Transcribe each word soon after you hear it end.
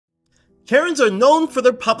Karens are known for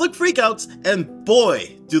their public freakouts, and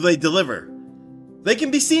boy, do they deliver. They can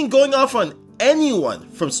be seen going off on anyone,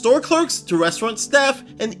 from store clerks to restaurant staff,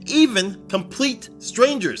 and even complete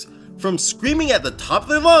strangers. From screaming at the top of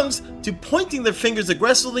their lungs to pointing their fingers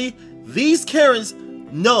aggressively, these Karens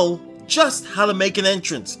know just how to make an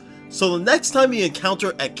entrance. So the next time you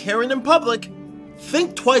encounter a Karen in public,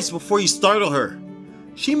 think twice before you startle her.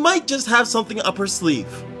 She might just have something up her sleeve.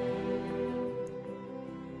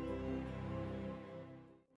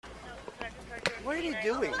 What are you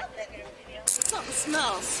doing? Something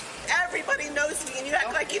smells. Everybody knows me and you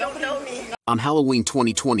act like you don't know me. On Halloween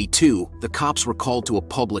 2022, the cops were called to a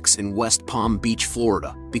Publix in West Palm Beach,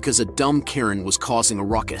 Florida, because a dumb Karen was causing a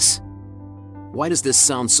ruckus. Why does this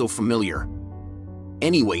sound so familiar?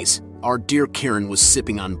 Anyways, our dear Karen was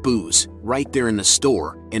sipping on booze, right there in the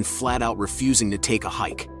store, and flat out refusing to take a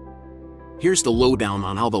hike. Here's the lowdown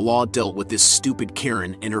on how the law dealt with this stupid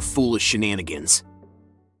Karen and her foolish shenanigans.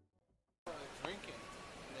 Drinking,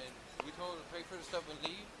 and then we told her to pay for the stuff and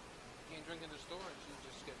leave. You can't drink in the store, and she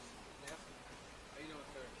just gets nasty. How you doing,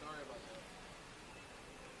 sir? Sorry about that.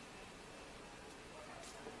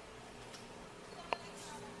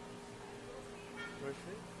 Where's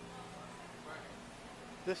she?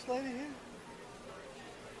 This lady here?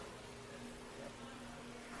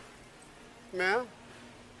 Ma'am?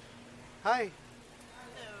 Hi.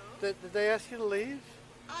 Hello. Did they ask you to leave?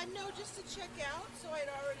 No, just to check out. So I'd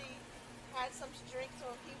already had some to drink, so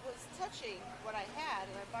he was touching what I had,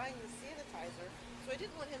 and I'm buying the sanitizer, so I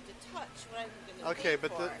didn't want him to touch what I'm going to Okay,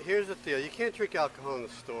 but here's the deal. You can't drink alcohol in the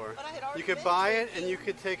store. But I had already You could buy it and you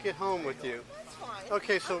could take it home with you. That's fine.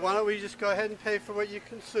 Okay, so why don't we just go ahead and pay for what you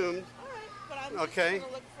consumed? All right, but I'm Okay. just going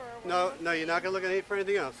to look for... No, you're not going to look for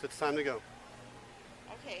anything else. It's time to go.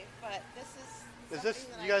 Okay, but this is... Is this,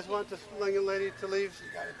 you guys want this young lady to leave?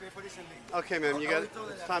 You gotta pay for this and leave. Okay, ma'am,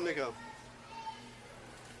 it's time to go.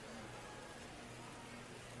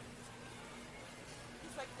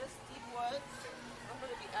 It's like this deep woods. I'm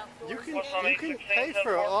going to be outdoors. You can pay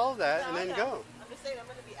for all that and then go. I'm just saying I'm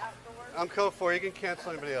going to be outdoors. I'm code 4. You can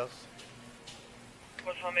cancel anybody else.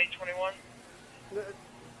 What's on 821?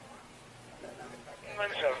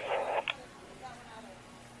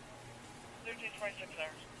 1326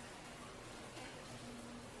 hours.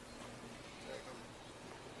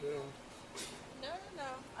 No.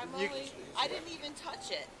 I didn't even touch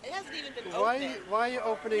it. It hasn't even been opened. Why are you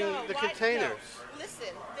opening the containers? No. Listen,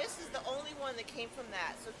 this is the only one that came from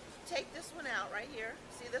that. So take this one out right here.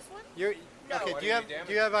 See this one? Okay.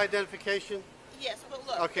 Do you have identification? Yes, but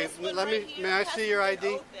look. Okay. This one Let me. right here May I see your hasn't been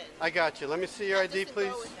ID? opened. I got you. Let me see your Not ID, just to go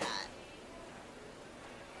please. with that.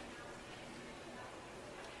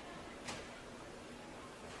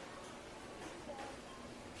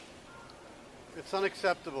 It's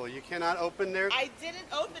unacceptable. You cannot open there. I didn't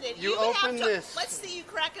open it. You would open have to, this. Let's see you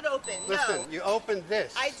crack it open. Listen, no. you opened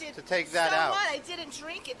this I did, to take that out. So what? I didn't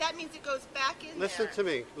drink it. That means it goes back in Listen there. to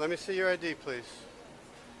me. Let me see your ID, please.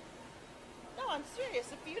 No, I'm serious.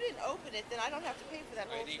 If you didn't open it, then I don't have to pay for that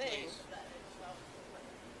whole ID, thing. please.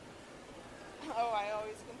 Oh, I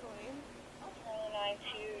always complain.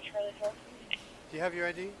 492 Charlie 4. Do you have your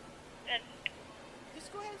ID?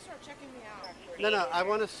 Just go ahead and start checking me out. No. I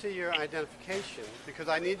want to see your identification because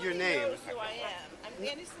I need your Nobody name. knows who I am. I'm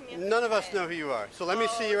Andy Samantha. None of us know who you are. So let me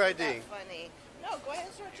see your ID. That's funny. No, go ahead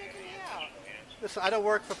and start checking me out. Listen, I don't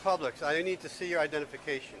work for Publix. I need to see your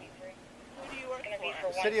identification. Who do you work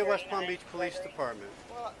for? The City of West Palm Beach Police Department.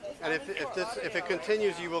 Well, And I'm in Fort if it Lauderdale.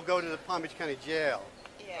 continues, you will go to the Palm Beach County Jail.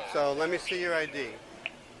 Yeah. So let me see your ID.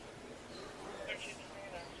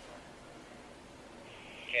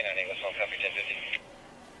 Canine English, one copy 1050.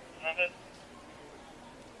 Nothing.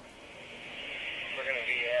 We're going to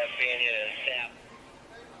be paying you a SAP.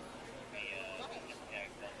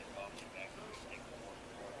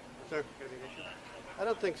 Sir? I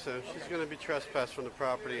don't think so. She's going to be trespassed from the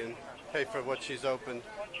property and pay for what she's opened.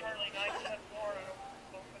 1 Charlie 974.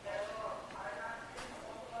 Open there.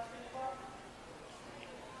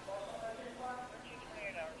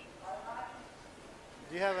 1328 hours.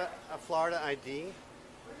 Do you have a Florida ID?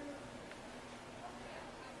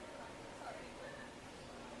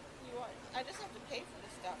 I just have to pay for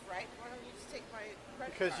this stuff, right? Why don't you just take my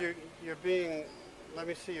credit Because card? you're being. Let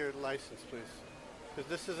me see your license, please. Because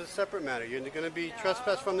this is a separate matter. You're going to be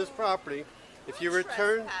trespassed from this property. If you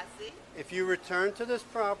return to this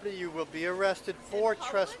property, you will be arrested for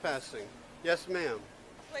trespassing. Yes, ma'am.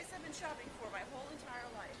 A place I've been shopping for my whole entire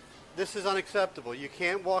life. This is unacceptable. You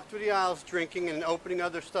can't walk through the aisles drinking and opening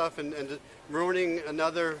other stuff and ruining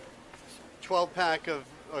another 12-pack of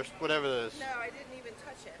or whatever it is. No, I didn't even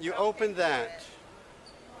touch it. You So opened pay for that.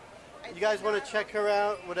 it. I You guys want to check her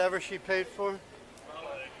out, whatever she paid for?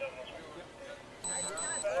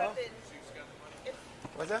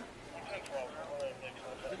 What's that?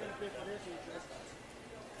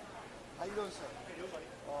 How you doing, sir?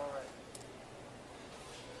 All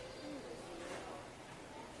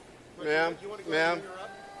right. Ma'am, ma'am,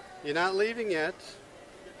 you're not leaving yet.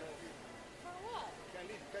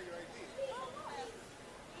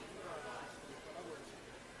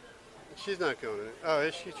 She's not going in it. Oh,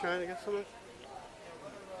 is she trying to get someone?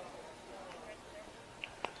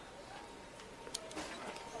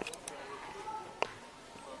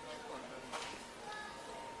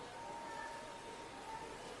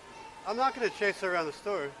 I'm not going to chase her around the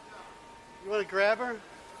store. You want to grab her?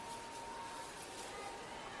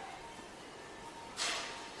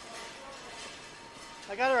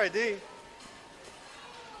 I got her ID.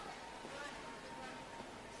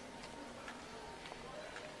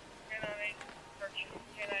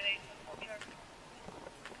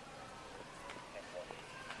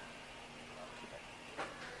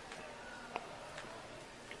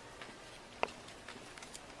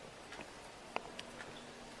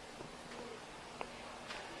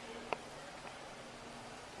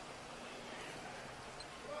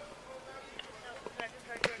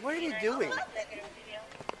 What are you doing?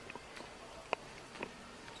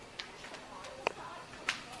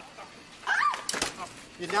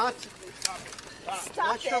 You're not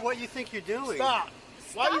sure what you think you're doing. Stop.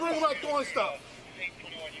 Why are you running around throwing stuff?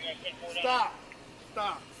 Stop.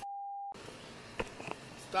 Stop.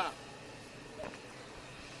 Stop.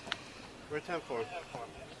 Where's 10-4?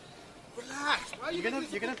 Relax. Why are You're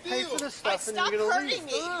gonna pay for this I stuff and you're stopped gonna hurting leave.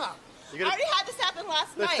 me. Stop. I already had this happen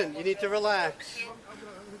last Listen, night. you need to relax.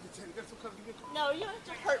 No, you don't have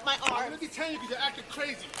to hurt my I'm arm. gonna detain you because you're acting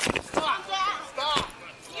crazy. Calm Stop. down. Stop.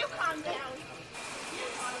 You calm down. You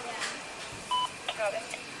calm down.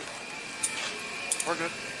 We're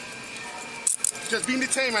good. Just being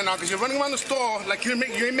detained right now because you're running around the store like you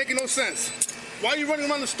ain't making no sense. Why are you running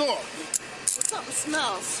around the store? What's up with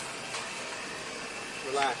smells?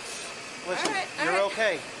 Relax. Listen, All right, you're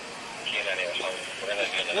okay.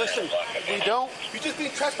 Listen, we don't. You're just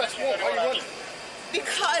being trespassed. Why are you running?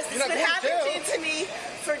 Because You're it's not been going to happening jail. to me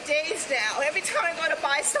for days now. Every time I go to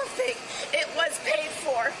buy something, it was paid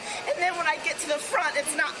for. And then when I get to the front,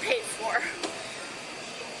 it's not paid for.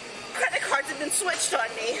 Credit cards have been switched on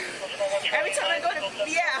me. Every time I go to,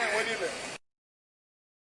 yeah. Where do you live?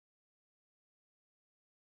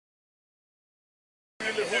 Who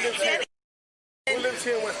lives here? Who lives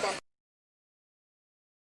here in West Palm?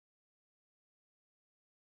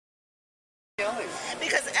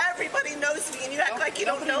 Because everybody knows me and you act like you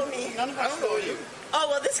don't know me. None of us know you. Oh,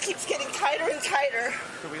 well, this keeps getting tighter and tighter.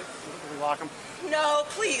 Can we lock him? No,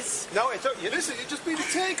 please. No, it's Listen, you're just being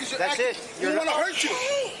detained because you're That's acting. it. You You're want to not- hurt you.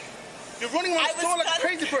 Hey, You're running around I the store was like a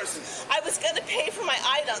gonna- crazy person. I was going to pay for my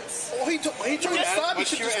items. Oh, he told you to stop. You Once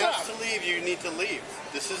should you're just asked stop. to leave, you need to leave.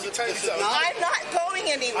 This is tell you something. not. I'm not going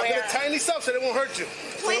I'm anywhere. gonna tighten these up so they won't hurt you.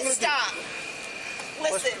 Please stop.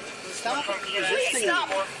 Listen, Stop please resisting. stop.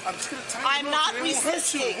 I'm just gonna tighten I'm them up not so they won't hurt you.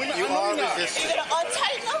 resisting. We're not, You I know are you're not. resisting. You're going to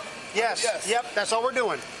untighten them? Yes. Yes. Yep. That's all we're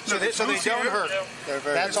doing. So they Loose don't here. hurt.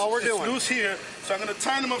 That's all we're It's doing. loose here, so I'm gonna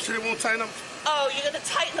tighten them up so they won't tighten up. Oh, you're going to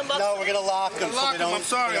tighten them up? No, we're gonna lock them so Lock they them. don't. I'm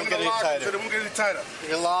sorry. They I'm don't gonna get any lock them so tighter. they won't get any tighter.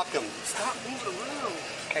 You're gonna lock them. Stop moving around.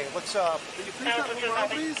 Hey, let's. Can you please stop moving around,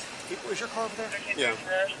 please? Is your car over there? Yeah.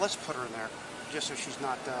 Let's put her in there, just so she's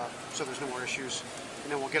not. So there's no more issues,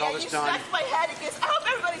 and then we'll get Yeah, all this you done. smashed my head against, I hope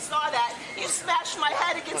everybody saw that. You smashed my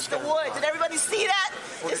head against the wood. Did everybody see that?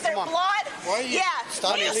 We're Is good. there Come on. blood? Why are you- Yeah,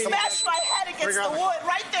 Stop you it. smashed my head against Bring her the out. wood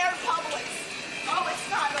right there in Publix. Oh, it's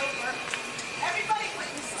not over. Everybody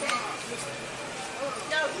witnessed it.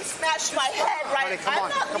 No, you smashed my head right. Honey, come I'm on.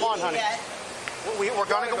 not Come on, leaving honey. yet. We're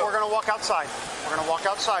gonna walk outside. We're gonna walk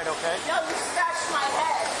outside, okay? No, you smashed my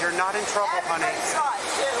head. You're not in trouble, honey. Everybody saw it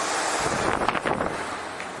too.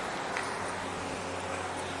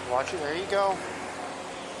 Watch it. There you go.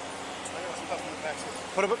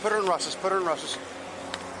 Put her in Russ's. Put her in Russ's.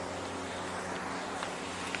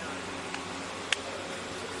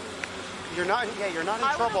 You're not. Yeah, you're not in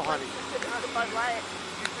I trouble, would've honey. went to the Bud Light.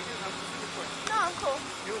 No, I'm cool.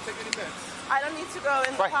 You don't take any bets. I don't need to go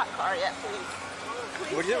in the Right. hot car yet,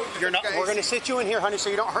 please. Please don't. You're not. We're gonna sit you in here, honey, so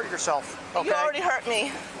you don't hurt yourself. Okay? You already hurt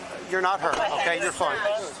me. You're not hurt. My head Okay, is you're fine.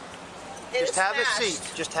 smashed. It Just is have a smashed. seat.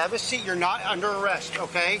 Just have a seat. You're not under arrest.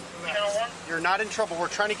 Okay? You're not in trouble. We're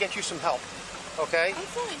trying to get you some help. Okay? I'm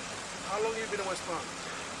fine. How long have you been in West Palm?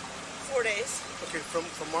 4 days. Okay,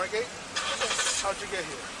 from Margate? How'd you get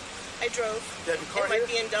here? I drove You have your car in my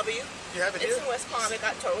here? BMW. You have it It's here? in West Palm. It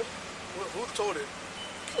got towed. Who told it?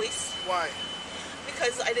 Police. Why? Because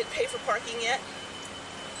because I didn't pay for parking yet.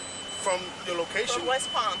 From your location? From West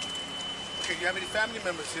Palm. Okay, do you have any family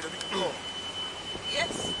members here that we can call?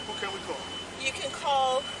 Yes. Who can we call? You can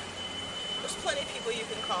call. There's plenty of people you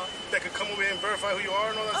can call. That can come over here and verify who you are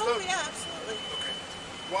and all that stuff? Oh, yeah, absolutely. Okay.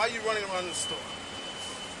 Why are you running around the store?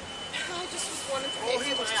 I just was wanting to pay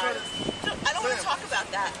for my items. I don't want to talk about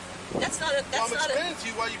that. That's not a... I'm explaining to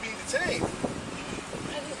you why you're being detained.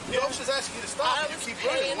 The officer's asking you to stop, and you keep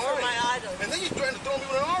running. For my items. And then you're trying to throw me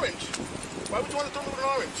with an orange. Why would you want to throw me with an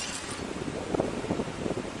orange?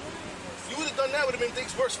 You would have done that, would have made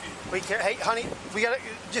things worse for you. Wait, hey, honey, we gotta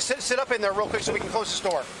just sit up in there real quick so we can close the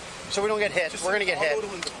store, so we don't get hit. We're gonna get hit. Lower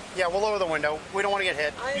the window. Yeah, we'll lower the window. We don't want to get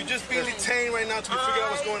hit. You're just being detained right now until we figure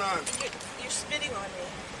out what's going on. You're spitting on me.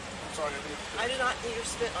 Sorry, I do not need your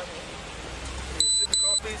spit on me. Can you sit in the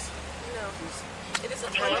car, please? No. It is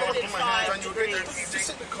I don't want to put my hands on 105 you. degrees. Just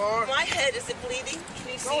sit in the car. My head, is it bleeding?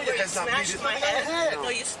 Can you see No, where your you head's not smashed bleeding. my Look at head? your head. No,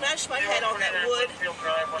 you smashed my head on that wood.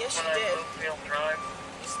 Yes, you did.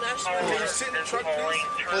 You smashed my Can you head. sit in the truck, please?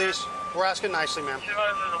 Please, we're asking nicely, ma'am.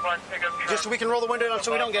 Just so we can roll the window down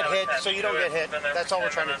so we don't get hit, so you don't get hit. That's all we're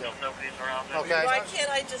trying to do. Okay? Why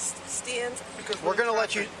can't I just stand? We're gonna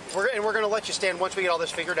let you. We're gonna let you stand once we get all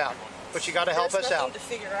this figured out. But you got to help us out. There's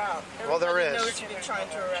nothing to figure out. Well, there Everybody is. knows you've been trying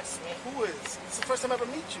to arrest me. Who is? It's the first time I ever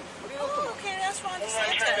meet you. What are you looking Oh, okay, that's Ron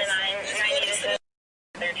DeSantis.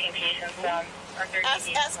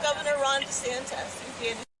 Ask Governor Ron DeSantis if he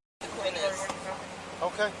had acquaintance.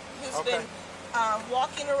 Okay. Who's been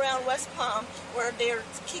walking around West Palm where they're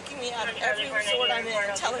kicking me out of every resort I'm in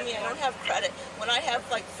and telling me I don't have credit when I have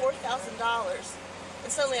like $4,000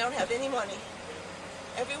 and suddenly I don't have any money.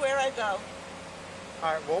 Everywhere I go.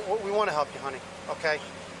 All right. Well, we want to help you, honey. Okay.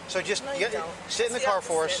 So just No, you don't. sit in the That's car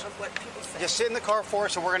for us. opposite of what people say. Just sit in the car for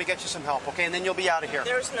us, and we're going to get you some help. Okay, and then you'll be out of here.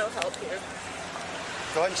 There's no help here.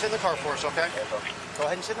 Go ahead and sit in the car for us. Okay. Go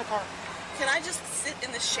ahead and sit in the car. Can I just sit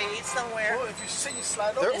in the shade somewhere? Well, if you sit, you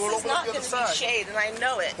slide over. There- This We'll is open up not the going other to be side. shade, and I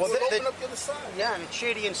know it. Well, We'll open up the other side. yeah, and it's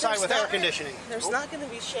shady inside with air conditioning. There's not going to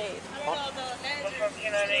be shade.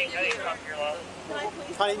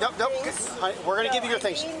 Honey, no, honey, we're going to give you your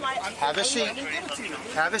things. Have a seat. I can give it to you.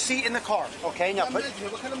 Have a seat in the car. Okay. Now put.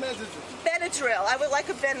 What kind of meds is it? Benadryl. I would like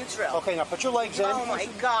a Benadryl. Okay. Now put your legs in. Oh my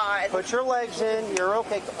God. Put your legs in. You're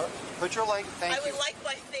okay. Put your leg. Thank I you. would like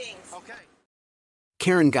my things. Okay.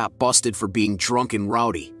 Karen got busted for being drunk and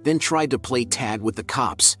rowdy, then tried to play tag with the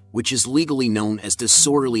cops, which is legally known as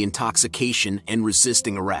disorderly intoxication and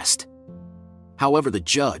resisting arrest. However, the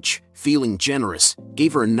judge, feeling generous,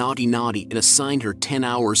 gave her a naughty and assigned her 10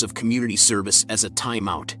 hours of community service as a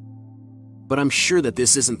timeout. But I'm sure that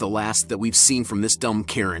this isn't the last that we've seen from this dumb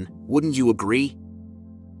Karen, wouldn't you agree?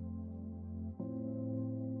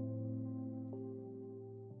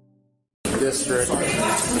 District. You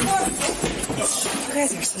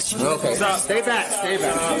guys are such a... Okay. Stay back. Stay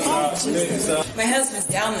back. My husband's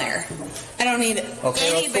down there. I don't need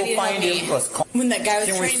anybody to help me. When that guy was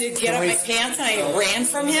trying to get up my pants and I ran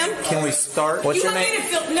from him. Can we start? What's your name?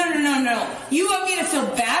 No. You want me to feel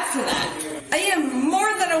bad for that? I am more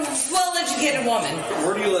than a well-educated woman.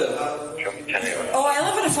 Where do you live? Oh, I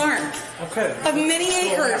live on a farm. Okay. Of many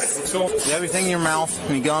acres. Do you have anything in your mouth?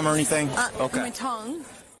 Any gum or anything? My tongue.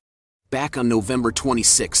 Back on November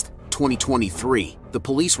 26, 2023, the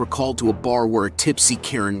police were called to a bar where a tipsy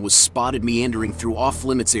Karen was spotted meandering through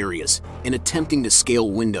off-limits areas and attempting to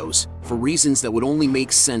scale windows for reasons that would only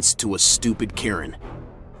make sense to a stupid Karen.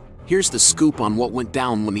 Here's the scoop on what went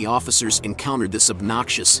down when the officers encountered this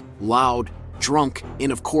obnoxious, loud, drunk,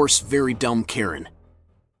 and of course very dumb Karen.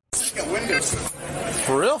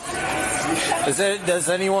 For real? Does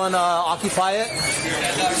anyone occupy it?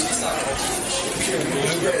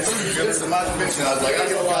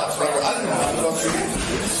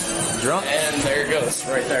 Drunk? And there it goes,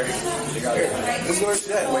 right there. This is where it's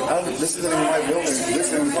at. Like, this isn't even my building.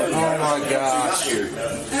 This is oh my gosh. I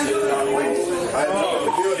don't know what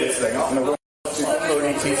to do with this thing. I don't know what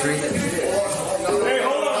T3.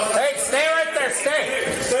 Hey, stay right there. Stay.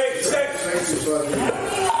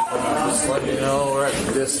 Just let me know we're at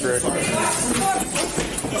the district. Hold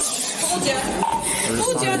ya. We're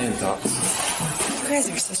just on Intox. You guys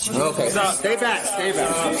are such a... Okay. Stay back. Stay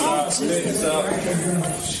back.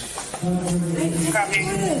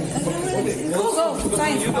 Go.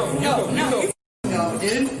 Fine. No. No,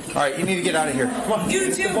 dude. All right, you need to get out of here. Come on.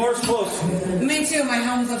 You too. The bar's closed. Me too. My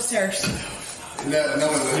home's upstairs. No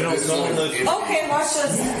one lives. Okay, watch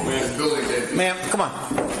this. Building did. Ma'am, come on.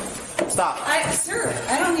 Stop. Sir,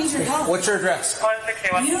 I don't need your help. What's your address?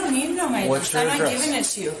 You don't need to know my address. I'm not giving it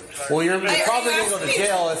to you. Well, you're probably going to go to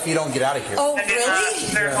jail if you don't get out of here. Oh,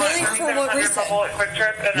 really? Really? For what reason?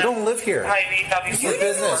 You don't live here. You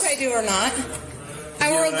don't know if I do or not.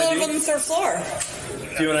 I live on the 3rd floor.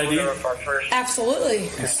 Do you have an ID? Absolutely.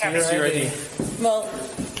 See your ID. Well,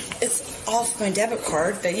 it's off my debit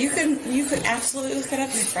card, but you could absolutely look it up,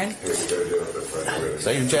 my friend. Is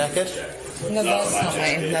that your jacket? No,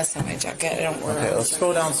 that's not my jacket. I don't wear it. Okay, let's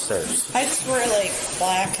go downstairs. I just wear like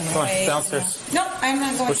black and Come on, white. downstairs. No, I'm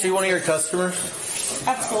not going. Was she one of your customers?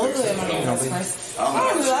 Absolutely, I'm one of your customers. I don't know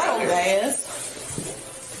who that old guy is.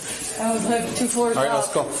 I was like 2 floors up. All right, let's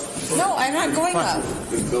go. No, I'm not going up.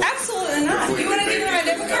 Absolutely not. You want to give me my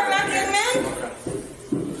debit card back, young man?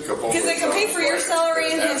 Because I can pay for your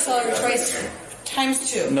salary and his salary twice. Times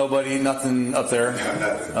 2. Nobody, nothing up there.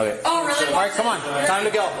 Okay. Oh, really? All right, come on. Time to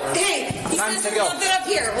go. Hey, you Time said to go. something up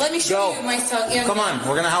here. Let me show you my son. Come on,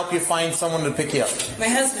 we're going to help you find someone to pick you up. My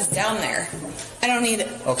husband's down there. I don't need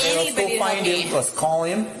Okay, anybody let's go find him. Let's call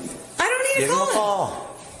him. I don't need Give to him a call him. call.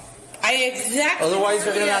 Otherwise,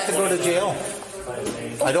 you're going to have to go to jail.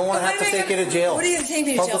 I don't want to have to take you to jail. What are you going to take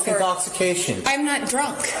me to jail Public for? intoxication. I'm not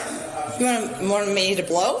drunk. You want me to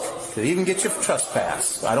blow? Could even get you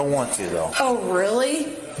trespass. I don't want to, though. Oh,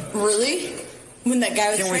 really? Really? When that guy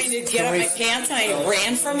was trying to get up my pants and I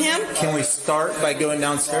ran from him? Can we start by going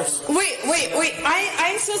downstairs? Wait.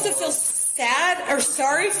 I'm supposed to feel sad or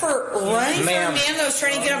sorry for running from a man that was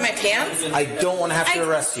trying to get up my pants? I don't want to have to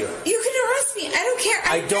arrest you. You can arrest me. I don't care.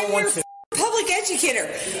 I don't want to. Public educator.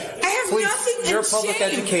 I have nothing in You're a public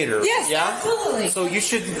educator. Yes, yeah? absolutely. So you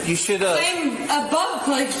should. I'm above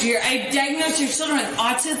public educator. I diagnose your children with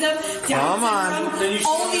autism, Down syndrome,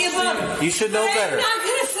 all the above. You should know better. I'm not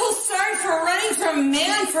going to feel sorry for running from a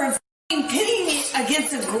man for pitting me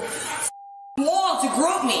against a wall to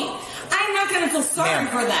grope me. I'm not going to feel sorry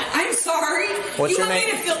for that. I'm sorry. What's your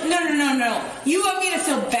name? No. You want me to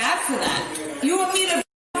feel bad for that? You want me to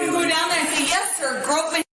go down there and say, yes, sir,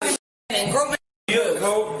 grope me. And grow my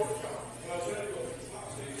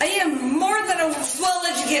I am more than a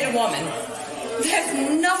well-educated woman. There's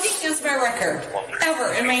nothing against my record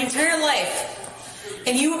ever in my entire life.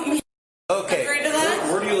 And you agree to that?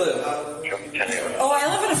 Where do you live? Oh, I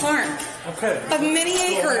live on a farm. Okay. Of many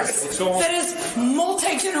acres. That is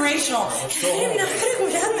multi-generational. And I'm not going to go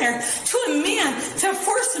down there to a man to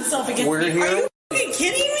force himself against me. Are you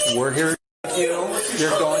kidding me? We're here with you.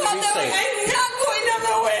 You're going to be safe. I'm not going down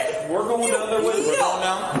that way. We're going down there with you. We're going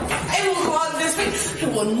down. I will go out this way. I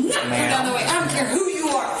will not go down the way. I don't care who you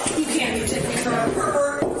are. You can't take me from a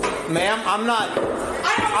pervert. Ma'am, I'm not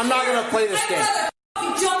going to play this game.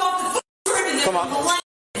 You jump off the foot. Come on.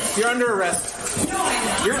 You're under arrest. No, I'm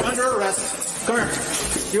not. You're under arrest. Come here.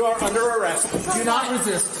 You are under arrest. Do not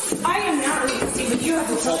resist. I am not resisting, but you have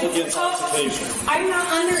to tell me. I'm not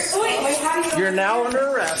under. Wait, how do you? You're now under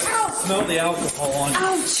arrest. Ouch. Smell the alcohol on you.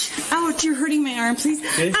 Ouch, you're hurting my arm, please.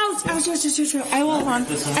 Okay. Ouch. I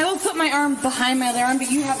will put my arm behind my other arm,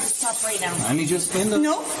 but you have to stop right now. I need you to stand up.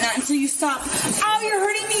 No, not until you stop. Ow, you're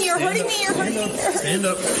hurting me. You're hurting me. Stand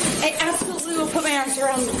up. I absolutely will put my arms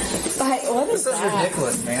around. What is This is that?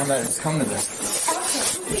 ridiculous, ma'am, that it's come to this.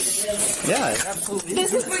 Yeah, absolutely.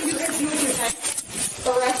 This is what you guys do with your time.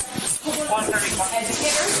 Arrest public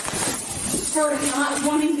educators for not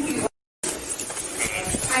wanting to be.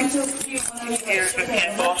 I'm supposed to be one of you. Can I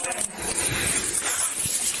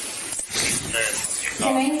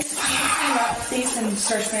stand up, please, and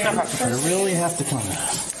search my arm? You really have to come.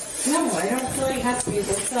 No, I don't feel like I have to be.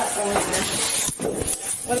 What's that?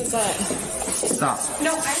 What is that? Stop.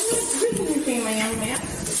 No, I'm not doing anything, my young man.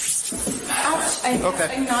 Ouch. I'm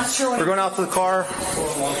not sure what. We're going out to the car.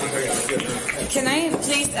 Can I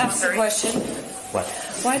please ask a question? What?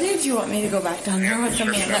 Why did you want me to go back down there with the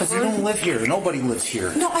man? Because you don't live here. Nobody lives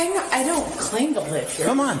here. No, I don't claim to live here.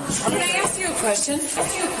 Come on. Can I ask you a question?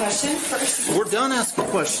 First? We're done asking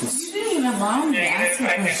questions. You didn't even allow me to ask you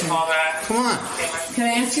a question. Come on. Can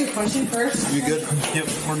I ask you a question first? You good? Yep,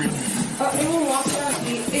 we're good. I will walk down.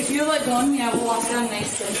 If you let go of me, I will walk down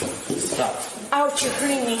nicely. Stop. Ouch, you're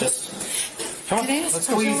hurting me. Come on. Let's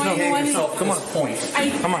go easy on yourself. Come on. Point.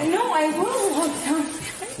 Come on. I know, I will walk down.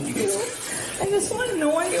 I just want to know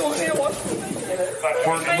why you want me to walk down.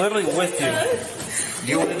 We're literally with you.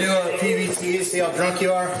 Do you want to do a PVT to see how drunk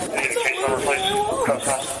you are?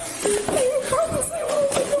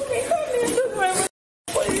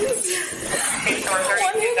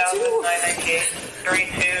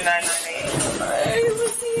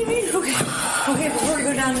 Okay, before we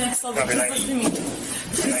go down the next level, just listen to me.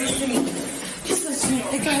 Just touch me.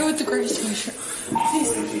 The guy with the gray t-shirt.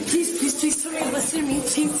 Please, somebody listen to me.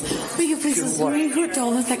 Please, will you please listen to me? Who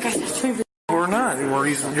don't let that guy touch me? We're not.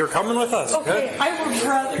 You're coming with us, okay? I would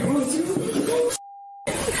rather go to...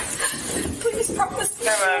 Please promise me.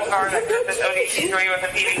 Have a car that says ODC3 with a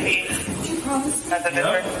PVC. You promise me? At the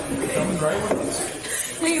district.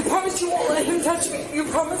 No, you promise you won't let him touch me. You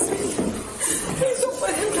promise me. Please don't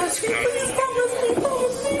let him touch me. Please promise me.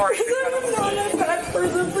 Because I'm not a bad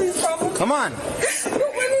person. Please promise me. Come on. Don't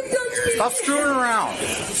let him touch me. Stop screwing around.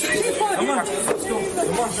 Come on. Let's go.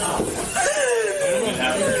 Come on.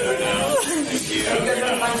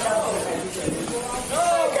 The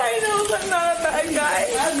guy knows I'm not a bad guy.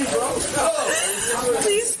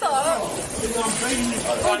 Please stop.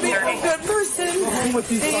 I'm a good person. I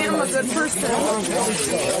am a good person.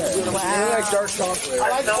 Wow. I like dark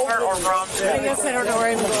chocolate. Silver or bronze? I guess I don't know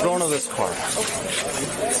where I'm going. Go into this car.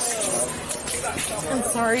 I'm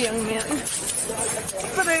sorry, young man.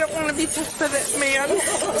 But I don't want to be touched by that man.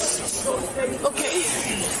 Okay?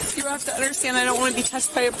 You have to understand I don't want to be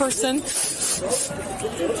touched by a person.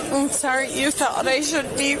 I'm sorry you thought I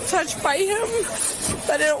should be touched by him,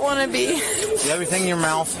 but I don't want to be. Do you have anything in your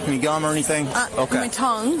mouth? Any gum or anything? Okay. My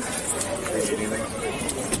tongue.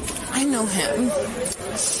 I know him.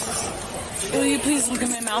 Will you please look at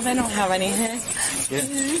my mouth? I don't have anything. Yeah.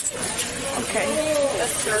 Okay.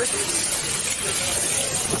 That's dirt.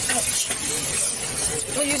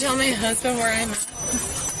 Will you tell my husband where I'm at?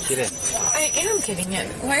 Get in. I am getting in.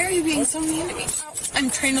 Why are you being so mean to me? I'm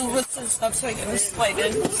trying to lift this up so I can slide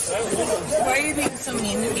in. Why are you being so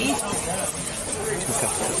mean to me?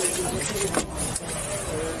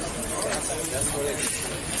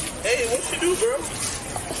 Hey, what you do, bro?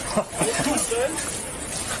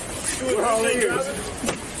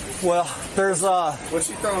 Well, there's a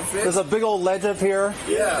big old ledge up here.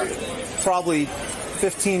 Yeah. Probably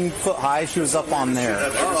 15 foot high. She was up on there.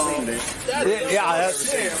 Yeah.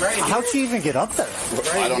 How'd she even get up there?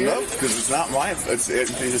 I don't know, because it's not mine.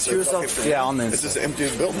 She was up, yeah, on this. It's just an empty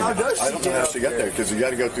building. I don't know how she got there, because you got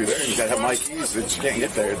to go through there and you got to have my keys, and she can't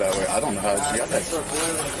get there that way. I don't know how she got there.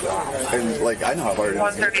 And, like, I know how hard it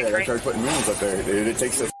is to get there. I started putting rooms up there. It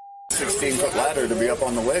takes a 16-foot ladder to be up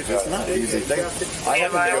on the ledge. It's not an easy thing. I had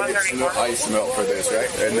to go get ice melt for this, right?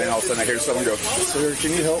 And then all of a sudden I hear someone go, "Sir,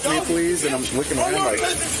 can you help me, please?" And I'm looking around like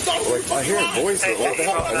I hear a voice. What the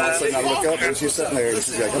hell? And all of a sudden I look up and she's sitting there and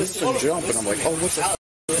she's like, "I'm just going to jump." And I'm like, "Oh, what's that?"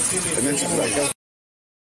 And then she's like, "Oh."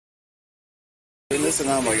 And listen,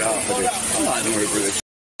 I'm like, "Oh, I'm not doing it for this."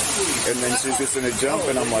 And then she's just in a jump,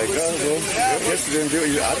 and I'm like, "Oh, well, I guess you didn't do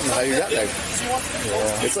it. I don't know how you got there."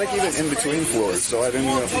 Yeah. It's like even in between floors, so I didn't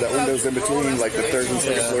know if that window's in between, like the third and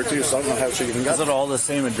second floor too. So I don't know how she even got. Is it all the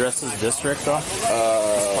same address as district though?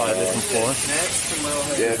 Probably a different floor.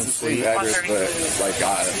 Yeah, it's the same address, but like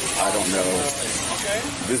I don't know.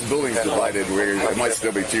 This building's divided weird. It might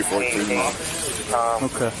still be 214.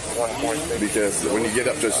 Okay. Because when you get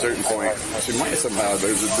up to a certain point, she might somehow,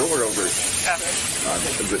 there's a door over.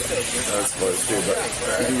 That's close too, but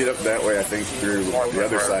you can get up that way, I think, through the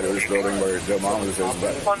other side of this building where Joe Mama's is.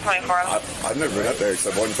 But I've never been up there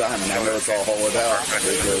except one time, and I know it's all hollowed out because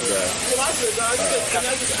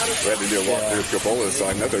we had to do a walk through Coppola, so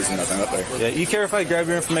I know there's nothing up there. Yeah, you care if I grab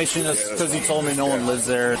your information? That's because you told me no one lives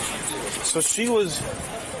there. So she was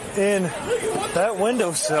in that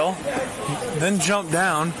windowsill, then jumped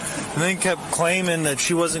down, and then kept claiming that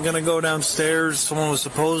she wasn't going to go downstairs. Someone was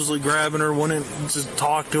supposedly grabbing her, wouldn't just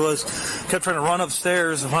talk to us, kept trying to run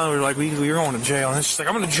upstairs, and finally we were like, you're going to jail. And she's like,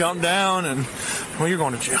 I'm going to jump down, and, well, you're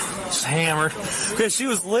going to jail. Just hammered. Because she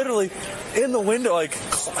was literally in the window, like,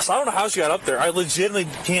 so I don't know how she got up there. I legitimately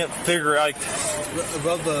can't figure out, like,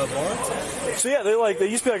 above the bar? So yeah, they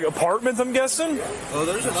used to be like apartments, I'm guessing. Oh,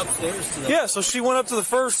 there's an upstairs to that. Yeah, so she went up to the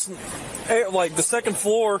first, like the second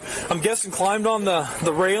floor, I'm guessing climbed on the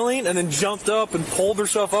railing and then jumped up and pulled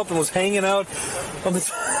herself up and was hanging out on the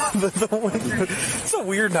window. It's a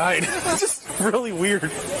weird night. It's just really weird. I'm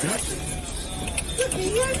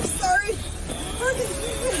sorry.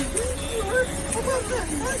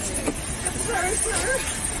 I'm sorry, sir.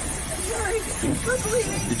 Sorry.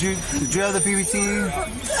 Did you have the PBT?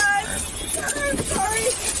 I'm sorry.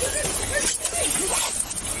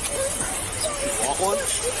 Want one?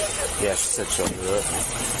 Yeah, she said she'll do it.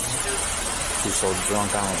 She's so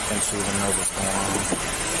drunk, I don't think she even knows what's going on.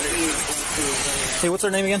 Hey, what's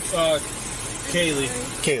her name again? Kaylee.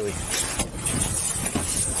 Kaylee.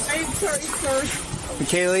 I'm sorry, sir.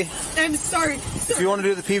 Kaylee? I'm sorry. If you want to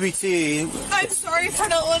do the PBT... I'm sorry for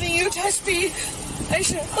not letting you touch me. I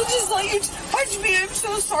should. I'll just let you touch me. I'm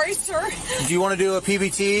so sorry, sir. Do you want to do a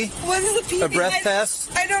PBT? What is a PBT? A breath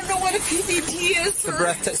test? I don't know what a PBT is, sir. The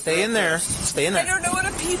breath test. Stay in there. Stay in there. I don't know what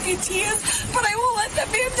a PBT is, but I will let that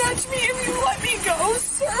man touch me if you let me go,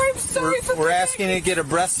 sir. I'm sorry We're asking you to get a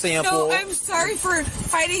breath sample. No, I'm sorry for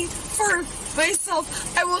fighting for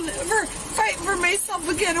myself. I will never fight for myself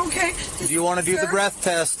again, okay? Do you want to do the breath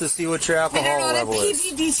test to see what your alcohol level is? I don't know what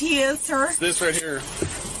a PBT is, sir. It's this right here.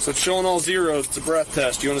 So it's showing all zeros. It's a breath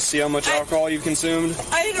test. Do you want to see how much alcohol you've consumed?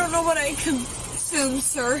 I don't know what I consume,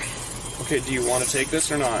 sir. Okay, do you want to take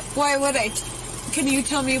this or not? Why would I? Can you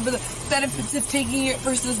tell me the benefits of taking it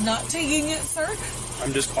versus not taking it, sir?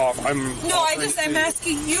 I'm just off. I'm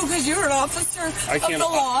asking you because you're an officer of the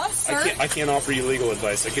law, sir. I can't offer you legal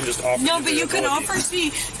advice. I can just offer. No, but you can offer me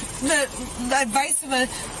the advice of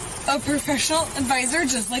a professional advisor,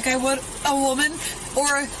 just like I would a woman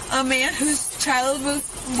or a man whose child was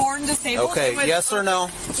born disabled. Okay, yes or no?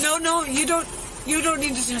 No, you don't. You don't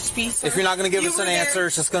need to touch me, sir. If you're not going to give us an answer,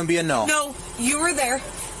 it's just going to be a no. No, you were there,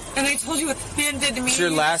 and I told you what the man did to me. It's your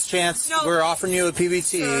last chance. No. We're offering you a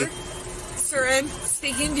PBT. Sir, I'm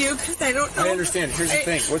speaking to you because I don't know. I understand. Here's the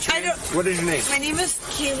thing. What's your name? What is your name? My name is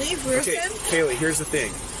Kaylee Wilson. Okay, Kaylee, here's the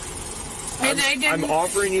thing. And I'm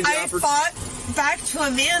offering you the opportunity. I fought back to a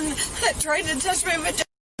man that tried to touch my vagina.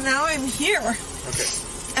 Now I'm here. Okay.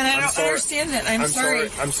 And I don't understand it. I'm sorry.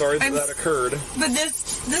 I'm sorry that occurred. But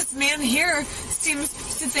this man here seems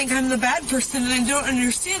to think I'm the bad person, and I don't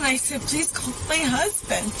understand. I said, please call my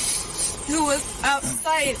husband, who was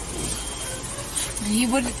outside. He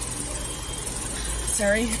would.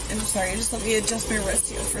 Sorry, I'm sorry. Just let me adjust my wrist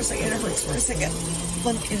here for a second. It hurts for a second.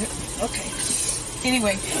 Okay.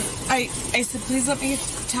 Anyway, I said, please let me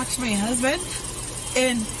talk to my husband,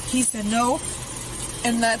 and he said no.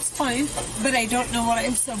 And that's fine, but I don't know what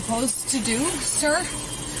I'm supposed to do, sir.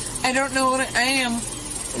 I don't know what I am.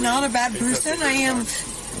 Not a bad person. I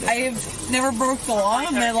have never broke the law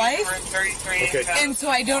in my life, and so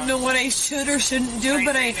I don't know what I should or shouldn't do.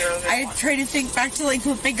 But I try to think back to like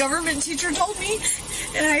what my government teacher told me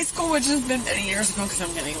in high school, which has been many years ago because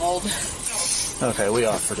I'm getting old. Okay, we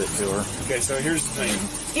offered it to her. Okay, so here's the thing.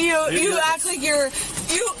 You act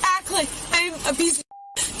like I'm a piece of.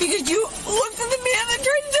 Because you looked at the man that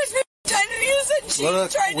tried to touch me and you said she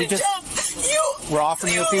tried to jump. We're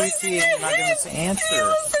offering you a PBT and you're not giving us an answer. You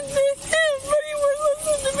listened to him, but he wouldn't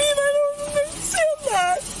listen to me, and I don't understand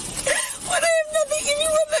that. When I have nothing, and you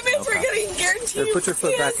let them in for getting guaranteed. Here, put your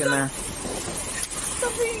foot back in there.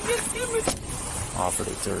 Something against him. Offered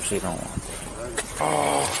it to her, she don't want it.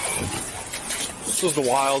 Oh. This was the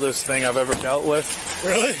wildest thing I've ever dealt with.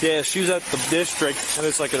 Really? Yeah, she was at the district, and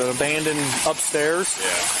it's like an abandoned upstairs.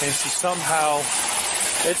 Yeah. And she somehow,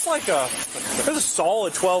 it's like there's a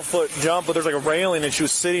solid 12-foot jump, but there's like a railing, and she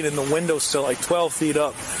was sitting in the windowsill like 12 feet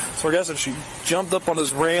up. So I guess she jumped up on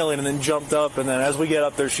this railing and then jumped up, and then as we get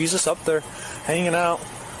up there, she's just up there hanging out,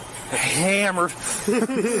 hammered.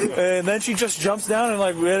 And then she just jumps down, and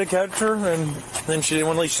like we had to catch her, and then she didn't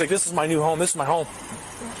want to leave. She's like, this is my new home, this is my home.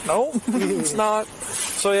 No, it's not.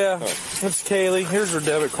 So yeah, it's Kaylee. Here's her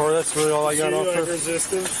debit card. That's really all I got off her.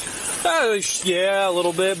 Resistance? Yeah, a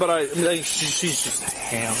little bit, but she's just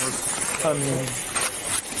hammered. I mean,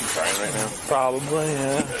 crying right now? Probably,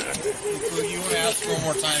 yeah. So you want to ask her one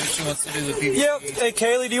more time if she wants to do the PBT? Yep. Hey,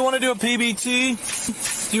 Kaylee, do you want to do a PBT?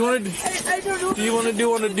 Do you want to? I don't know. Do you want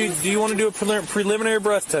to do a preliminary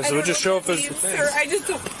breath test? It would just show if there's. Sir, I just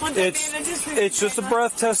don't want It's just a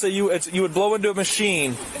breath test that you would blow into a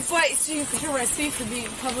machine. Why? So you can arrest me for being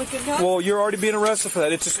public intoxicated? Well, you're already being arrested for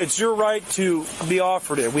that. It's your right to be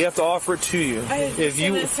offered it. We have to offer it to you. Am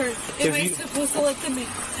I supposed to let them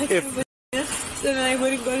then I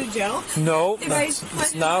wouldn't go to jail? No,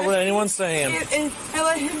 that's not what anyone's saying. If I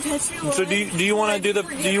let him touch me. So do you want to do the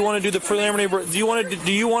preliminary? Do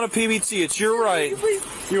you want a PBT? It's your right.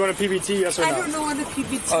 You want a PBT? Yes or no? I don't know what a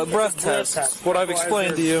PBT is. A breath test. What I've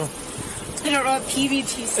explained to you. I don't know what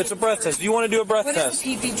PBT is. It's a breath test. Do you want to do a breath test?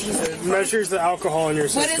 What is PBT? It measures the alcohol in your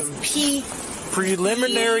system. What is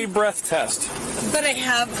Preliminary breath test. But I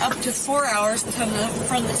have up to 4 hours from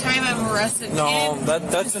the time I'm arrested. No,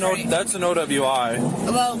 that's an OWI.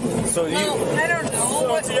 Well, I don't know.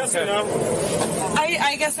 So it's a yes or no?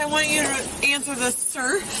 I guess I want you to answer this,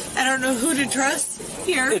 sir. I don't know who to trust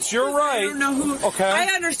here. It's your right. I don't know who. Okay. I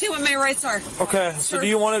understand what my rights are. Okay. So do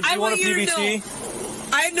you want a PBT?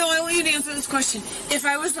 I want you to answer this question. If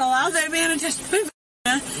I was allowed that man to touch my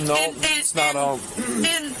it's not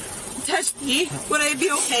and touch me, would I be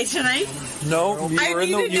okay tonight? No, you were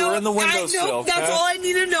in the windowsill. Okay? That's all I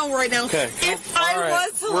need to know right now. Okay. If I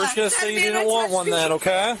was allowed, we're just gonna say you didn't want one then,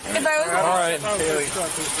 okay? If I was all right.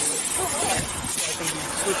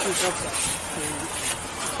 switch your cups out.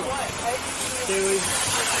 Kaylee.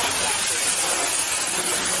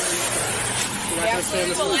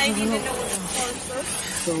 Well, I need to know what's for, sir.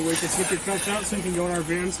 So we can switch your cups out so you can go in our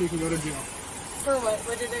van so you can go to jail. For what?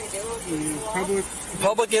 What did I do?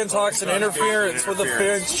 Public intox and interference with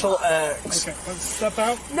official acts. Okay, let's step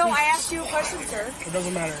out. No, I asked you a question, sir. It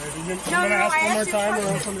doesn't matter. If you didn't, No, I'm going to ask I one more asked you a time or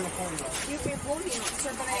question. else I'm going to phone you. You can hold me, sir,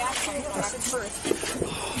 but I asked you a question first.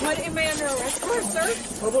 What am I under arrest for, sir?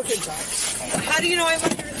 Public intox. How do you know I'm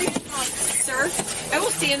under arrest, sir? I will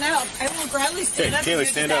stand up. I will gladly stand up. Kaylee, if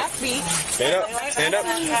you stand up. ask me. Stand up. Stand up.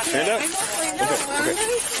 Stand up. I'm up right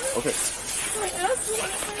now. Okay.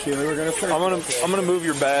 Kaylee, we're gonna. I'm gonna move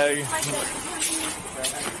your bag.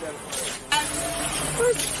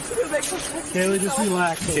 Kaylee, just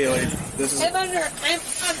relax. Kaylee, this is. I'm under.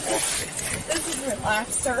 This is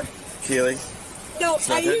relaxed, sir. Kaylee. No, It's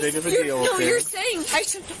not that big of a deal, No, okay? you're saying I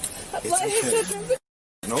should.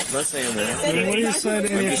 Nope, not saying that. What do you say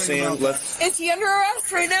to I'm just saying let's. Is he under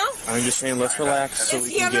arrest right now? I'm just saying let's relax so Is we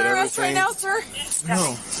he can under get arrest right everything. now, sir?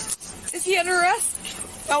 No. Is he under arrest?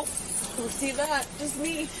 Oh, see that? Just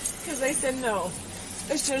me, because I said no.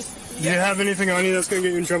 It's just Do you have anything on you that's going to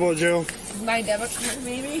get you in trouble at jail? my debit card,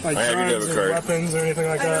 maybe. Like I have your drugs debit or card. weapons or anything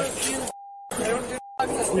like that? I don't do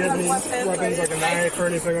drugs. Do you have any weapons like a knife or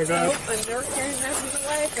anything like that? Nope, I've never carried a knife in my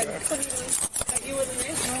life. I couldn't even cut you with a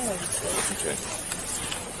knife. Okay.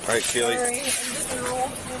 All right, Kaylee. Sorry, I'm just a normal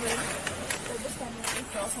woman. I just found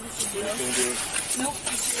myself on the video. Nope,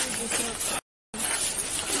 I'm sure you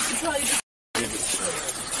probably just.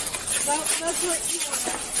 That's what you want.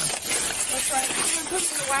 That's right. I'm going to put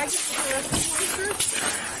in the wagon for the rest of the winter.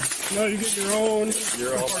 No, you get your own.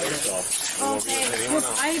 You're all by yourself. Okay. Well,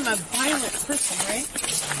 I am a violent person, right?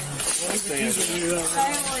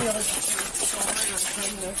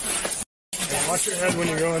 Watch your head when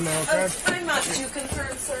you're going now, okay? I'm not too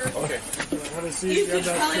concerned, sir. Okay. Have a seat. You Grab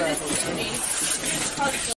can that tell this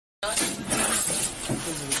strap. to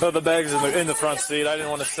me. Oh, the bag's in the front seat. I didn't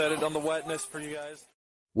want to set it on the wetness for you guys.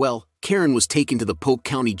 Well, Karen was taken to the Polk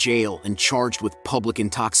County Jail and charged with public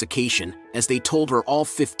intoxication, as they told her all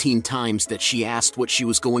 15 times that she asked what she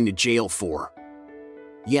was going to jail for.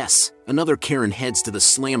 Yes, another Karen heads to the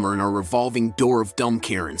slammer in our revolving door of dumb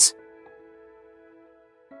Karens.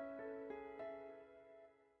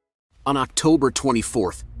 On October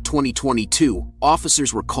 24th, 2022,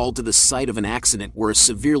 officers were called to the site of an accident where a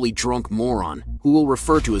severely drunk moron, who we'll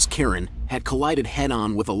refer to as Karen, had collided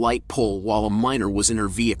head-on with a light pole while a minor was in her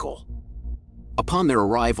vehicle. Upon their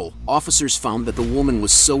arrival, officers found that the woman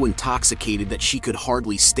was so intoxicated that she could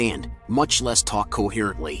hardly stand, much less talk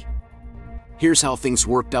coherently. Here's how things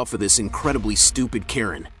worked out for this incredibly stupid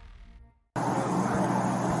Karen.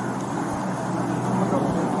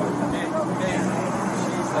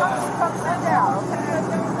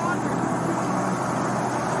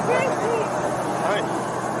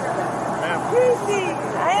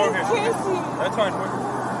 That's fine.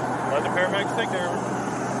 Let the paramedics take care of her.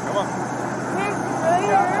 Come on.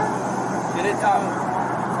 Get it done.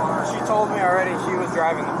 She told me already she was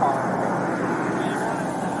driving the car.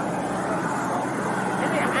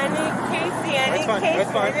 I need Casey. That's fine.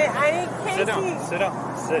 That's fine. I need Casey. Sit down. Sit down.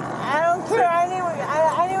 Sit. I don't care. I need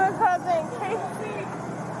my cousin Casey.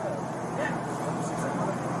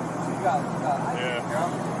 Yeah.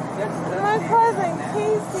 My cousin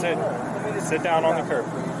Casey. Sit down on the curb.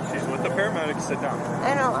 She's with the paramedics. Sit down.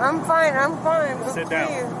 I know. I'm fine. But Sit please,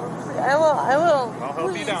 down. I will. I'll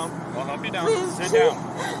help you down. I'll help you down. Please, Sit please,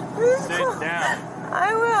 down. please Sit call. down.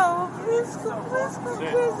 I will. Please call Casey.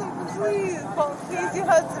 Please call Casey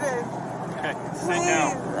husband. Okay. Sit Please.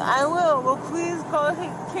 down. I will. Well, please call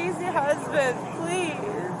Casey husband. Please.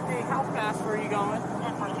 How fast were you going?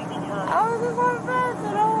 I wasn't going fast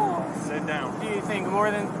at all. Sit down. Do you think more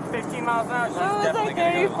than 15 miles an hour? It was like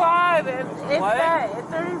 35. If What? that. It's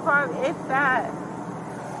 35. If that.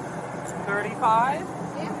 35? If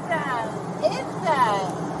that.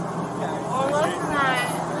 Or less than that.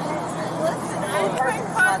 Listen, I'm my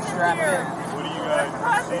cousin here. What do you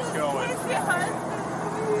guys? She's going. Casey husband.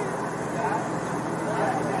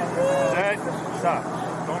 Dad, stop.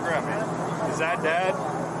 Don't grab me. Is that Dad?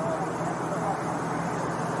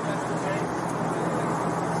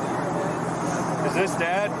 Is this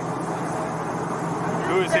Dad?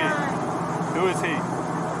 Who is he? Who is he?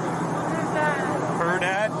 Her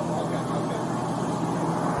dad?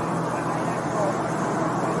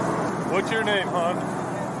 What's your name, hon?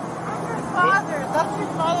 Father. That's your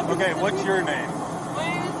father. Okay, what's your name? My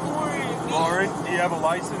name is Lauren. Lauren, do you have a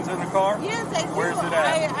license in the car? Yes, I do. Where's it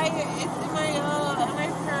at? It's in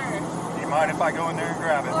my purse. Do you mind if I go in there and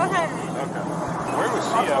grab it? Go ahead. Okay. Where was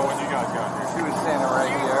she at when you guys got here? She was standing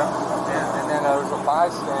right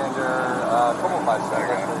bystander, total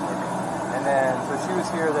bystander. And then, so she was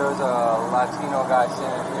here, there was a Latino guy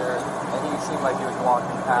standing here, and he seemed like he was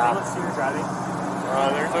walking past. Let's see who's driving.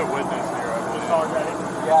 There's no witness here, I believe. Call driving?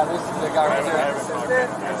 Yeah, this is the guy right there.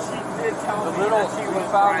 The little, we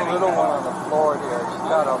found the little one on the floor here. She's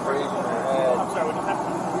got a abrasion on her head. I'm sorry, what did you have?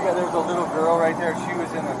 Yeah, there's a little girl right there. She was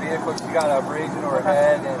in the vehicle. She got an abrasion on her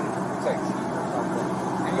head, and it looks like teeth or something.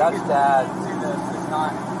 That's Dad. See, it's not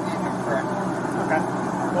even correct. Okay.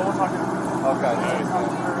 Well, we'll talk to him. Okay.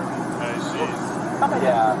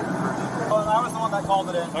 Yeah. Well, I was the one that called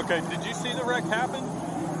it in. Okay, did you see the wreck happen?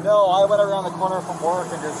 No, I went around the corner from work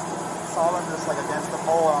and just saw them just like against the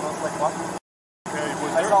pole, and I was like, what? Okay,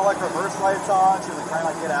 I saw like reverse lights on, she was like trying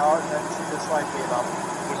to like get out, and then she just like gave up.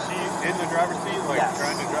 Was she in the driver's seat, like Yes.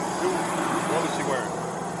 trying to drive? What was she wearing?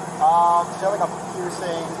 She had like a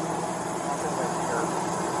piercing, something like here.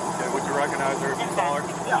 Okay, would you recognize her if you saw her?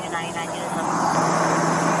 Yeah. The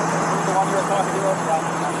one you were talking to?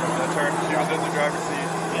 That's her. She was in the driver's seat.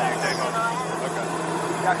 Yeah. You came up. Okay.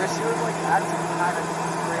 Yeah, because she was like acting kind of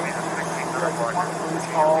screaming. Police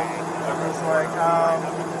call. I was like,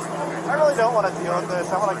 I really don't want to deal with this.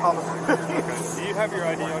 I want to call the police. Okay. Do you have your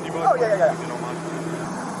ID on you both? Oh, yeah. If you don't mind.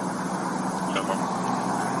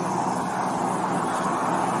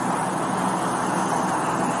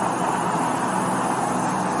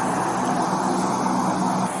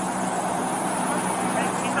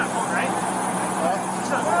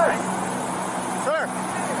 Sir,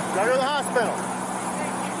 go to the hospital.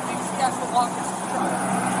 That's the Ruckus truck.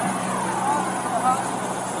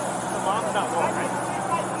 The mom's not going, right?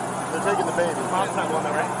 They're taking the baby. The mom's not going,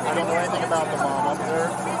 though, right? I don't know anything about the mom.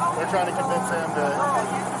 They're trying to convince him to.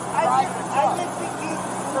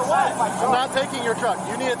 For what? I'm not taking your truck.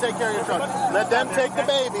 You need to take care of your truck. Let them take the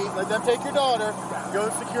baby. Let them take your daughter. Go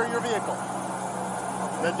secure your vehicle.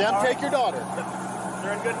 Let them take your daughter.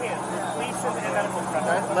 They're in good hands. Police and medical Okay?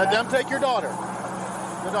 professionals. Let them take your daughter.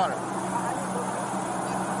 Your daughter.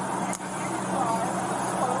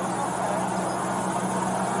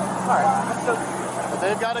 All right. So, But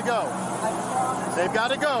they've got to go. They've got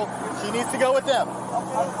to go. She needs to go with them.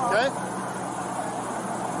 Okay?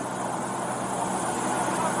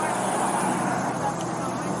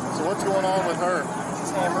 So what's going on with her?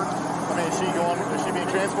 she's hammered. I mean, is she being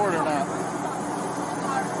transported or not?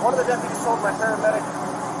 One of the deputies told my paramedic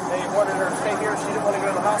they wanted her to stay here. She didn't want to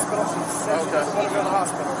go to the hospital. She said she doesn't want to go to the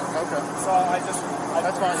hospital. Okay. So I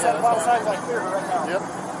that's fine. Set Yeah, that's outside fine. like clear her right now. Yep.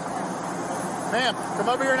 Ma'am, come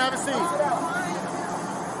over here and have a seat.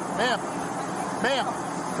 Ma'am,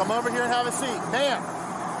 come over here and have a seat. Ma'am,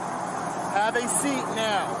 have a seat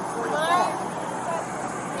now.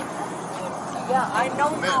 Yeah, I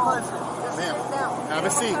know Ma'am, have a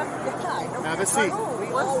seat. Have a seat.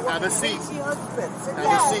 Have a seat. Have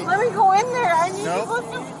a seat. Let me go in there. I need Nope. to look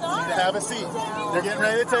at the Have a seat. They're getting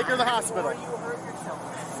ready to take her to the hospital.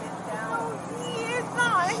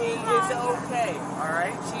 She is okay,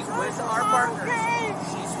 alright? She's with our partners.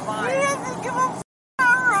 She's fine. He doesn't give a f*** I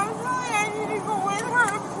need to go with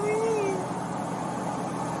her, please.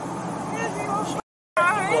 He doesn't give a f***.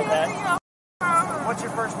 What's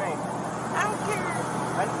your first name? I don't care.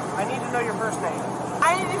 I need to know your first name.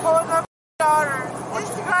 I need to go with my daughter. This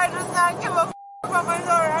guy does not give a f*** about my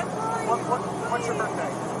daughter. I'm telling you. What's your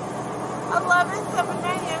birthday?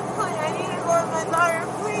 11/7/90. I need to go with my daughter,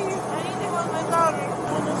 please. I need to go with my daughter.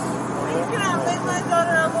 You cannot leave my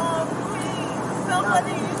daughter alone, please.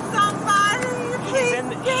 Somebody, please.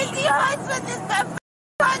 Get your husband is my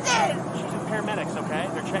husband. She's in paramedics, okay?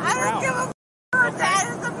 They're checking I her don't out. give a f***. Her dad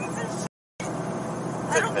is a piece of shit.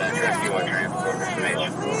 I don't care. I need to go in there,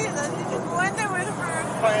 please. I need to go in there with her.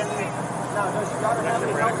 No, she got her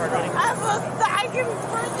credit card ready. I can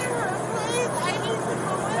further her, please. I need to go with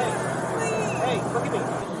her, please. Hey, look at me.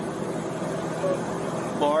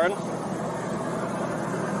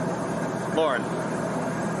 Lauren,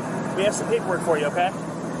 We have some paperwork for you, okay?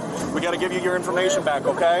 we got to give you your information back,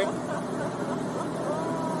 okay?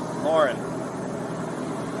 Lauren,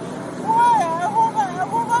 Why? I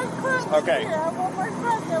want my friends Okay. here. I want my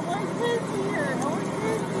friends. I want kids here. I want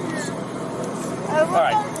kids here. all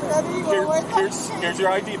right. Here's your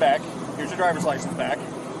ID back. Here's your driver's license back.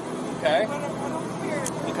 Okay?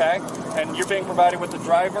 Okay? And you're being provided with the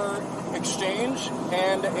driver exchange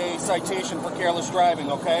and a citation for careless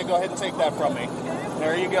driving, okay? Go ahead and take that from me.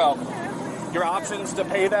 There you go. Your options to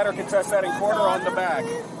pay that or contest that in court are on the back.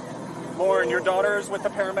 Lauren, your daughter is with the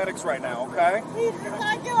paramedics right now, okay?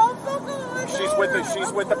 She's with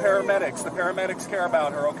the paramedics. The paramedics care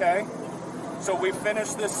about her, okay? So we've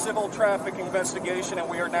finished this civil traffic investigation and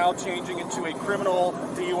we are now changing into a criminal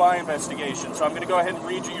DUI investigation. So I'm going to go ahead and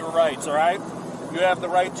read you your rights, all right? You have the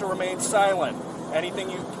right to remain silent. Anything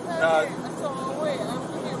you...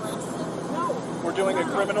 we're doing a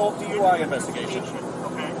criminal DUI investigation.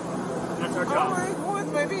 Okay. That's our job. I want to go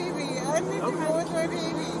with my baby. I need to go with my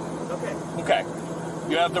baby. Okay.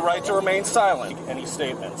 You have the right to remain silent. Any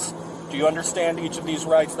statements? Do you understand each of these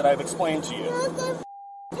rights that I've explained to you? Yes,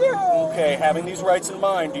 I do. Okay, having these rights in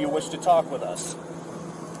mind, do you wish to talk with us?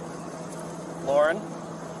 Lauren,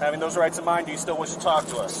 having those rights in mind, do you still wish to talk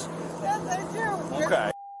to us? Yes, I do.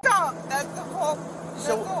 Okay. Stop. That's the whole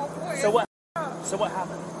point. So what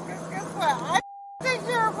happened? Guess what? I take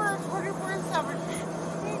care of her 24/7.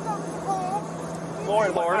 He comes home.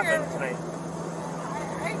 Lauren, what happened tonight?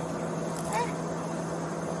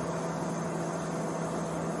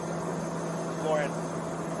 Lauren.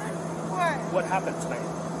 What happened tonight?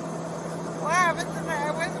 What happened tonight?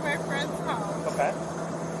 I went to my friend's house. Okay.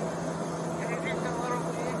 And I drank a little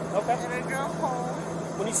bit. Okay. And I drove home.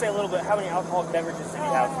 When you say a little bit, how many alcoholic beverages did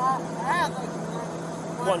you have? I had like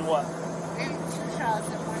One what? maybe 2 shots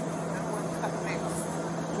and one cup mix.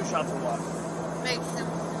 2 shots of what? Mix them.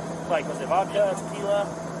 Like, was it vodka, tequila?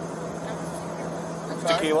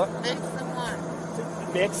 Tequila? Mix them one.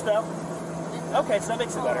 Mixed though? Okay, so that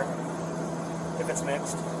makes it better. If it's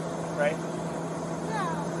mixed, right? Yeah.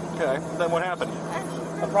 Okay, then what happened?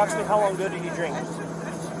 Approximately how long ago did you drink?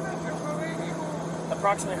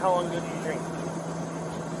 Approximately how long ago did you drink?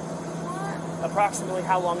 Approximately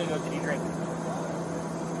how long ago did you drink? I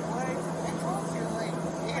told you, like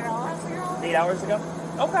 8 hours ago. 8 hours ago?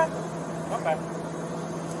 Okay. Okay.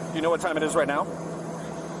 Do you know what time it is right now?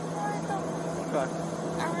 Okay.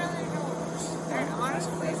 I really don't. I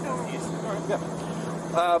honestly don't.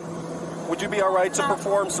 Yeah. Would you be all right to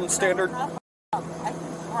perform some standard...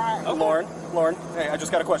 Lauren, hey, I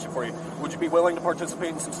just got a question for you. Would you be willing to participate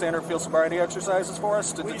in some standard field sobriety exercises for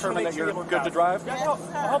us to determine that you're good to drive? Yes, sir.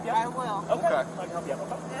 I'll help you. I will. Okay. I can help you out.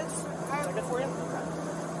 Yes, sir. Is that good for you?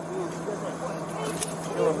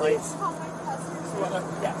 Doing late.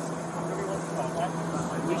 Yes.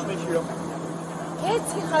 We should make sure you're okay.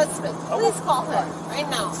 Casey husband. Please call him right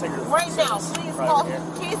now. Right now. Please call him.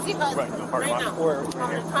 Casey husband. Right now.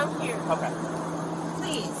 Come here. Okay.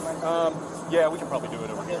 Please. Yeah, we can probably do it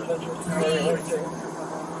over here. Please.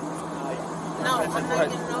 No, I'm not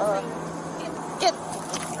getting no. Get.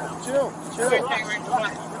 Chill. You're okay. I'm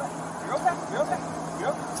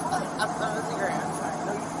not a cigarette.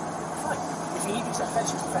 No, you're fine. If you need to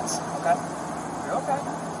fetch, just fetch. Okay? You're okay.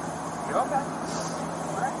 You're okay.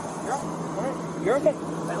 Alright? You're okay.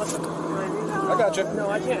 Hey, listen. I got you. No,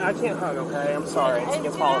 I can't hug, okay? I'm sorry. It's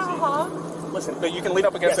against policy. Listen, but you can lean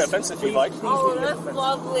up against that fence if you'd like. Oh, that's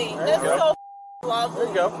lovely. That's so lovely. There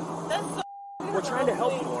you go. That's so We're trying to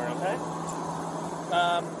help you, Lauren, okay?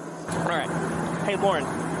 Alright. Hey, Lauren,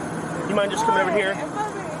 you mind just coming over here?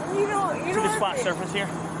 You know to this flat surface here?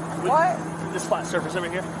 What? This flat surface over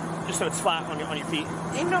here? Just so it's flat on your feet.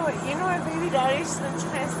 You know what baby daddy's been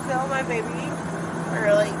trying to steal my baby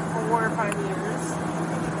for like 4 or 5 years.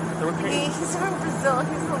 He's from Brazil.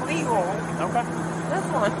 He's illegal. Okay. This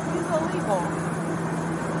one. He's illegal.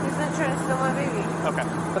 He's been trying to steal my baby. Okay.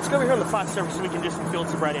 Let's go over here on the flat surface so we can do some field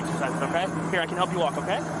sobriety exercises, okay? Here, I can help you walk,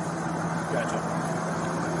 okay? Gotcha.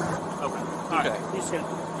 Okay. All right. You sit.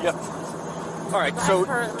 Yep. All right. So,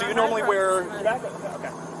 do you normally wear... Okay.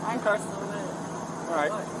 All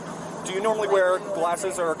right. Do you normally wear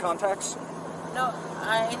glasses or contacts? No,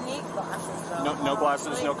 I need glasses though. No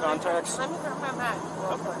glasses, no contacts? Let me hurt my back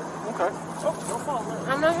real quick. Okay. Oh, don't fall.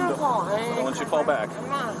 I'm not gonna fall. Don't let you fall back. I'm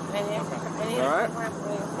not. I need all right.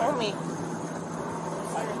 Hold me.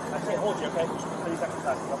 I can't hold you, okay? Just 30 seconds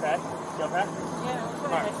left, okay? You okay? Yeah, I'm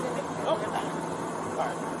fine. All right. I feel it. Oh. All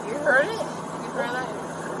right. You heard it? You heard that?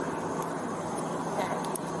 Okay.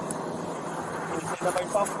 Can you stand up by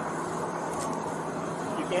yourself?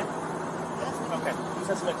 You can? Okay. He's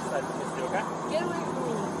has some exercise to do, okay? Get away from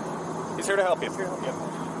me. He's here to help you.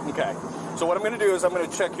 Okay. So what I'm going to do is I'm going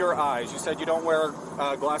to check your eyes. You said you don't wear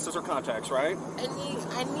glasses or contacts, right? I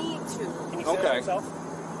need to. Can you stand by yourself?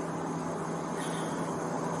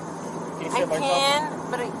 Can you stand by yourself? I can,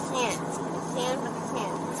 but I can't. I can, but I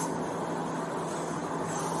can't.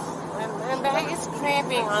 My back is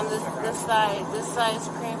cramping on this side. This side is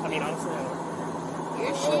cramping. I mean, honestly,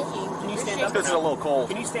 you're shaking. Can you stand up? Because it's a little cold.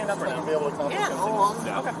 Can you stand up right now? Be able to yeah. Oh,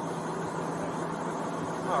 yeah. Okay.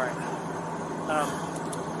 All right.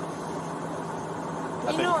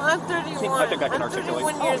 You know, I'm 31. I think I can articulate.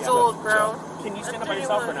 I'm 31 years old, bro. So, can you stand up by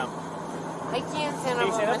yourself or no? I can't stand up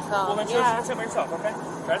by myself. Well, then show us stand by yourself, okay?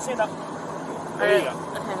 Try to stand up. There you go.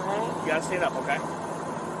 Okay, ready? You gotta stand up, okay?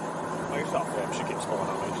 By yourself. Yeah, she keeps falling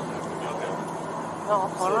on me. She's not gonna be okay. No,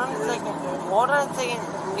 hold on a second. Hold on a second.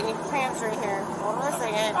 I'm getting cramps right here. Hold on a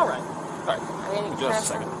second. All right. All right. I'm getting Just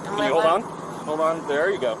a cramps. second. on Can my you hold on? leg. Hold on. There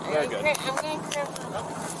you go. Very good. I'm getting cramps.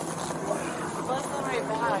 What's on my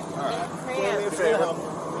back? All right. I'm Do getting me a cramps.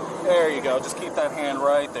 favor. There you go. Just keep that hand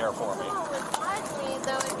right there for me. Oh, with me,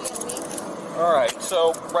 that would be amazing. All right.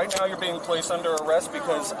 So right now you're being placed under arrest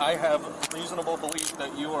because I have reasonable belief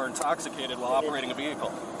that you are intoxicated while operating a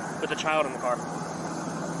vehicle. With a child in the car.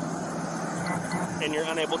 And you're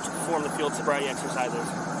unable to perform the field sobriety exercises.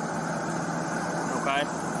 Okay?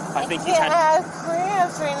 I think you've I have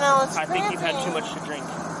cramps right now. It's I think you've had too cramping. much to drink.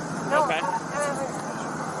 No, Okay?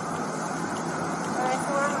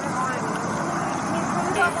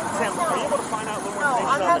 Sam, are you able to find out a little more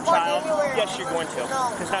information on the child? Yes, you're going to.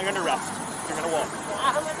 Because now you're under arrest. You're going to walk.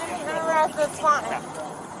 I'm going to be under arrest. That's fine.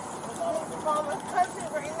 Call my cousin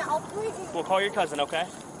right now, please. We'll call your cousin, okay?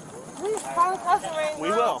 Please call my cousin right now. We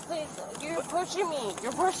will. Please. You're pushing me.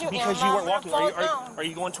 You're pushing me. Because you weren't walking. Are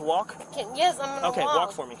you going to walk? Yes, I'm going to walk. Okay,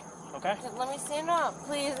 walk for me. Okay? Let me stand up,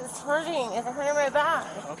 please. It's hurting. It's hurting my back.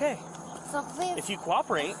 Okay. So please. If you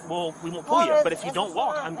cooperate, we won't pull you. But if you don't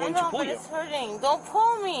walk, I'm going to pull you. It's hurting. Don't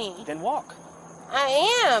pull me. Then walk. I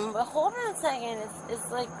am, but hold on a second.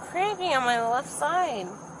 It's like cramping on my left side.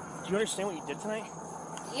 Do you understand what you did tonight?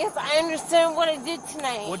 Yes, I understand what I did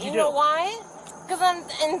tonight. What'd you know do? why? Because I'm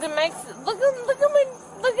in the Mex. Look at my shit.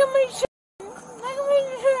 Look at my shit.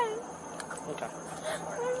 Okay.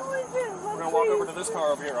 We're gonna walk over to this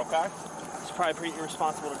car over here, okay? It's probably pretty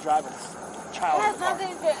irresponsible to drive a child. It has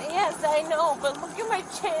nothing to. Yes, I know, but look at my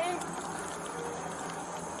chin.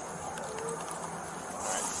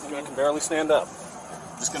 You can barely stand up.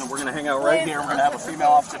 We're gonna hang out right here. We're gonna have a female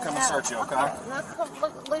officer come and search you, okay?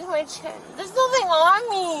 Look at my chin. There's nothing on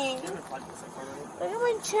me. Look at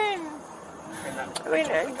my chin. I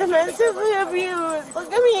mean, domestically abused.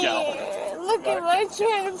 Look at me. Yeah. Look at my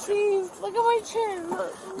chin, please. Look at my chin.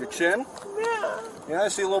 Look. Your chin? Yeah. Yeah, I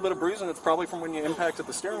see a little bit of bruising. It's probably from when you impacted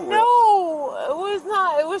the steering wheel. No, it was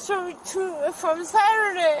not. It was from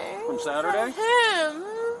Saturday. From Saturday? From him.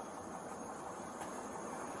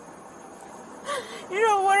 You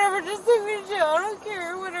know, whatever, just take me to jail. I don't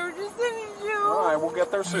care. Whatever, just take me to jail. All right, we'll get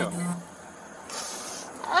there soon.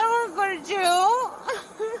 I don't want to go to jail.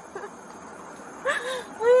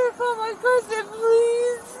 Please call my cousin,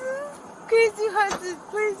 please. Casey Hudson,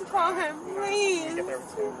 please call him, please. Get there as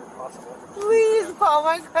soon as possible. Please call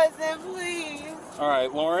my cousin, please. All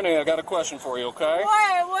right, Lauren, I got a question for you, okay?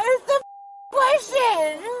 What? What is the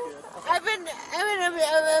question? I've been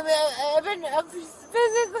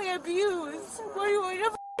physically abused. What do you want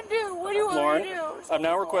to do? What do you want Lauren, me to do? I'm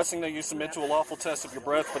now requesting that you submit to a lawful test of your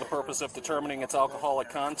breath for the purpose of determining its alcoholic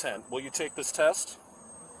content. Will you take this test?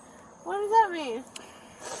 What does that mean?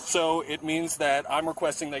 So it means that I'm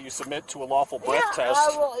requesting that you submit to a lawful breath test.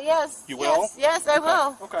 I will. Yes. You will? Yes, I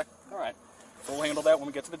will. Okay. All right. We'll handle that when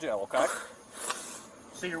we get to the jail, okay?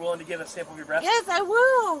 So you're willing to give a sample of your breath? Yes, I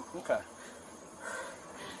will. Okay.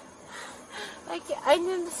 I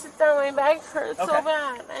need to sit down. My back hurts so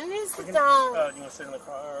bad. I need to sit down. Do you want to sit on the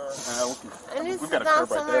car? I need to sit down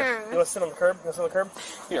somewhere. You want to sit on the curb? You want to sit on the curb?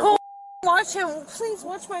 Here. Go watch him. Please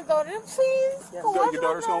watch my daughter. Please. Yeah. Go watch Your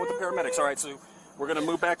daughter's my going with the paramedics. All right, so we're going to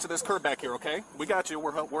move back to this curb back here, okay? We got you.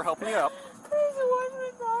 We're helping you up. Please watch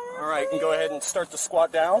my daughter. All right, and go ahead and start to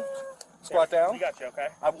squat down. Squat down. We got you, okay?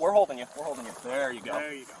 We're holding you. We're holding you. There you go.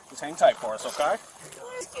 There you go. Just hang tight for us, okay?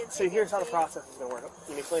 So here's how the process is going to work.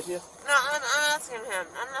 Can you explain to you? No, I'm asking him.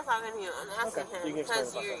 I'm not talking to you. I'm asking Okay, you him can explain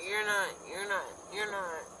because the you're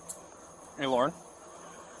not. Hey, Lauren.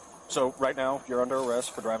 So right now, you're under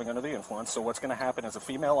arrest for driving under the influence. So what's going to happen is a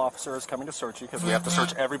female officer is coming to search you because we have to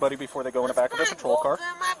search everybody before they go in the back of the patrol car.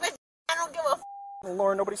 I don't give a f. Well,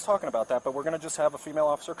 Lauren, nobody's talking about that, but we're going to just have a female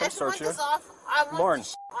officer come search you. Lauren,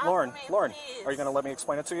 are you going to let me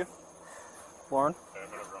explain it to you? Lauren?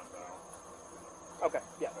 Okay,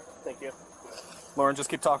 yeah, thank you. Lauren, just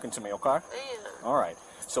keep talking to me, okay? Yeah. All right.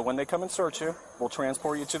 So when they come and search you, we'll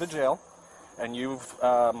transport you to the jail, and you've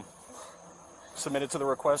submitted to the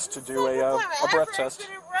request to do a breath test. I've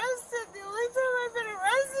been arrested. The only time I've been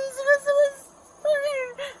arrested is when someone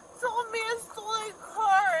fucking told me I stole a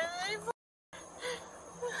car.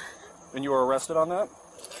 And you were arrested on that?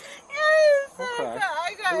 Yes. Okay.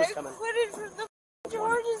 I got acquitted from the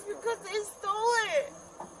charges because they stole it.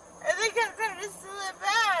 And they kept trying to steal it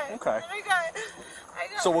back. Okay. And I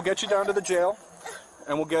got So we'll get you down to the jail,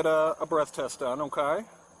 and we'll get a breath test done, okay?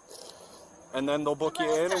 And then they'll book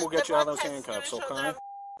you in, and we'll get you out of those handcuffs, okay? I'm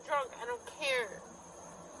drunk. I don't care.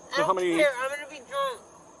 I So don't care. I'm going to be drunk.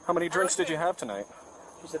 How many drinks did you have tonight?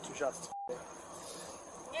 She said 2 shots.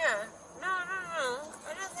 Yeah. No.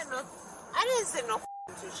 I I didn't say no 2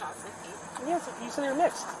 shots of tequila. Yeah, you said you're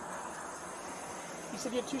mixed. You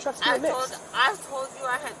said you had 2 shots of tequila mixed. I told you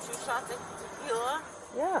I had 2 shots of tequila.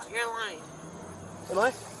 Yeah. You're lying. Am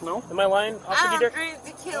I? No. Am I lying? I don't drink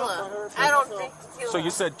tequila. I don't drink tequila. So you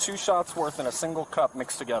said 2 shots worth in a single cup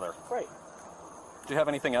mixed together. Right. Do you have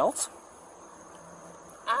anything else?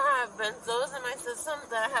 I have benzos in my system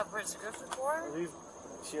that I have prescription for.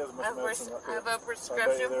 She has a bunch of medicine up I here. have a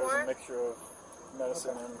prescription There's for a mixture of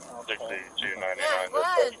medicine and alcohol. 6299. Yeah, go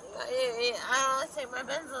ahead. I don't take my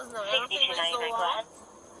benzos now. I don't take my Zoloft.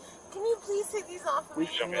 Can you please take these off of me?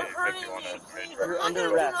 You're hurting me, please. You're I'm not under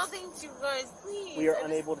going to do arrest. nothing to you guys, please. We are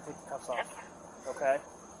unable to take the cuffs off. Okay?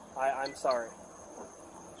 I'm sorry.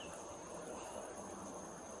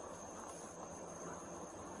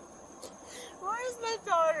 Where's my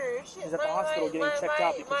daughter? She's at the hospital getting checked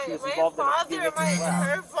out because she was involved in a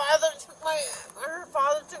Her father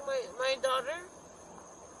took my daughter.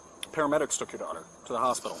 Paramedics took your daughter to the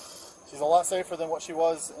hospital. She's a lot safer than what she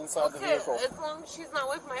was inside the vehicle. As long as she's not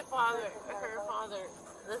with my father, her father,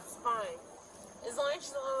 that's fine. As long as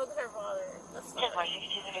she's not with her father, that's fine.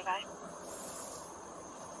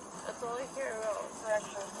 That's all I care about.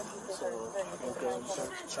 She's been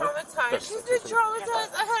traumatized. She's been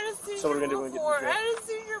traumatized. I had a seizure before. I had a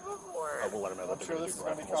seizure before. We'll let him know that. I'm sure this is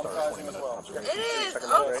going to be traumatizing as well. It is. Of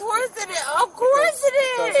course it is. Of course it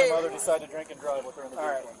Because is. her mother decided to drink and drive with her in the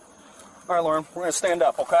vehicle. All right, Lauren, we're going to stand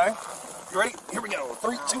up, okay? You ready? Here we go.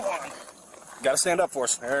 3, 2, 1. You got to stand up for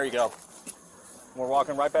us. There you go. We're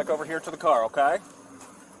walking right back over here to the car, okay?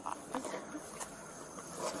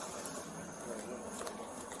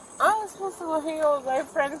 I was supposed to go hang out with my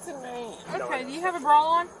friends tonight. Okay, do you have a bra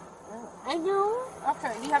on? I do.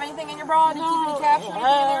 Okay, do you have anything in your bra? Do you keep any cash or anything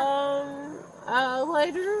in there?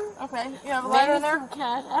 Lighter. Okay, you have a lighter in there?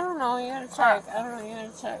 Cash. I don't know. You gotta check. I don't know. You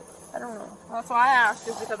gotta check. I don't know. That's why I asked,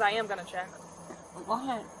 is because I am gonna check. Go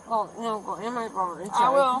ahead. Go in my bra. And check. I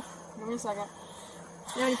will. Give me a second.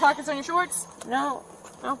 You have any pockets on your shorts? No.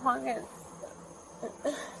 No pockets.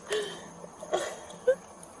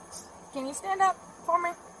 Can you stand up for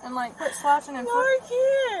me and like quit slouching and No, I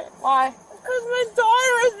can't. Why? Because my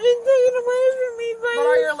daughter has been taken away from me. But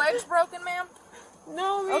are your legs broken, ma'am?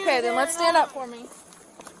 No, ma'am. Okay, then let's stand up for me.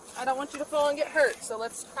 I don't want you to fall and get hurt, so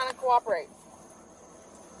let's kind of cooperate.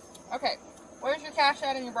 Okay, where's your cash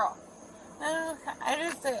at in your bra? I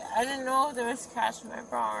didn't know if there was cash in my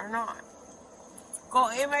bra or not. Go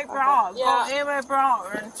in my bra. Okay. Yeah. Go in my bra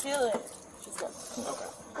and feel it. She's good. Okay.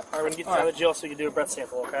 All right, we're going to get you out of jail so you can do a breath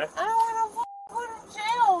sample, okay? I don't want to go to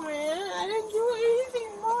jail, man. I didn't do anything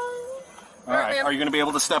wrong. All right. Are you going to be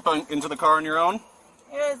able to step into the car on your own?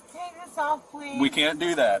 Yes, take this off, please. We can't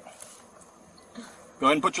do that. Go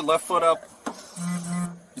ahead and put your left foot up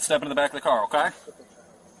and step into the back of the car, okay?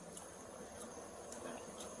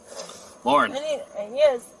 Lauren. I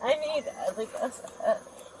need like a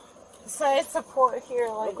side support here,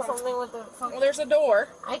 like something with the. Well, there's a door.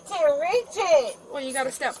 I can't reach it. Well, you got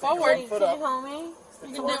to step forward. Can you help me?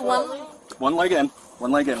 You can do one. One leg in,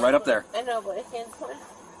 right up there. I know, but I can't.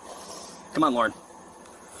 Come on, Lauren.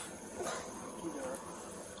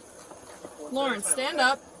 Lauren, stand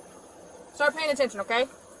up. Start paying attention, okay?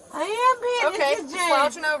 I am paying attention. Okay,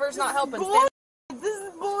 slouching over is not helping. This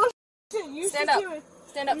is bullshit. You stand up.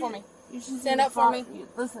 Stand up for me. Stand up for me.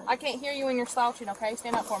 Listen. I can't hear you when you're slouching, okay?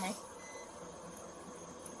 Stand up for me.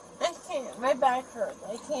 I can't. My back hurts.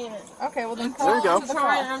 I can't. Okay, well then there you go. I'm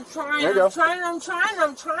trying. There you go. I'm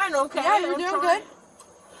trying, okay? Yeah, you're doing good.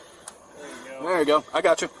 There you go. I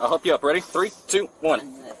got you. I'll help you up. Ready? 3, 2, 1.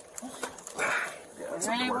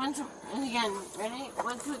 Ready? 1, 2, and again. Ready?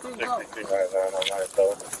 1, 2, 3, go.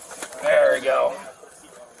 There you go.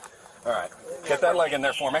 All right. Get that leg in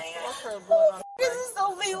there for me. This is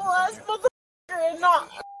illegal ass motherfucker and not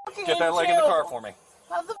Get that leg in the car for me.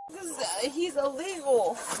 How the fuck is that? He's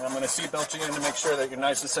illegal. And I'm going to seatbelt you in to make sure that you're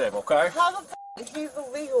nice and safe, okay? How the fuck? He's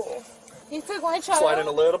illegal. He took my child. Slide in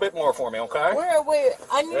a little bit more for me, okay? Wait.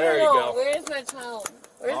 I need there to know. You go. Where is my child?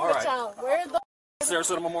 Where's All my right. child? Where's the...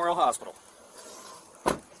 Sarasota Memorial Hospital.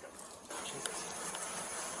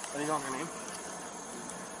 Are you on her name?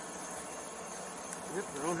 Yep,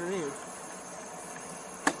 they're on her name.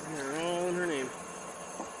 They're on her name.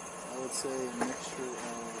 I would say a mixture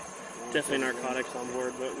of... Definitely narcotics on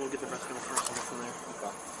board, but we'll get the rest of it first from there.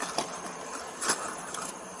 Okay.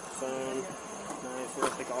 Phone, knife,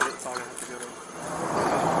 I think it's all gonna have to go to.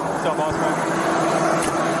 What's up, boss man?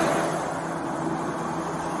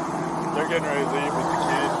 They're getting ready to leave with the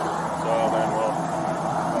kid, so then we'll...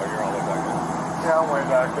 Oh, you're all the way back there. Yeah, I'm way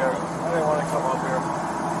back there. I didn't want to come up here.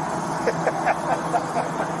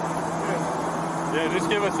 Yeah,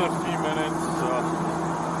 just give us a few minutes.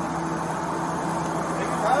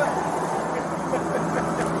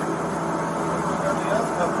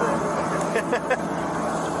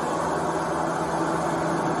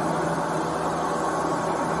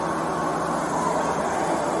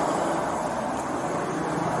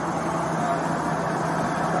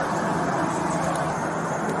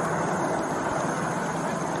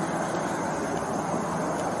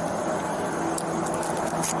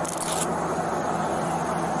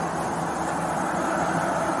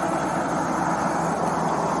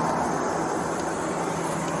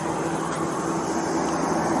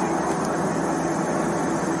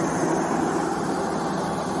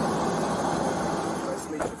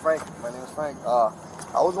 Frank. My name is Frank.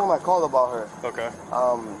 I was the one that called about her. Okay.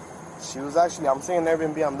 She was actually, I'm staying in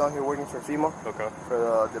Airbnb. I'm down here working for FEMA. Okay.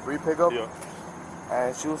 For the debris pickup. Yeah.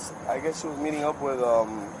 And she was, I guess she was meeting up with, I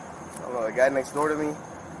don't know, the guy next door to me.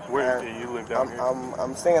 Where do you live down here?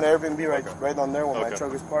 I'm staying at Airbnb right down there where my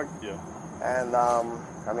truck is parked. Yeah. And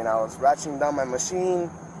I mean, I was ratcheting down my machine.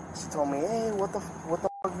 She told me, hey, what the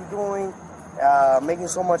fuck are you doing? Making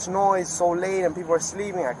so much noise so late and people are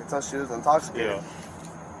sleeping. I could tell she was intoxicated. Yeah.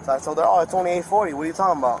 So I told her, oh, it's only 8:40. What are you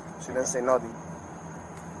talking about? She didn't say nothing.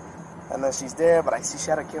 And then she's there, but I see she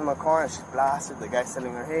had a kid in the car and she's blasted. The guy's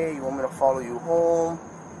telling her, hey, you want me to follow you home?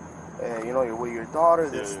 You know, you're with your daughter,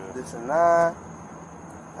 this and that.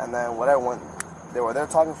 And then they were there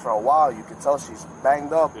talking for a while. You could tell she's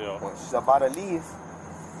banged up. Yeah. When she's about to leave,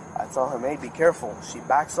 I tell her, hey, be careful. She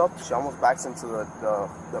backs up. She almost backs into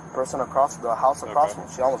the person across, the house across from.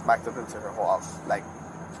 She almost backed up into her whole house, like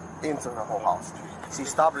into her whole house. She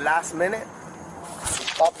stopped last minute.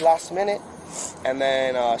 And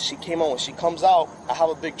then she came on. When she comes out, I have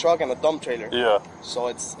a big truck and a dump trailer. Yeah. So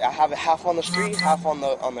I have it half on the street, half on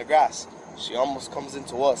the grass. She almost comes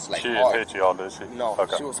into us like she hard. didn't hit you all, did she? No,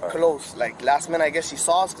 okay. she was close. Like last minute, I guess she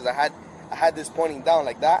saw us because I had this pointing down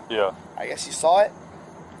like that. Yeah. I guess she saw it,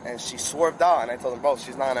 and she swerved out. And I told her, bro,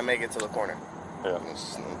 she's not gonna make it to the corner. Yeah.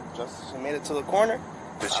 She made it to the corner.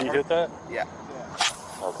 Did she hit that? Yeah.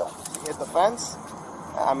 Okay. She hit the fence.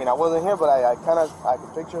 I mean, I wasn't here, but I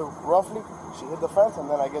could picture roughly. She hit the fence, and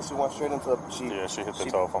then I guess she went straight into she hit the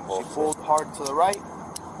telephone pole. She pulled hard to the right,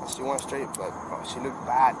 and she went straight, but she looked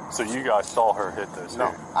bad. So you guys saw her hit this? No,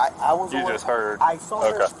 here. I was. You just heard. I saw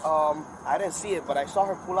her. I didn't see it, but I saw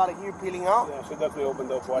her pull out of here, peeling out. Yeah, she definitely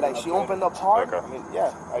opened up wide. Like she opened up hard. Okay. I mean,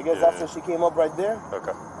 yeah. I guess that's when she came up right there.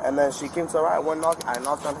 Okay. And then she came to the right. I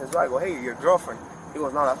knocked on his door. I go, hey, your girlfriend. He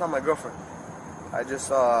goes, no, that's not my girlfriend. I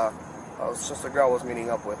was just a girl I was meeting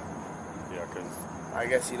up with. Yeah, because I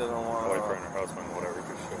guess he doesn't want boyfriend or husband, whatever,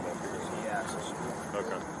 could show up here. Yeah, so she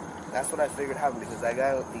okay. That's what I figured happened because that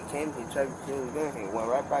guy, he came, he checked, he was doing anything, went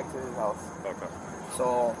right back to his house. Okay.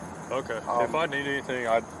 So. Okay. If I need anything,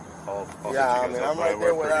 I'll yeah, I mean, I'm right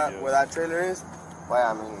there where that trailer is. But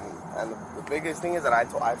I mean, and the biggest thing is that I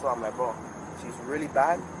told him, like, bro, she's really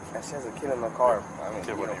bad, and she has a kid in the car. I mean,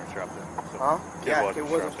 kid wasn't even strapped in. So huh? Yeah, kid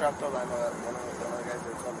wasn't strapped up. I know that one of the guys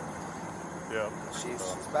there told me. Yeah. She's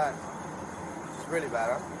bad. She's really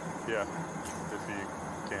bad, huh? Yeah. If you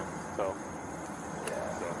can't tell.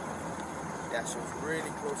 Yeah. So. Yeah, she was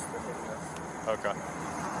really close to hitting us. Okay.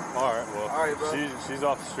 All right. Well, bro. she's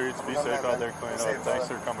off the streets. Be safe out there, clean up. Thanks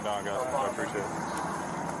for coming down, guys. I appreciate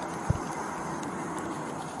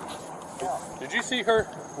it. Did you see her?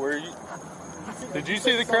 Did you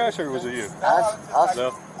see the crash, or was it you?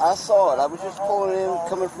 I saw it. I was just pulling in,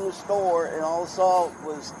 coming from the store, and all I saw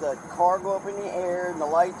was the car go up in the air, and the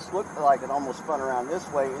lights looked like it almost spun around this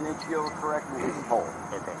way, and then she overcorrected and hit the pole.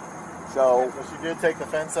 Okay. So she did take the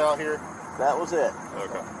fence out here? That was it.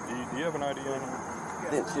 Okay. Do you have an ID on her?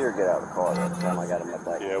 Didn't see her get out of the car that time I got in my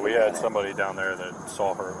bike. Yeah, we had somebody down there that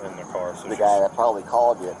saw her in the car. So the guy that probably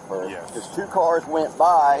called you at first. Yes. Because 2 cars went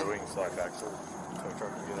by. Yeah, we can slide back to the tow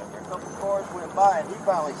truck and get out there. A couple cars went by, and he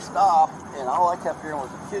finally stopped, and all I kept hearing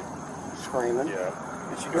was a kid screaming. Yeah.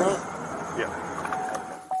 Did she drink? Yeah.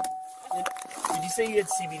 Did you say you had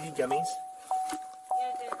CBD gummies?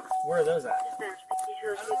 Yeah, I did. Where are those at?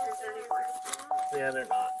 Yeah, Yeah, they're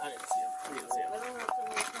not. I didn't see them.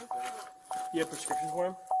 You have prescriptions for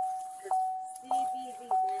them? CBD,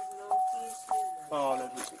 there's no THC in there. Oh, no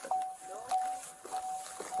THC.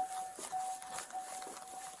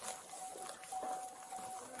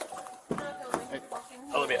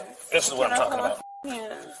 Olivia, this is what I'm talking about.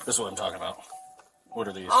 This is what I'm talking about. What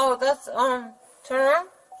are these? Oh, that's, turn around.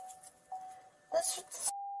 That's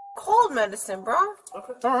cold medicine, bro.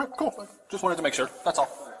 Okay. All right, cool. Just wanted to make sure. That's all.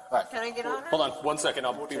 All right. Can I get on it? Hold on 1 second.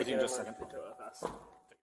 I'll be with you in just a second.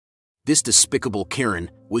 This despicable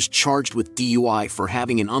Karen was charged with DUI for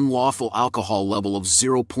having an unlawful alcohol level of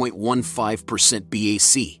 0.15%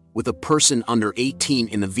 BAC. with a person under 18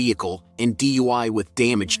 in the vehicle and DUI with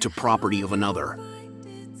damage to property of another.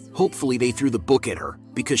 Hopefully they threw the book at her,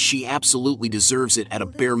 because she absolutely deserves it at a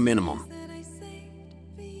bare minimum.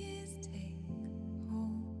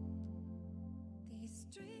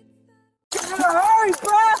 Hurry,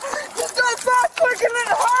 bro! Just go fast quicker in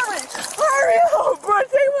a hurry! Hurry up, bro!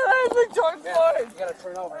 Take my life and George Floyd! You gotta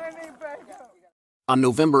turn over. I need backup. On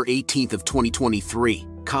November 18th of 2023,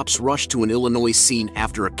 cops rushed to an Illinois scene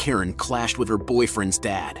after a Karen clashed with her boyfriend's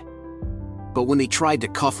dad. But when they tried to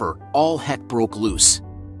cuff her, all heck broke loose.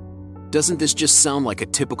 Doesn't this just sound like a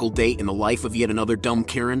typical day in the life of yet another dumb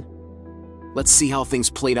Karen? Let's see how things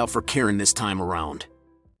played out for Karen this time around.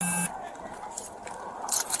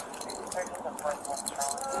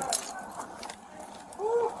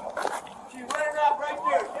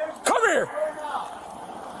 Come here!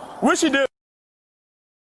 What'd she do?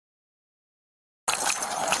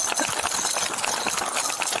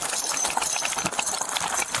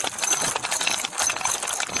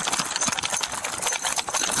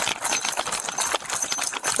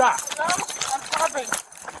 Stop. No, I'm stopping.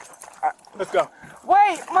 Let's go.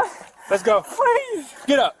 Wait, Let's go. Please.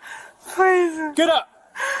 Get up. Please. Get up.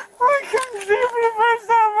 I couldn't see for the first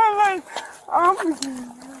time in my life. Why am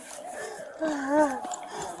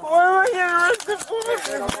I getting arrested for?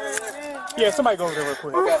 Yeah, somebody go over there real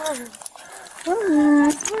quick.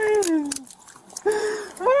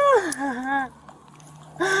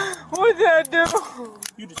 What did I do?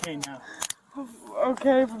 You detained now.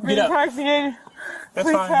 Okay, for being Get up. intoxicated. That's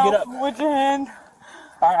Please fine. help Get up. with your hand.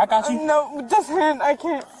 All right, I got you. No, with this hand, I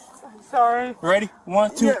can't. I'm sorry. Ready?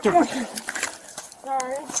 1, 2, 3.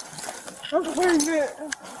 Sorry. I'm pregnant.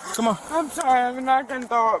 Come on. I'm sorry, I'm not gonna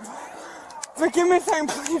throw up. But give me a second,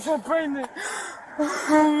 please. I'm pregnant. I'm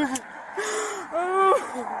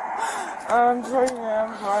pregnant. I'm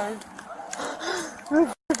sorry.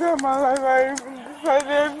 This is my life. I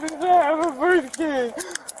didn't have a first kid.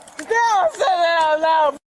 Damn, say that out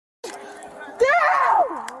loud. Damn!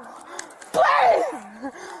 Please!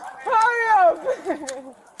 Hurry up!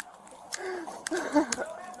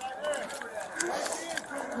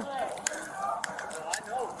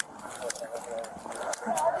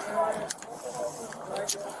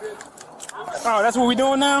 Oh, that's what we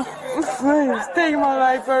doing now? Please, take my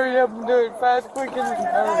life, hurry up and do it fast, quick, and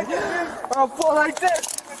hurry. I'll fall like this.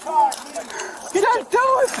 Just do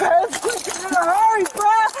it fast, quick, and in a hurry, bro.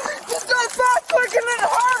 Just do it fast, quick, and in a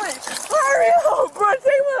hurry. Hurry up, bro.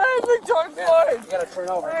 Take my life and George Floyd. You gotta turn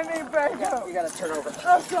over. I need backup. You gotta turn over.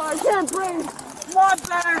 I'm sorry, I can't breathe. My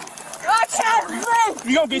bad. I can't breathe.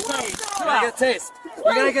 You gonna get tased. You're gonna get tased.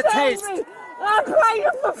 You're gonna get tased. I'm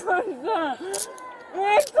pregnant for first time.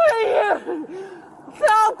 It's for you.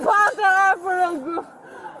 So positive for the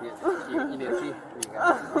You need a key.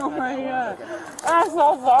 Oh my god. I'm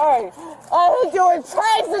so sorry. I think you were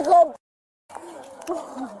tricycle.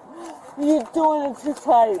 You're doing it too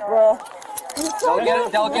tight, bro.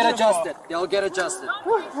 They'll get adjusted. They'll get adjusted.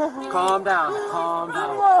 Calm down. Calm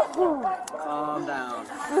down. Calm down.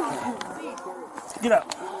 Get up.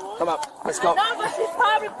 Come up. Let's go. No, but she's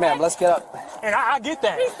probably Ma'am, let's get up. And I get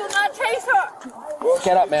that. Please do not chase her.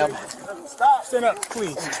 Get up, ma'am. Stop. Stand up,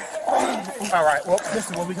 please. All right, well, this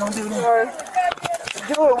is what we're going to do then.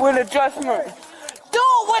 Do it with adjustment. Do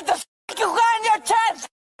it with the you got in your chest.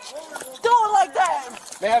 Do it like that.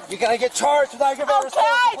 Ma'am, you're gonna get charged without giving a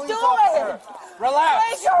response. Okay, do it. Relax.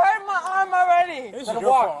 Please, you hurt my arm already. This is your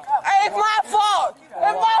fault. It's my fault. It's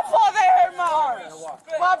my fault they hurt my arm.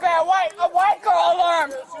 My bad. A white girl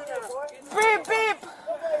alarm. Beep, beep.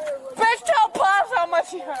 Bitch, tell Pops how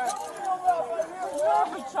much he hurt. I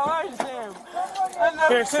never charged him.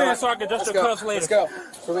 Here, sit down so I can adjust your cuffs later. Let's go.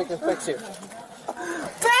 So we can fix you.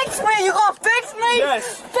 Fix me! You gonna fix me?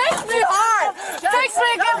 Yes. Fix me hard! Fix me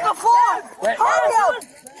against the floor! Hurry up!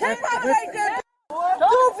 Take my right there! Do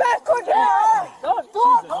it fast, quick, do it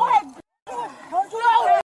quick! Do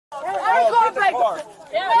it! I ain't going back!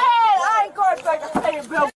 Man, I ain't going back to pay your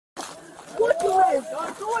bill! What you is?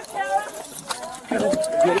 Do it, Karen! You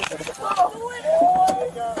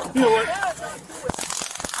know what?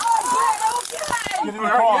 Get in the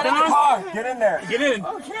car. Get in the car. Get in there. Get in.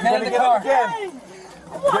 Get in the car. Get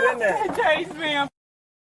in there. Chase me. I'm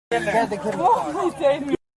Get in the car. oh, chase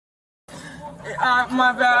me.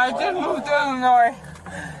 My bad. I just moved to Illinois.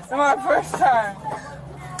 It's my first time.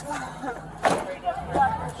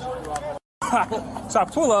 So I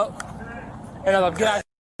pull up, and I'm like, get out.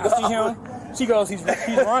 I see him. She goes, he's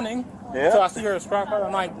running. Yeah. So I see her spark her.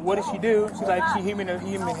 I'm like, what did she do? She's like, she hit me in the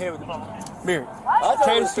head with a beer.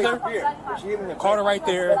 Chased her, caught her right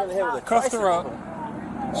there, cuffed her up.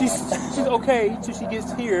 She's okay till she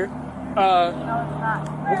gets here.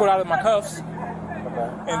 we got out of my cuffs,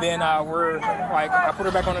 and then we're like, I put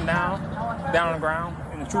her back on the down on the ground,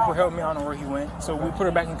 and the trooper held me. I don't know where he went, so we put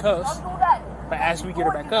her back in cuffs. But as we get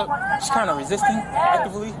her back up, she's kind of resisting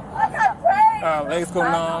actively. Legs go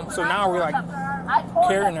numb. So now we're like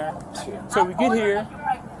carrying her. So we get here,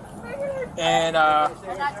 and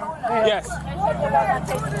yes.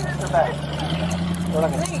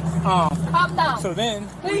 So then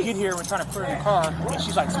we get here, we're trying to put her in the car, and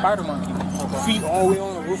she's like spider monkey, feet all the way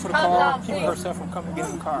on the roof of the car, keeping herself from coming get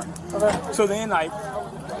in the car. So then like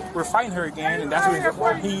we're fighting her again, and that's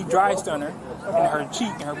when he dry stun her in her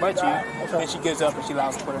cheek, in her butt cheek. Then she gets up and she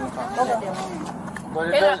allows us to put her in the car.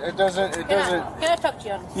 But it doesn't. Can I talk to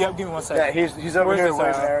you on this? Yep, give me 1 second. Yeah, he's over here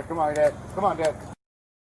waiting there. Come on, Dad. Come on, Dad.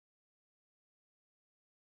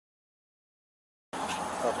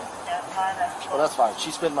 Well, that's fine.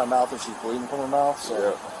 She spit in my mouth and she's bleeding from her mouth,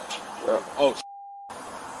 so... Yeah. Oh,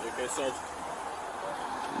 you okay, Sarge?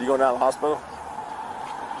 You going down to the hospital?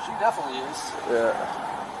 She definitely is. Yeah.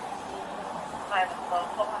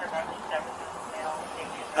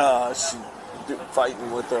 She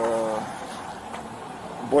fighting with her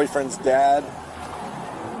boyfriend's dad.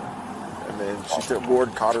 And then she took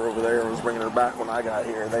board, caught her over there, and was bringing her back when I got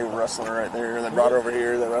here. They were wrestling her right there, and they brought her over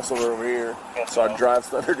here, they wrestled her over here. So I drive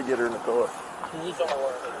stutter to get her in the car.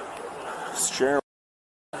 Sharon.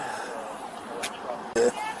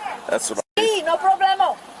 Yeah, that's what Sí, no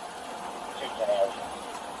problema.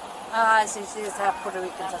 Sí, está Puerto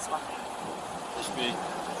Rican, that's why. You speak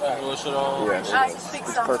English at all? Yeah, I speak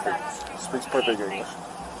some perfect. Spanish. Speaks perfect English.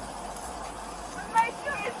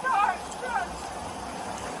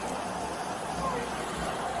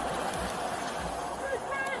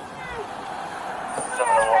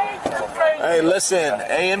 Hey, listen,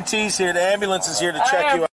 AMT's here, the ambulance is here to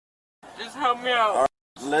check you out. Just help me out. All right,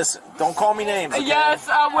 listen, don't call me names, okay? Yes,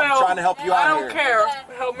 I will. I'm trying to help you out here. I don't care.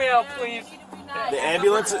 Help me out, please. The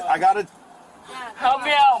ambulance, I gotta... Help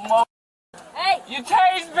me out, Mo. Hey! You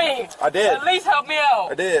tased me! I did. At least help me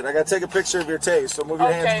out. I did. I gotta take a picture of your taste, so move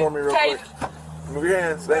your hands for me real quick. Move your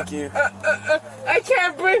hands, thank you. I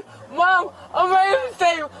can't breathe. Mom, I'm ready to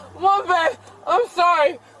say, Mom, babe, I'm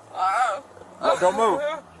sorry. No, don't move.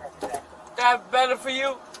 That's better for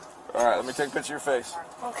you? Alright, let me take a picture of your face.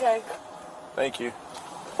 Okay. Thank you.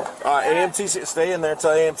 Alright, AMT, stay in there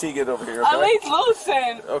until AMT get over here, okay? At least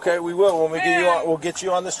loosen. Okay, we will. When we get you on, we'll get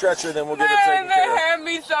you on the stretcher, then we'll get it taken They care of. had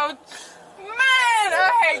me so... Man,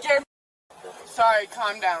 I hate your... Sorry,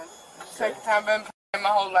 calm down. Second time I've been my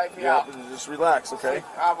whole life, Yeah, just relax, okay?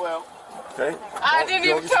 I will. Okay? I didn't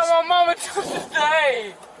even tell my mama till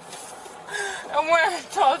today. And when I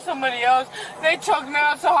told somebody else, they choked me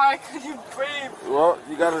out so hard I couldn't breathe. Well,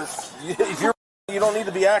 you gotta... If you're... You don't need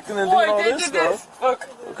to be acting and doing all this stuff. Look,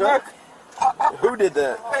 okay? look. Who did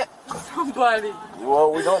that? Somebody.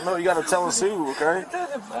 Well, we don't know. You gotta tell us who, okay? It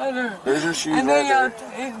doesn't matter. There's your shoes and right then there. y'all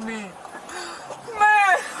take me.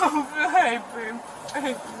 Man, I'm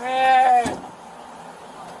baby. Man.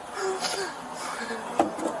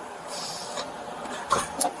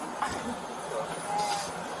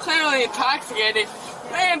 Clearly intoxicated.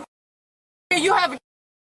 Man, you have a...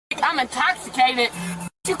 I'm intoxicated.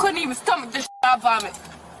 You couldn't even stomach this I vomit.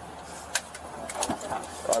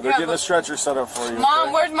 They're getting a stretcher set up for you. Mom,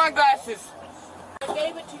 okay? where's my glasses? I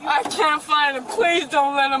gave it to you. I can't find them. Please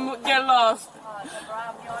don't let them get lost.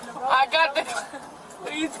 I got the...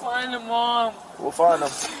 Please find them, Mom. We'll find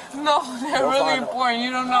them. No, they're really important.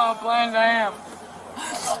 You don't know how blind I am.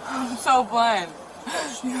 I'm so blind.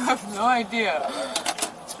 You have no idea.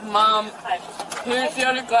 Mom, here's the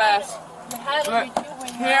other glass.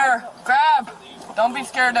 Here, grab. Don't be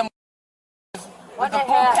scared of them. With the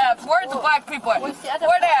bull caps. Where's the black people at? Where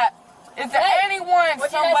they at? Is there anyone,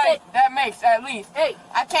 somebody that makes at least? Hey,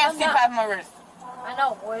 I can't see past my wrist. I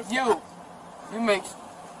know, boys. You makes.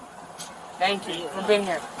 Thank you for being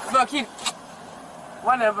here. Look,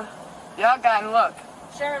 whatever. Y'all got luck.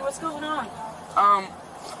 Sharon, what's going on?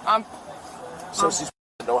 So she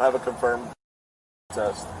don't have a confirmed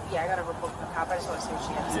test. Yeah, I got to report the cop. I just want to see what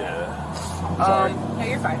she has. Yeah. No,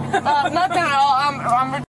 you're fine. Nothing at all.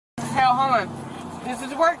 I'm hell, hold on. Does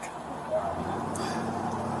this work?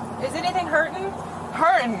 Is anything hurting?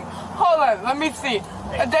 Hurting? Hold on, let me see.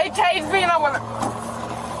 They tased me and I want to...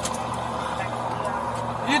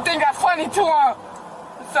 You think I'm funny too, huh?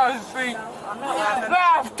 So to speak. I'm not laughing.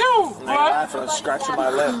 Laugh too, They're laughing and scratching my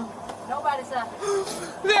lip. Nobody's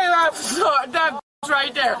laughing. They laugh so that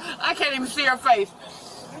right there. I can't even see her face.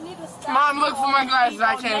 Mom, look for my glasses.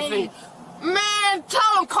 I can't see. Man,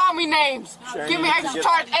 tell them call me names. Sharon, Give me you need to extra get-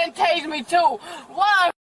 charge and tase me too. Why?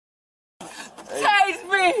 Tase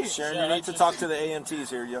me! Sharon, you need to talk to the AMTs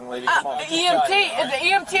here, young lady. Come on. EMT? Is it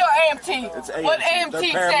EMT or AMT? It's AMT. What AMT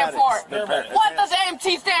stand for? What does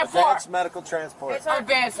AMT stand for? Advanced Medical Transport. It's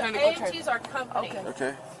Advanced Medical Transport. AMTs are company.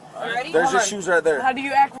 Okay. Ready? There's your shoes right there. How do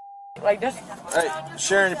you act like this? Hey,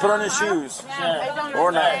 Sharon, put on your shoes.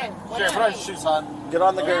 Or not. Sharon, put on your shoes, hon. Get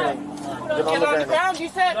on the gurney. Get on the gurney. ground, you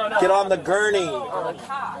said? Get on the gurney.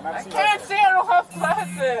 I can't see, I don't have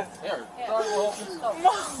glasses. Here.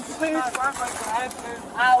 Please.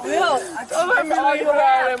 I will. Let me leave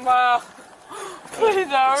about it, Ma. Please, I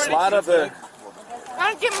already. Slide up there.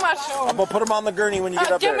 I give me my shoes. I'm going to put them on the gurney when you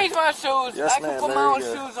get up there. Give me my shoes. Yes, I can put ma'am. my own There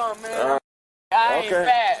you go. shoes on, man. I ain't Okay.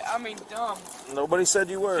 fat. I mean dumb. Nobody said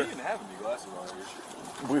you were. She didn't have any glasses on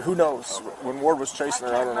her. Who knows? When Ward was chasing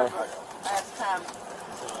her, I don't know. Last time.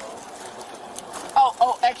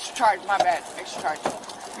 Oh, extra charge. My bad. Extra charge.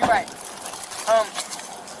 You're right.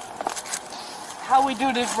 How we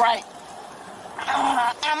do this right?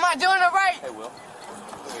 Am I doing it right? Hey, Will.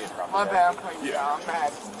 My bad. I'm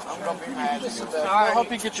mad. I'm gonna be mad. I'll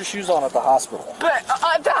help you get your shoes on at the hospital. But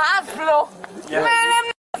at the hospital? Yeah. Man,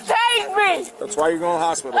 them tased me! That's why you're going to the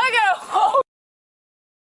hospital. I got oh.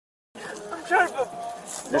 I'm trying to...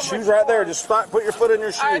 Your shoes right there. Just put your foot in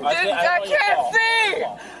your shoe. I can't see!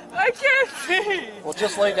 I can't see! Well,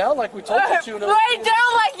 just lay down like we told you to. Lay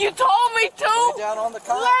down like you told me to! Lay down on the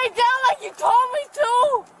cot. Lay down like you told me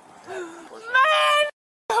to! Man!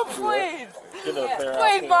 Please!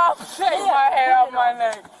 Please, Mom, take my head off my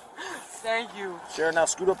neck. Thank you. Sharon, now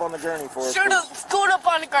scoot up on the gurney for us. Scoot up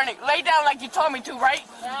on the gurney. Lay down like you told me to, right?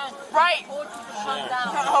 Right?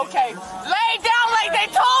 Okay. Lay down like they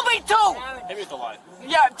told me to! Hit me with the light.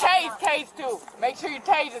 Yeah, tase too. Make sure you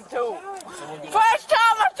tase it too. First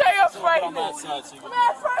time I tell you I'm fighting this.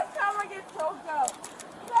 Man, first time I get choked up.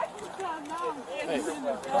 Second time, now I'm getting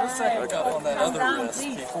it. One second, I got on that other wrist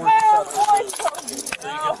before Man, you boy,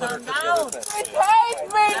 They tased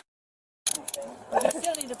me. You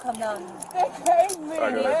still need to come down. They tased me.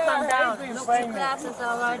 Come down. Look, your glasses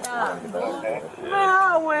are right down. Man,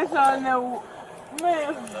 I wish I knew.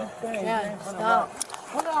 Man. Yeah, stop.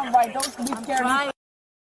 Hold on, right? Don't be scared.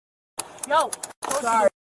 Yo. Sorry.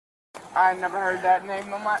 I never heard that name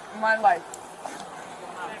in my life.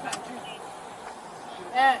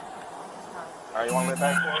 Yeah. Alright, you want to lay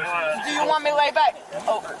back for us? Do you want me to lay back?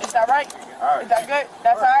 Oh, is that right? Alright. Is that good?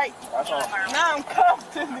 That's alright? That's all. Now I'm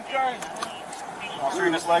cuffed in the current. I'll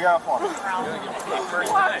straighten this leg out for me.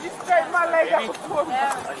 Why don't you straighten my leg out for me?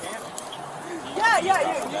 Yeah, you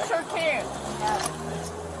sure can.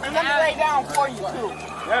 And let me lay down for you too.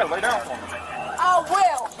 Yeah, lay down for me. I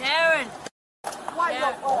will. Sharon.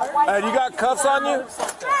 Hey, you got cuffs on you?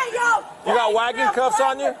 Hey, yo. You got wagon cuffs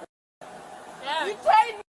on you? You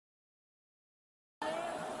take me.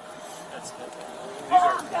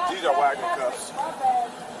 These are wagon cuffs.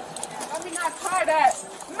 Let me not try that.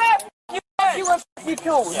 Man, you and you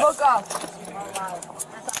too. Look up.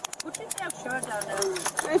 Put your damn shirt down there.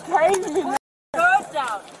 They tased me. Shirt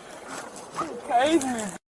down. They tased me.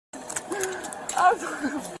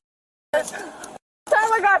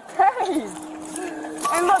 Time I got tased.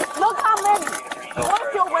 And look how many.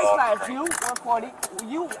 What's your weight class? You 140.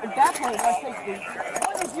 You definitely 160.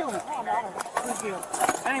 What is you? What's you?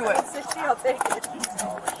 Anyway. 60, I'll take it.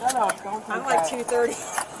 No, don't I'm like 230.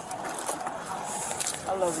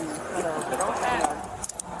 I love you. Don't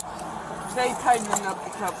stay tightening up the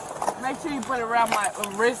cup. Make sure you put it around my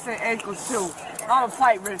wrists and ankles too. I'm a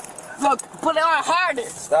fight wrist. Look, put it on harder.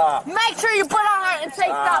 Stop. Make sure you put it on harder and say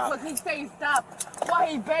stop. Look, he's saying stop. Why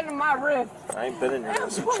he bending my wrist? I ain't been in your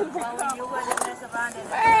wrist.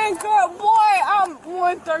 Man, girl, boy, I'm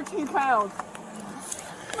 113 pounds.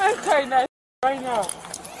 Man, tighten that right now.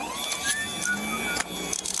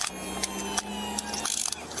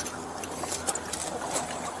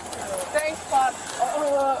 Thanks, Pop.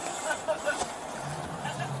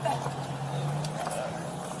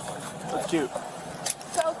 That's cute.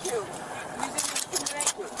 So cute. Thank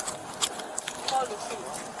you. Hold the seat.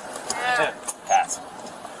 Yeah. Pass.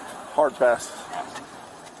 Hard pass.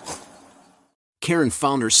 Karen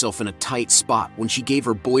found herself in a tight spot when she gave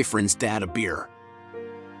her boyfriend's dad a beer,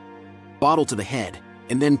 bottle to the head,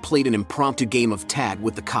 and then played an impromptu game of tag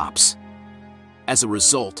with the cops. As a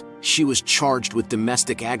result, she was charged with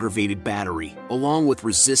domestic aggravated battery, along with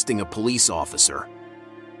resisting a police officer.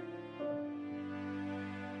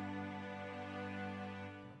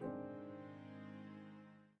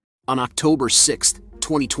 On October 6,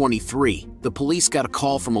 2023, the police got a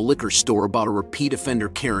call from a liquor store about a repeat offender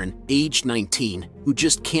Karen, aged 19, who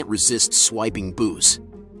just can't resist swiping booze.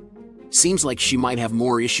 Seems like she might have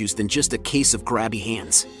more issues than just a case of grabby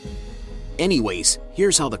hands. Anyways,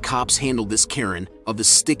 here's how the cops handled this Karen of the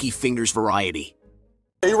sticky fingers variety.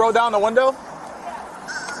 Can you roll down the window?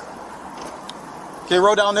 Can you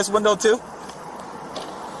roll down this window too?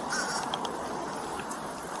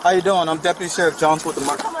 How you doing? I'm Deputy Sheriff Jones with the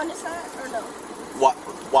Mark. Come on this side or no? What?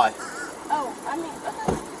 Why? Oh, I mean,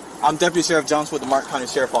 okay. I'm Deputy Sheriff Jones with the Mark County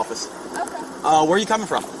Sheriff Office. Okay. Where are you coming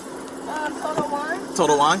from? Total Wine.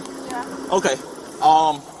 Total Wine? Yeah. Okay.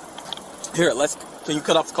 Here, can you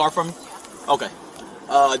cut off the car for me? Okay.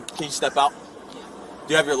 Can you step out?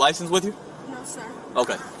 Do you have your license with you? No, sir.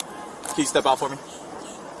 Okay. Can you step out for me?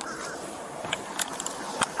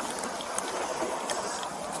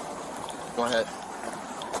 Go ahead.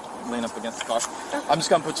 Lean up against the car. I'm just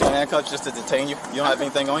gonna put you in handcuffs just to detain you. You don't have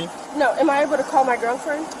anything on you? No. Am I able to call my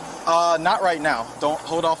girlfriend? Not right now. Don't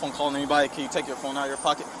hold off on calling anybody. Can you take your phone out of your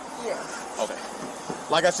pocket? Yeah. Okay.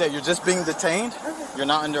 Like I said, you're just being detained. Okay. You're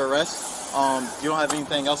not under arrest. You don't have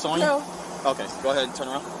anything else on you? No. Okay. Go ahead and turn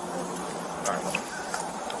around. All right.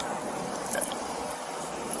 Okay.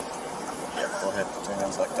 Yeah, go ahead. Put your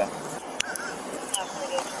hands like that.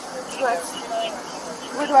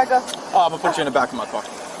 Where do I go? Oh, I'm gonna put you in the back of my car.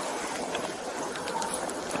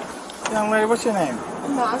 Young lady, what's your name?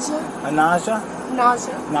 Naja. Anaja?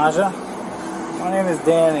 Naja. Naja? My name is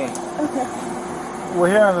Danny. Okay. We're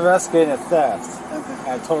here investigating a theft Okay.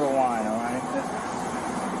 at Total Wine, all right?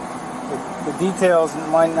 The details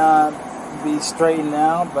might not be straightened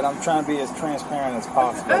out, but I'm trying to be as transparent as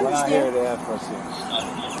possible. We're not here to effort you.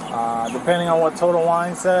 Depending on what Total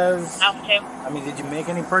Wine says, I mean, did you make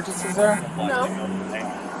any purchases there? No.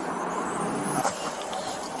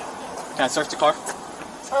 Can I search the car?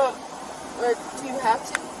 Do you have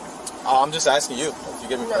to? I'm just asking you if you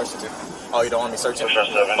give me permission to. Oh, you don't want me searching?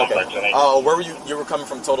 Okay. Where were you? You were coming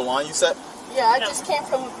from Total Wine, you said? Yeah, I just came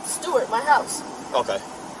from Stewart, my house. Okay.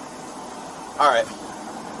 All right.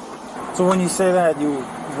 So when you say that, you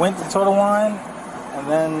went to Total Wine, and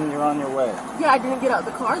then you're on your way? Yeah, I didn't get out of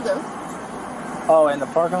the car, though. Oh, in the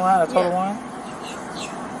parking lot at Total Wine?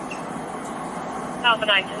 Alpha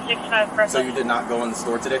 965 So you did not go in the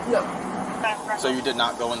store today? No. So you did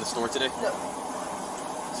not go in the store today? No.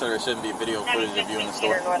 So there shouldn't be video footage of you in the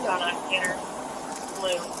store?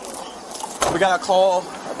 Blue. We got a call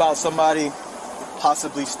about somebody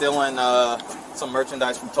possibly stealing some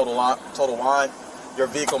merchandise from Total Wine. Your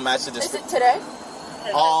vehicle matched the Is description. it today?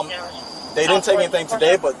 They didn't take anything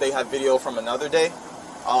today, but they have video from another day.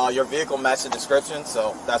 Your vehicle matched the description,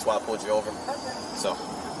 so that's why I pulled you over. Okay. So,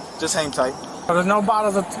 just hang tight. Oh, there's no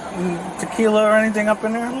bottles of tequila or anything up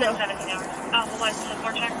in there? No. 17 hours.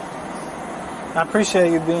 Check. I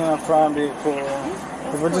appreciate you being up front and being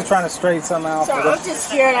cool. We're just trying to straighten something out. So I'm just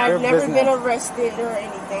scared. I've never business. been arrested or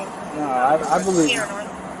anything. No, I believe you.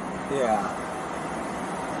 Yeah.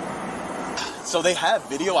 So they have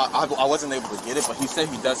video. I wasn't able to get it, but he said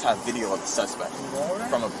he does have video of the suspect.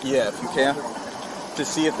 Yeah, if you can, to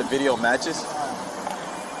see if the video matches.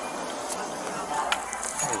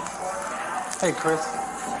 Hey, Chris,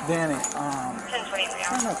 Danny.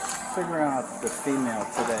 Trying to figure out the female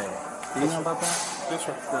today. Do you know about that? Yes,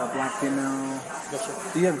 sir. The black female. Yes, sir.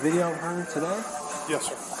 Do you have video of her today? Yes,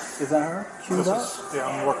 sir. Is that her? Queued up? Yeah,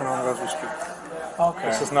 I'm working on it as we speak. Okay.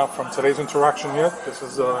 This is not from today's interaction yet. This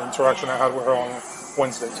is the interaction I had with her on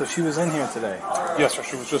Wednesday. So she was in here today? Yes, sir.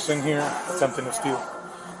 She was just in here attempting to steal.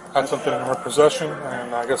 Had something in her possession,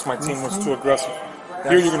 and I guess my team was too aggressive.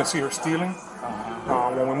 Here you're going to see her stealing.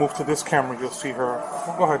 When we move to this camera, you'll see her.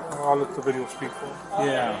 Well, go ahead. I'll let the video speak for her.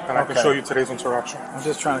 Yeah. And I can show you today's interaction. I'm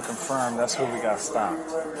just trying to confirm that's who we got stopped.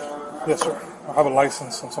 Yes, sir. I have a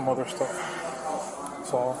license and some other stuff.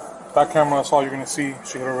 So that camera, that's all you're going to see.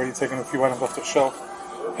 She had already taken a few items off the shelf.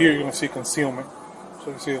 Here you're going to see concealment.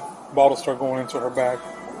 So you see a bottle start going into her bag.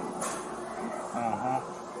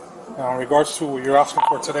 Now, in regards to what you're asking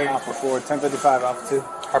for today, Alpha 4, 1055, Alpha 2.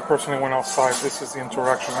 I personally went outside. This is the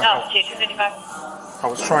interaction I had. 255. I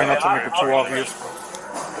was trying not to make it too obvious,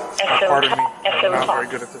 but pardon me, I'm not very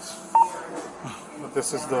good at this. But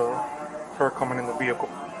this is her coming in the vehicle.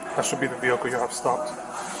 That should be the vehicle you have stopped.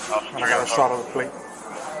 And I got a shot of the plate.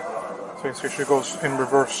 So you see she goes in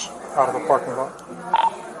reverse out of the parking lot.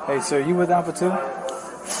 Hey, so you with Alpha 2?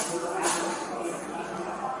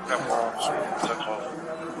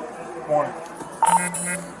 Morning.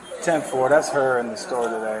 10-4, that's her in the store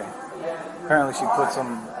today. Apparently she put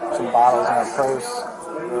some bottles in her purse.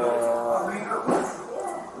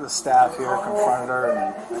 The staff here confronted her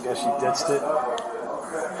and I guess she ditched it.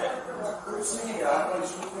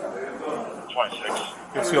 26.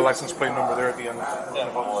 You'll see a license plate number there at the end.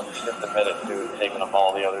 Yeah, well, just admitted to taking them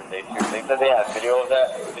all the other days here. They said they had video of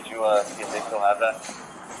that. Did you see if they still have that?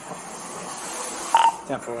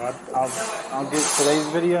 10-4. I'll get today's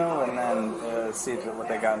video and then see what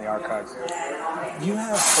they got in the archives. You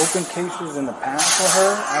have open cases in the past for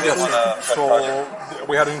her? Yes. So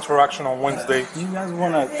we had an interaction on Wednesday. Do you guys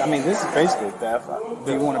want to? I mean, this is basically theft.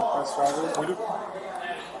 Do you want to press charges? We do.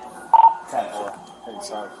 10-4. Hey,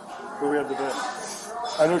 sorry. Where we had the vet?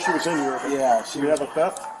 I know she was in here. Yeah. She had a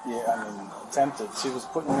theft? Yeah, I mean, attempted. She was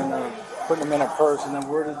putting them in her purse, and then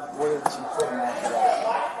where did she put them after that?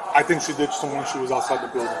 I think she did some when she was outside the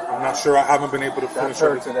building. I'm not sure. I haven't been able to finish her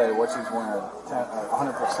everything. Today, what she's wearing,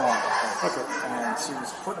 100%. Okay. And she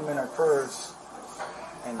was putting them in her purse.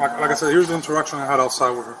 And, like I said, here's the interaction I had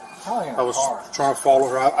outside with her. I was trying to follow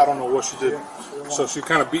her. I don't know what she did. So she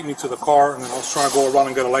kind of beat me to the car, and then I was trying to go around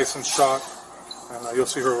and get a license shot. And you'll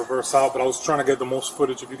see her reverse out, but I was trying to get the most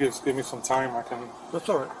footage. If you guys give me some time, I can. That's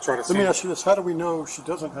all right. Try to see. Let me ask you this: how do we know she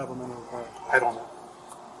doesn't have them in her bag? I don't know.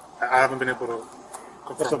 I haven't been able to.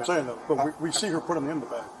 That's what I'm saying, though. But we see her put them in the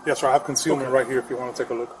bag. Yes, sir. I have concealment right here. If you want to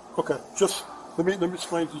take a look. Okay. Just let me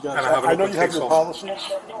explain to you guys. And I know you have your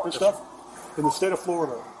policies and stuff. In the state of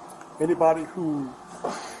Florida, anybody who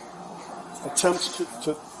attempts to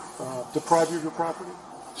deprive you of your property,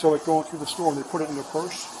 so like going through the store and they put it in their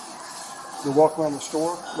purse. They walk around the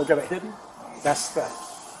store, they got it hidden, that's theft.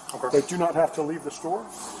 Okay. They do not have to leave the store.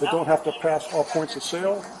 They don't have to pass all points of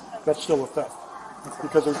sale. That's still a theft. Okay.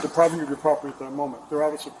 Because they're depriving you of your property at that moment. They're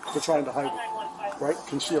obviously trying to hide it, right?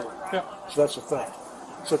 Conceal it. Yeah. So that's a theft.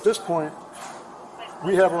 So at this point,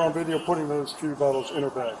 we have her on video putting those 2 bottles in her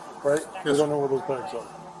bag, right? Yes. We don't know where those bags are.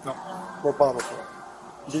 No. Where bottles are.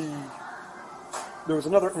 There was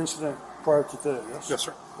another incident prior to today, yes? Yes,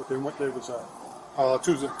 sir. Okay, what day was that?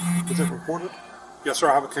 Tuesday. Was it reported? Yes, sir.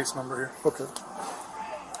 I have a case number here. Okay.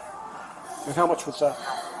 And how much was that?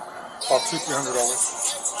 About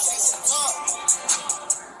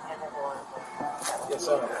 $200-300. Yes,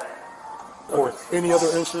 sir. Okay. Any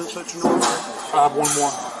other incidents that you know of? I have one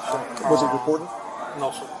more. Was it reported?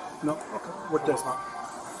 No, sir. No? Okay. What day?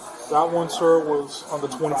 That one, sir, was on the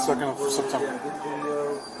 22nd of September.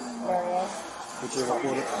 Did you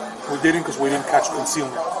report it? We didn't because we didn't catch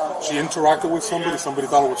concealment. She interacted with somebody. Somebody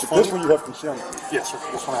thought it was funny. This one you have concealment? Yes, sir.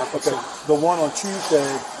 This one I have concealment. Okay. The one on Tuesday,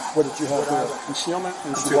 what did you have there? Concealment?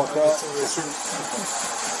 And she walked out? Yes, sir.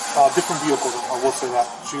 Different vehicle, though. I will say that.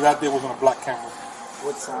 That day was on a black Camry.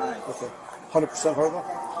 What sign? Okay. 100% her, though?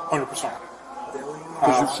 100%.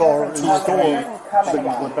 Because you saw her in the store, so you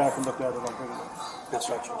went back and looked at it on video. That's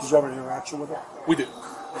right. Did you have any interaction with her? We did.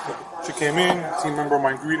 Okay. She came in, a team member of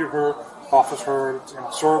mine greeted her, offered her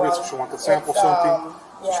service if she wanted to sample something.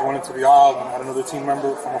 So she went into the aisle and had another team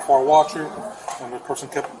member from afar watch her. And the person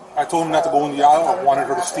I told him not to go in the aisle. I wanted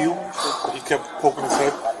her to steal, but he kept poking his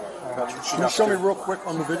head. Can you show me real quick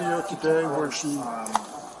on the video today where she...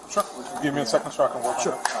 Sure. Give me a second so I can work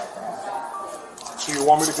on it. So you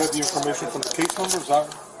want me to get the information from the case number? Is that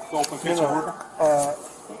the open case number?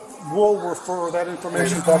 We'll refer that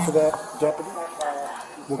information back to that deputy.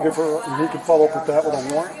 We'll give her, and he can follow up with that with a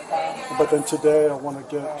warrant. But then today, I want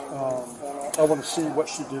to I want to see what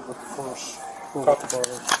she did with the purse.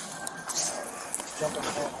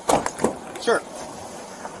 Sure.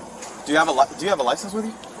 Do you have a license with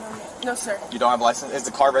you? No, sir. You don't have a license? Is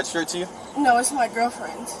the car registered to you? No, it's my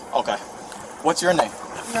girlfriend's. Okay. What's your name?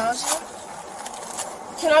 Nausea.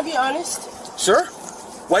 Can I be honest? Sure.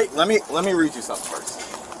 Wait, let me read you something first.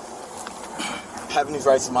 Having these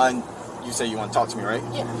rights of mine, you say you want to talk to me, right?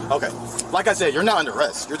 Yeah. Okay. Like I said, you're not under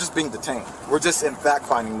arrest. You're just being detained. We're just in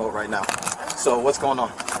fact-finding mode right now. So what's going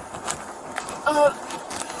on?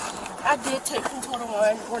 I did take some Total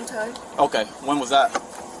Wine one time. Okay. When was that?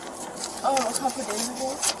 A couple days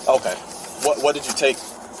ago. Okay. What did you take?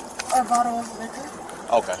 A bottle of liquor.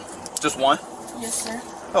 Okay. Just one? Yes, sir.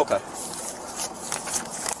 Okay.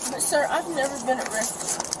 But sir, I've never been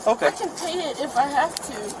arrested. Okay. I can pay it if I have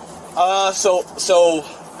to. So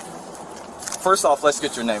first off, let's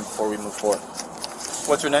get your name before we move forward.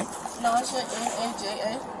 What's your name? Nausea,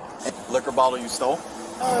 N-A-J-A. Liquor bottle you stole?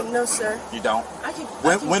 No, sir. You don't?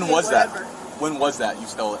 When was that? Whatever. When was that you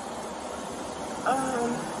stole it?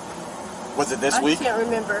 Was it this week? I can't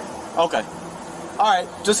remember. Okay. All right.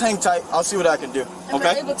 Just hang tight. I'll see what I can do. Am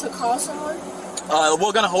I able to call someone?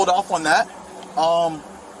 We're gonna hold off on that.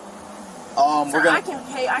 Sir, I can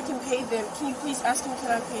pay them. Can you please ask them?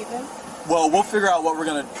 Can I pay them? Well, we'll figure out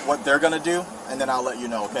what they're gonna do, and then I'll let you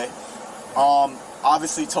know. Okay.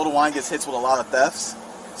 Obviously, Total Wine gets hits with a lot of thefts,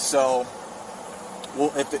 so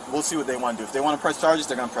we'll see what they want to do. If they want to press charges,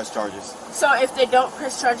 they're gonna press charges. So if they don't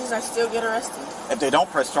press charges, I still get arrested? If they don't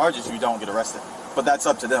press charges, you don't get arrested. But that's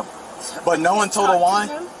up to them. But knowing Total Wine,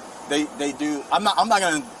 they do. I'm not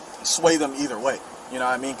gonna sway them either way. You know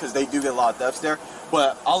what I mean? Because they do get a lot of thefts there.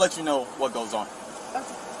 But I'll let you know what goes on.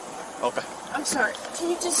 Okay. I'm sorry. Can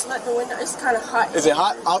you just let the window? It's kind of hot. Is it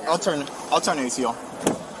hot? I'll turn the AC on.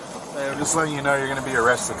 Hey, I'm just letting you know you're going to be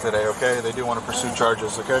arrested today, okay? They do want to pursue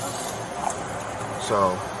charges, okay?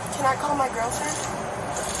 So. Can I call my girlfriend?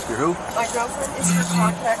 Your who? My girlfriend is her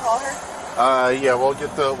car. Can I call her? Yeah,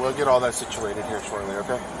 we'll get all that situated here shortly,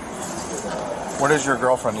 okay? Where does your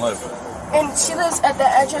girlfriend live? And she lives at the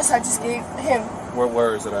address I just gave him.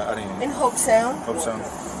 Where is it at? I didn't. In Hope Sound. Hope Sound.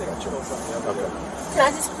 Gotcha. Okay. Can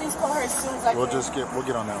I just please call her as soon as I can? We'll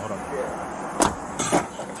get on that. Hold on.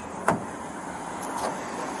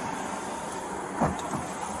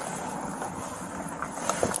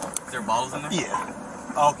 Is there bottles in there? Yeah.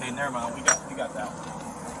 Oh, okay, never mind. We got that one.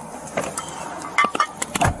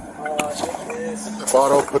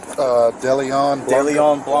 Bottle put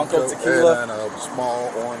DeLeon Blanco tequila and a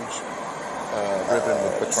small orange ribbon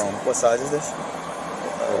with Patron. What size is this?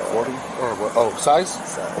 40 or what? Oh, size?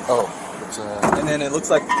 Oh, it's and then it looks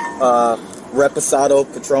like Reposado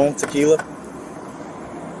Patron tequila. I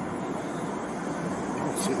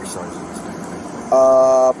don't see the size of this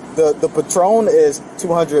thing. The Patron is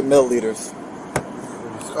 200 milliliters.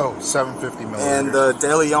 Oh, 750 milliliters. And the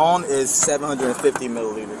DeLeon is 750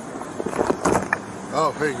 milliliters.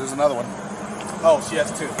 Oh, hey, here's another one. Oh, she has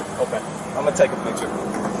two. Okay. I'm going to take a picture.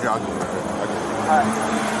 Yeah, I'll do it. Alright.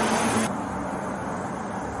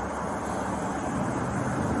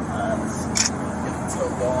 Let's get the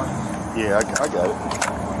tote going. Yeah, I got it.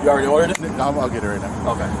 You already ordered it? No, I'll get it right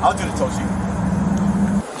now. Okay. I'll do the tote sheet.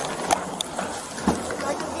 I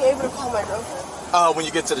could be able to call my girlfriend. When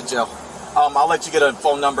you get to the jail. I'll let you get a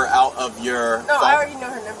phone number out of your phone. I already know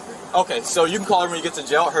her number. Okay, so you can call her when you get to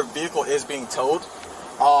jail. Her vehicle is being towed.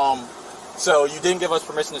 So you didn't give us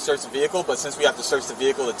permission to search the vehicle, but since we have to search the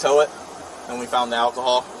vehicle to tow it, and we found the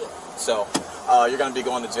alcohol, so you're going to be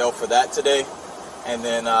going to jail for that today, and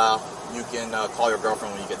then you can call your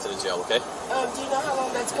girlfriend when you get to the jail, okay? Do you know how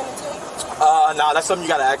long that's going to take? No, that's something you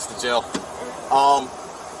got to ask the jail.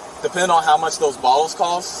 Depending on how much those bottles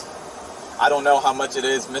cost, I don't know how much it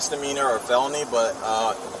is misdemeanor or felony, but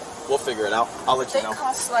we'll figure it out. I'll let you know. They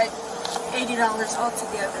cost like $80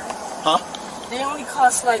 altogether. Huh? They only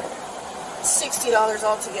cost like $60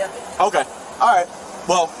 altogether. Okay. All right.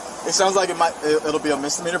 Well, it sounds like it'll be a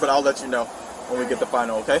misdemeanor, but I'll let you know when we get the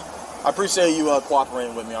final, okay? I appreciate you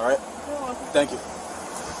cooperating with me, all right? You're welcome. Thank you.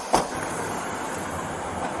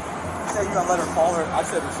 You said you gonna let her call her. I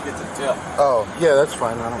said we should get to the jail. Oh, yeah, that's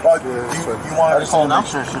fine. I don't. You want her to call now? Make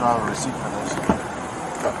sure she don't have a receipt for those.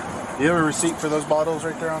 Do you have a receipt for those bottles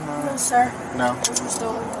right there on the? No, sir. No. They were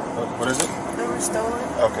stolen. What is it? They were stolen.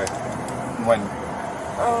 Okay. When?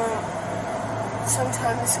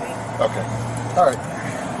 Sometime this week. Okay. All right.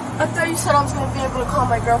 I thought you said I was gonna be able to call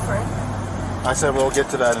my girlfriend. I said we'll get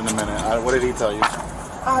to that in a minute. What did he tell you?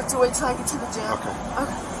 I'll have to wait till I get to the jail. Okay.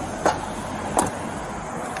 Okay.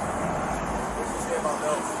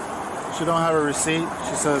 She don't have a receipt.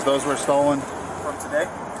 She says those were stolen. From today?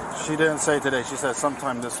 She didn't say today. She said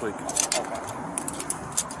sometime this week. Can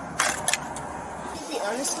you be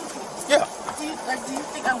honest with me? Yeah. Do you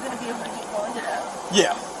think I'm gonna be able to get bonded out?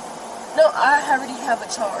 Yeah. No, I already have a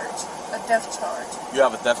charge, a theft charge. You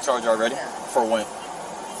have a theft charge already? Yeah. For when?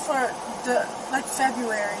 For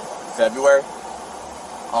February. February?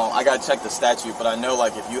 I gotta check the statute, but I know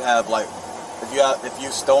like if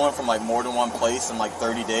you've stolen from like more than one place in like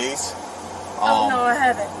 30 days. No, I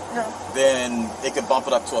haven't. No. Then it could bump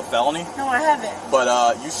it up to a felony. No, I haven't. But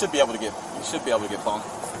you should be able to get bond.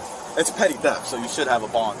 It's petty theft, so you should have a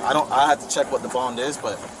bond. I have to check what the bond is,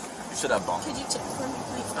 but you should have bond. Could you check for me,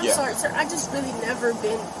 please? I'm Yeah. sorry, sir. I just really never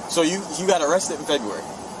been. So you got arrested in February?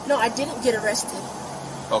 No, I didn't get arrested.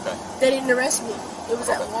 Okay. They didn't arrest me. It was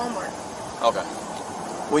at Walmart. Okay.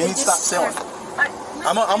 Well, you need to stop selling.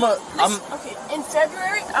 Okay, in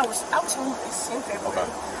February, I was homeless in February. Okay.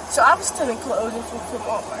 So I was stealing clothing from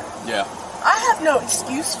Walmart. Yeah. I have no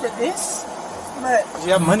excuse for this, but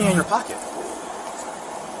You have money in your pocket.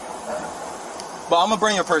 But I'm gonna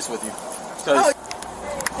bring your purse with you. oh,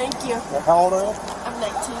 thank you. How old are you? I'm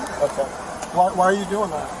 19. Okay. Why are you doing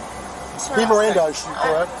that? Sure, He Mirandized you,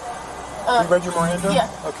 correct? You read your Miranda? Yeah.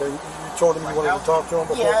 Okay. You told him you wanted to talk to him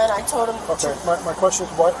before? Yeah, and I told him. Okay. My question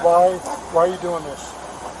is, why are you doing this?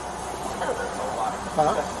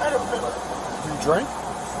 Huh? I don't know. Do you drink?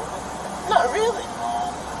 Not really.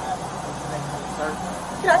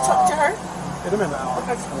 Can I talk to her? In a minute.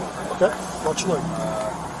 Okay. Okay. Why don't you leave?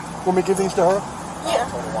 Want me to give these to her? Yeah.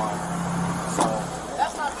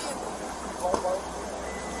 That's my vehicle.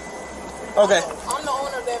 Okay. I'm the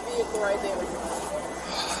owner of that vehicle right there.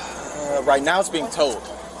 Right now it's being towed,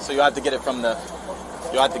 so you have to get it from the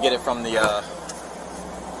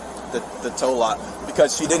the tow lot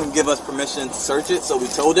because she didn't give us permission to search it, so we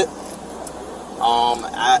towed it.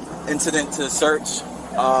 At incident to search,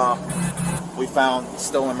 we found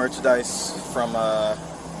stolen merchandise from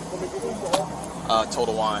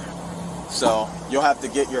Total Wine. So you'll have to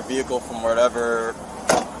get your vehicle from whatever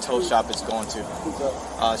tow shop it's going to.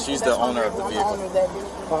 She's the owner of the vehicle.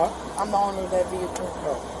 I'm the owner of that vehicle.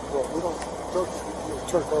 Well, we don't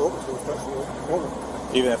turn car over to us.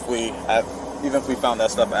 Even if we found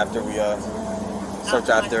that stuff after we search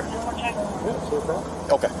after.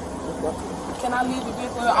 Okay. Can I leave the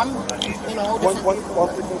vehicle? I'm in a whole different vehicle.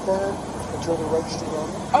 Once we confirm that you're the registered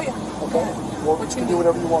owner. Oh yeah. Okay. Well, you can do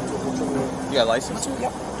whatever you want to. You got a license?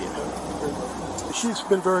 Yep. She's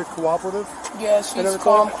been very cooperative. Yeah, she's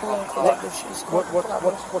calm, cool, and collective. She's cool.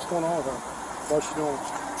 What's going on with her? What's she doing?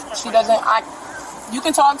 She doesn't. You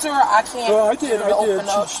can talk to her. I can't. Well, I get did. her to open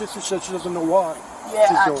up. She said she doesn't know why.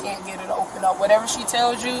 Yeah, I can't get her to open up. Whatever she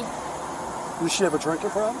tells you. Does she have a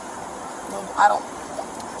drinking problem? No, I don't.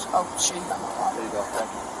 Oh, she's not my problem. There you go.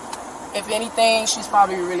 If anything, she's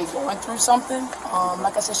probably really going through something.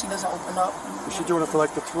 Like I said, she doesn't open up. Is she doing it for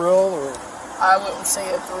like the thrill, or? I wouldn't say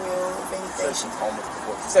a thrill. If anything, she's homeless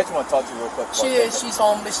before. She said she want to talk to you real quick. She is. She's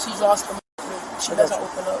homeless. She's lost her. She doesn't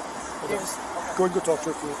open up. Go and go talk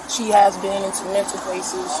to her. She has been into mental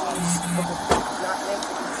places. She's not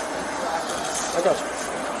mental. I got you.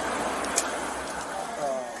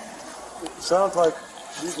 It sounds like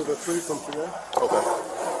these are the three from today. Okay.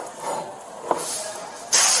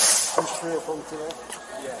 These three are from today?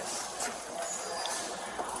 Yes.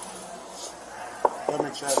 That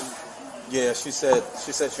makes that easy. Yeah, she said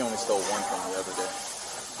she only stole one from the other day.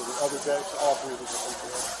 So the other day, all three of them are from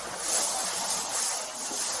today.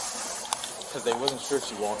 Because they wasn't sure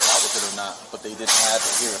she walked out with it or not, but they didn't have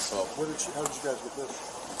it here, so. How did you guys get this?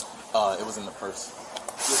 It was in the purse.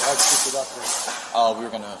 How did you pick it up then? We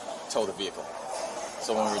were gonna tow the vehicle.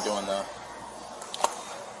 So when we were doing the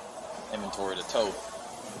inventory to tow,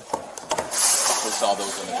 we saw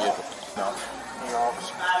those in the vehicle. No.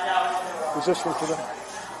 Is this from today?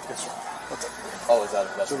 Yes, sir. Okay. Oh, is that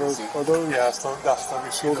So those, receipt? are those? Yeah, that's the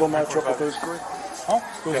receipt. Those will match up with those three? Huh?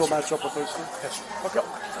 Those Yes, will sir. match up with those three? Yes, sir. Okay.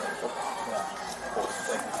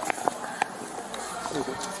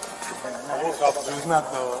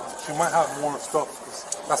 She might have more stuff.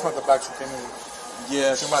 That's not the bag she came in with.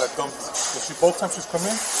 Yeah. She might have dumped. Both times she's come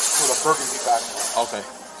in with a burgundy bag. Okay.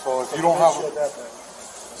 So if you don't have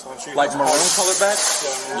like maroon colored bag?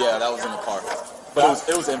 Yeah, that was in the car. But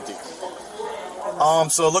it was empty.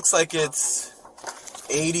 So it looks like it's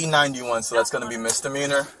 8091, so that's gonna be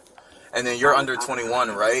misdemeanor. And then you're under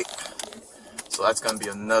 21, right? So that's gonna be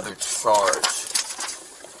another charge.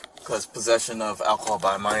 Because possession of alcohol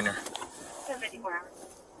by a minor.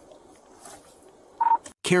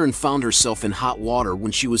 Karen found herself in hot water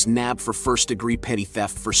when she was nabbed for first-degree petty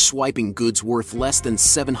theft for swiping goods worth less than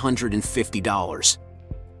 $750.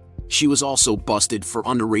 She was also busted for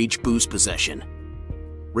underage booze possession.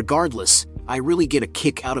 Regardless, I really get a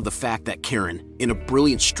kick out of the fact that Karen, in a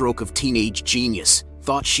brilliant stroke of teenage genius,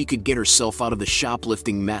 thought she could get herself out of the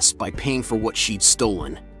shoplifting mess by paying for what she'd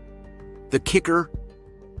stolen. The kicker?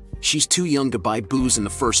 She's too young to buy booze in the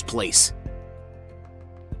first place.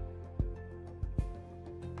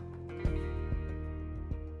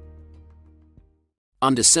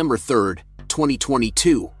 On December 3rd,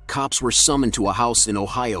 2022, cops were summoned to a house in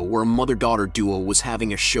Ohio where a mother-daughter duo was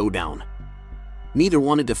having a showdown. Neither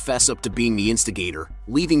wanted to fess up to being the instigator,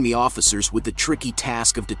 leaving the officers with the tricky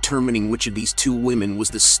task of determining which of these two women was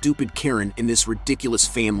the stupid Karen in this ridiculous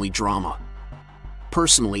family drama.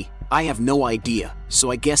 Personally, I have no idea, so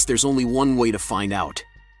I guess there's only one way to find out.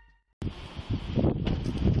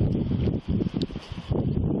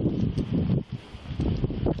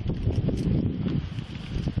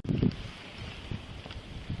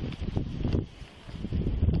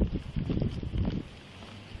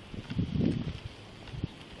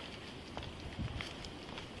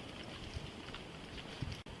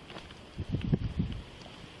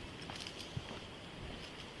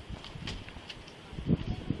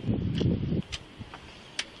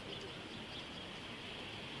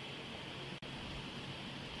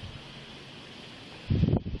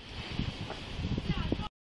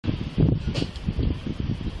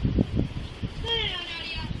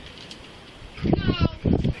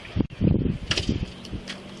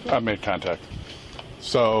 I made contact.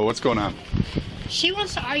 So what's going on? She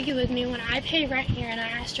wants to argue with me when I pay rent here and I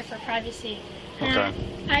asked her for privacy. And Okay.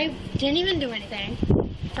 I didn't even do anything,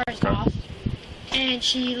 first off. And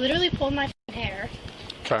she literally pulled my hair.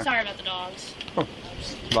 Okay. Sorry about the dogs. Oh,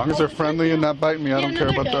 as long as they're friendly and not biting me, I don't care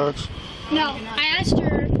about dogs. No, I asked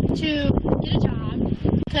her to get a job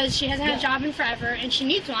because because she hasn't had a job in forever and she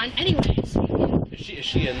needs one anyways. Is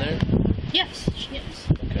she in there? Yes, she is.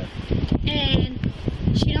 Okay. And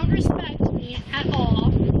she don't respect me at all,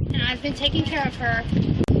 and I've been taking care of her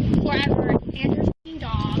forever and her f***ing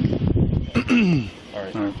dog. All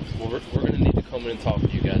right. Well, we're gonna need to come in and talk to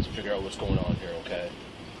you guys and figure out what's going on here, okay?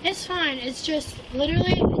 It's fine. It's just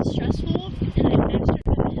literally it's stressful, and I've asked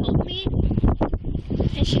her to help me,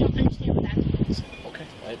 and she don't understand what that means. Okay.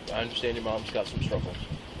 I understand your mom's got some struggles.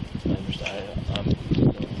 I understand.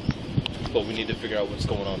 But we need to figure out what's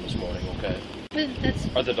going on this morning, okay? But that's.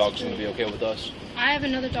 Are the dogs gonna be okay with us? I have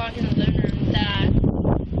another dog in the living room that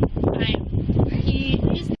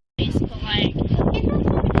he's nice, but like he don't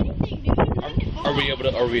tell me anything, dude. Are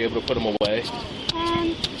we able to put him away?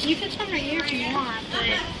 You can come right here if you want, but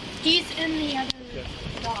he's in the other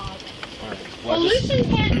dog. Alright. Well, Lucian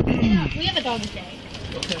can't. Yeah, we have a dog today.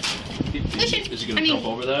 Okay. Lucian, Is he gonna jump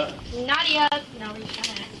over that? Not yet. No, we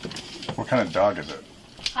can't. What kind of dog is it?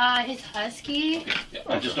 His husky. Yeah,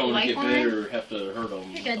 I just don't want to get bit or have to hurt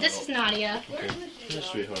him. You're good. This is Nadia. Okay. Yeah,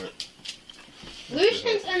 sweetheart.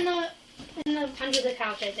 Lucian's in the under the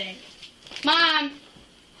couch, I think. Mom.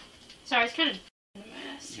 Sorry, it's kind of a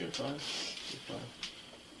mess. You're fine. You're fine.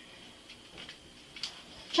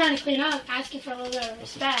 Trying to clean up, asking for a little bit of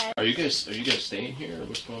respect. Are you guys staying here, or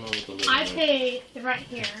what's going on with the living I room? pay the rent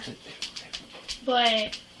here,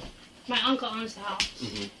 but my uncle owns the house.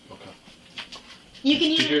 Mm-hmm. Okay. You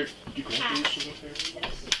can use Did it. your grandparents live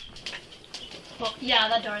up here? Well, yeah,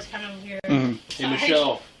 that door is kind of weird. Mm-hmm. Hey,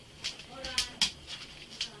 Michelle.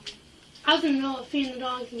 I was in the middle of feeding the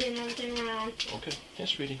dogs and getting everything around. Okay. Yeah,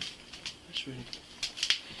 sweetie. Yeah, sweetie.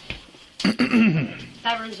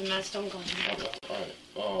 That room's a mess. Don't go in there.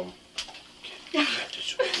 Alright.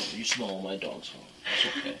 You smell all my dogs home. It's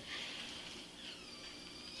okay.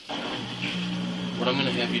 What I'm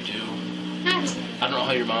gonna have you do, I don't know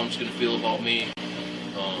how your mom's gonna feel about me.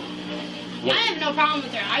 I have no problem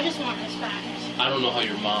with her. I just want respect. I don't know how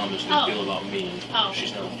your mom is gonna feel about me. Oh.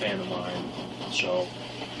 She's not a fan of mine. So,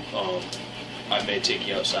 I may take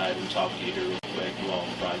you outside and talk to you here real quick while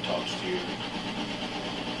Brian talks to you.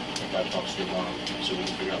 Brian talks to your mom so we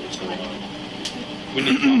can figure out what's going on. We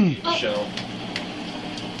need to talk to you, Michelle.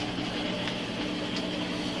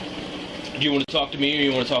 Do you want to talk to me or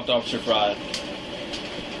you want to talk to Officer Fry?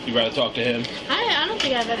 You'd rather talk to him? I don't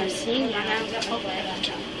think I've ever seen you.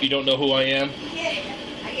 You don't know who I am? Yeah,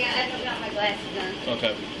 I don't got my glasses on.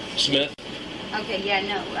 Okay. Smith? Okay, yeah,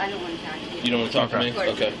 no, I don't want to talk to you. You don't want to talk to me? Of course.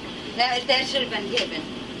 Okay. That should have been given.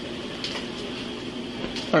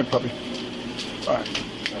 All right, puppy. All right.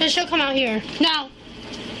 Then she'll come out here. No.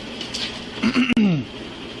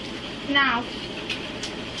 Now.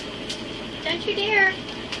 Don't you dare.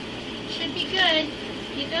 Should be good.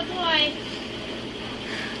 You good boy.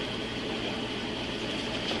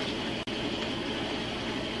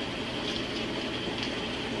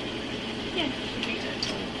 Yeah, should be good.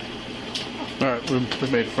 All right, we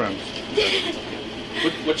made friends.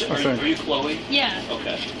 Are you Chloe? Yeah.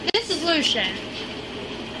 Okay. This is Lucian.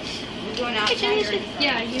 We're going Hey, outside. Lucian.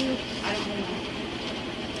 Yeah, you. I don't know.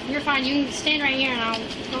 You're fine. You can stand right here and I'll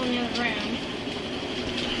go in the other room.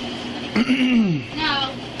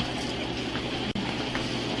 No.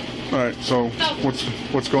 All right, so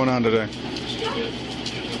what's going on today?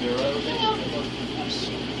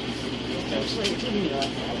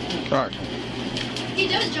 All right. He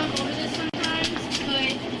does jump over this sometimes,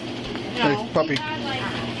 but Hey, puppy.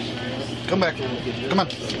 Come back. Come on.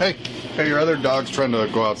 Hey. Hey, your other dog's trying to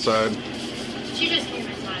go outside. she just came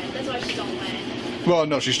inside. That's why she's all wet. Well,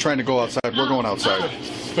 no, she's trying to go outside. We're going outside.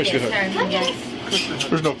 Wait, she got Yes.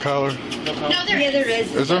 There's no collar. No, there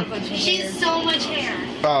is. Is there? She's so much hair.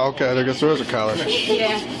 Oh, okay. I guess there is a collar.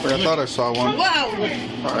 Yeah. I thought I saw one. Whoa!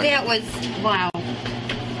 All right. That was, wow.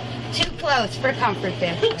 Too close for comfort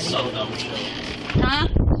there, buddy. Huh?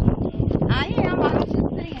 I am. I was just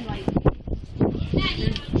saying, like.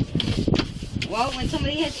 Well, when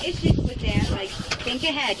somebody has issues with that, like, think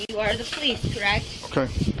ahead. You are the police, correct? Okay.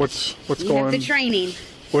 What's You going? have the training.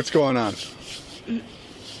 What's going on?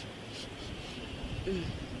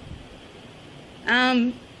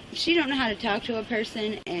 She don't know how to talk to a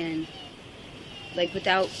person and like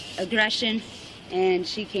without aggression, and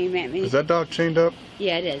she came at me. Is that dog chained up?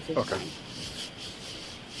 Yeah, it is. It's Okay. fine.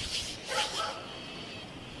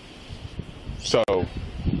 So,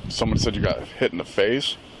 someone said you got hit in the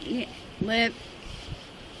face. Yeah, lip.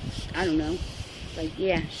 I don't know. Like,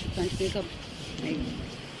 yeah, she punched me a couple. Like,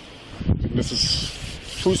 This is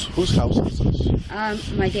whose house is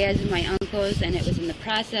this? my dad's and my uncle's, and it was in the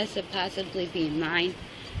process of possibly being mine.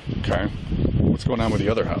 Okay. What's going on with the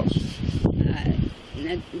other house?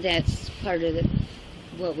 That's part of the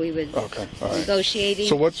what we was Okay, all right. negotiating.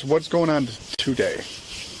 So what's going on today?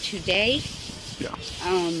 Today, Yeah.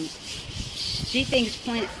 she thinks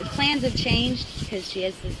plans have changed because she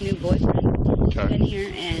has this new boyfriend Okay. in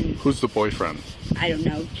here, and Who's the boyfriend? I don't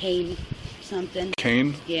know, Kane something.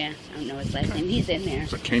 Kane? Yeah, I don't know his last name. He's in there.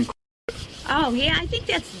 Is it Kane? Oh yeah, I think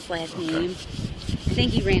that's his last name. I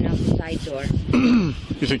think he ran out the side door.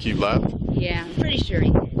 You think he left? Yeah, I'm pretty sure he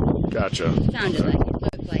did. Gotcha. Sounded like it,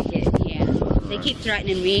 looked like it, yeah. They keep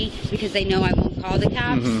threatening me because they know I won't call the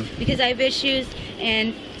cops because I have issues,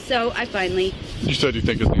 and so I finally... You said you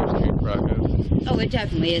think his name's Kane Crockett. Oh, it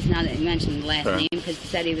definitely is now that you mentioned the last Okay. name because it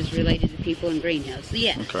said he was related to people in Greenhouse. So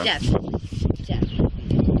yeah, Okay. definitely.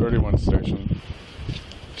 31 station.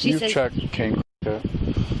 She Can you says- check Kane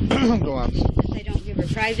Crockett? Go on. Because I don't give her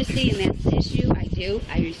privacy, and that's the issue. I do.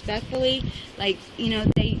 I respectfully, like, you know,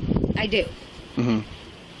 I do. Mm-hmm.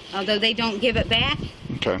 Although they don't give it back,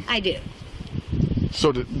 Okay. I do.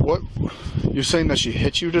 So what? You're saying that she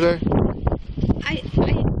hit you today?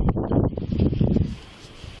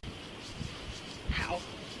 How?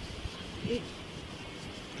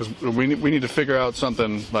 Because we need to figure out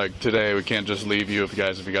something like today. We can't just leave you if you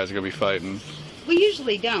guys are gonna be fighting. We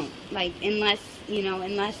usually don't, like, unless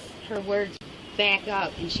her words back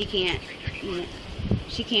up, and she can't,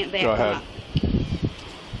 she can't back Go ahead. up.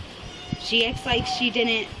 She acts like she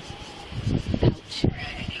didn't. Ouch.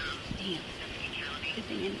 Damn. Good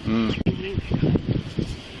thing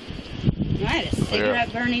I had a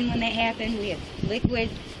cigarette burning when that happened. We had liquid,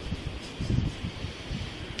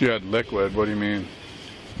 You had liquid. What do you mean?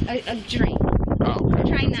 a drink. Oh, okay. I'm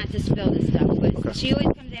trying not to spill this stuff, but she always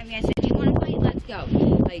comes at me. I said, "Do you want to fight? Let's go."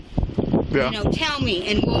 Like, Yeah. tell me,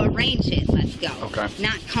 and we'll arrange it. Let's go. Okay.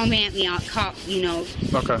 Not come at me,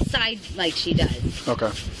 Okay. side like she does. Okay.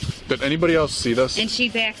 Did anybody else see this? And she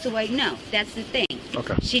backs away. No, that's the thing.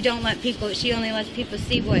 Okay. She only lets people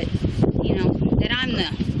see what, that I'm the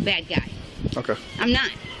bad guy. Okay. I'm not.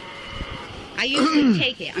 I usually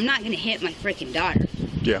take it. I'm not going to hit my freaking daughter.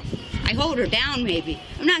 Yeah. I hold her down maybe.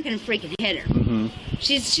 I'm not going to freaking hit her. Mm-hmm.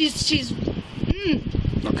 She's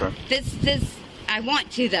Okay. this, I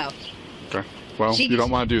want to though. Okay. Well, you don't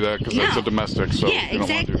want to do that because that's a domestic, so yeah, you don't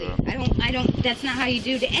exactly. want to do that. I don't, that's not how you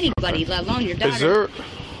do to anybody, let alone your daughter. Is there,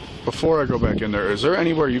 before I go back in there, is there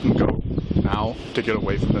anywhere you can go now to get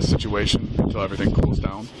away from this situation until everything cools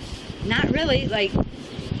down? Not really, like,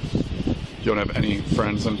 You don't have any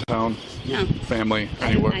friends in town? no. Family?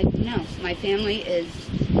 Anywhere? No, my family is,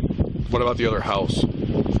 What about the other house?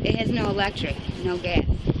 it has no electric, no gas.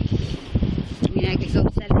 I mean, I could go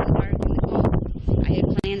set it in the dark in the cold. I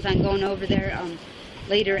had plans on going over there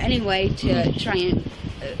later anyway to try and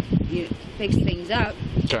fix things up.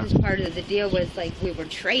 Okay. Because part of the deal was, like, we were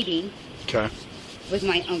trading Okay. with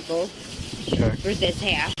my uncle Okay. for this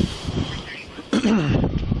half.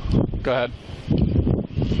 Go ahead.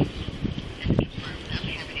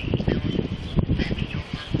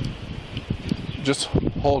 Just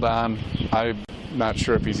hold on. I'm not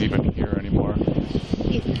sure if he's even here anymore.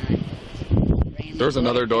 There's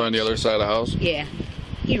another door on the other side of the house. Yeah,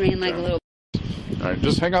 he ran like a little. All right,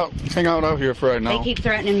 just hang out out here for right now. They keep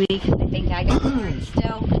threatening me because they think I got cards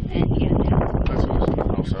still, and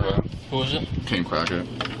Who was it? Kane Crockett.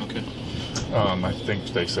 Okay. I think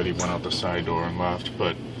they said he went out the side door and left,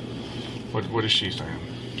 but what is she saying?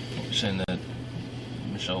 Saying that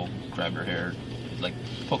Michelle grabbed her hair, like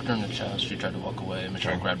poked her in the chest. She tried to walk away.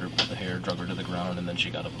 Michelle grabbed her by the hair, drug her to the ground, and then she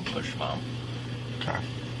got up and pushed Mom. Okay.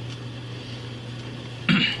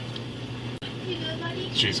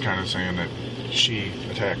 She's kind of saying that she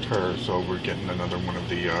attacked her, so we're getting another one of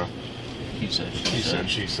the he said,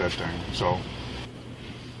 she said thing. So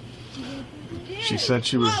she said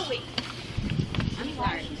she was. I'm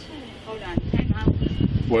sorry. Hold on. Time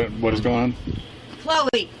out. What is going on?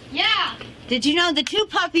 Chloe. Yeah. Did you know the two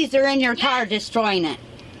puppies are in your car destroying it?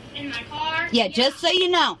 In my car? Yeah, just so you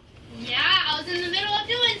know. Yeah, I was in the middle of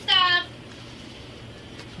doing stuff.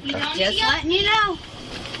 You want me to Just go? letting you know.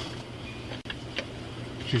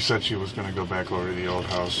 She said she was going to go back over to the old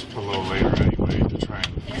house a little later anyway to try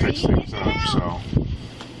and fix things up, so.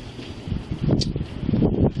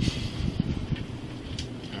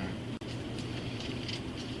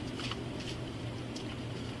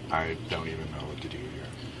 I don't even know what to do here.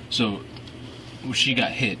 So, she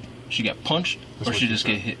got hit. She got punched, or she just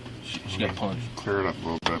get hit? She got punched. Clear it up a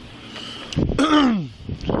little bit.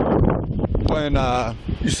 When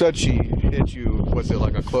you said she hit you, was it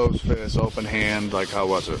like a closed fist, open hand? Like, how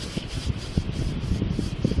was it?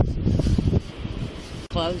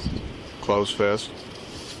 Closed. Closed fist.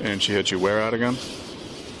 And she hit you where at again?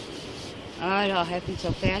 Oh, it all happened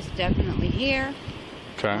so fast. Definitely here.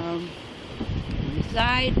 Okay. Let me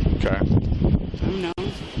outside. Okay. I don't know.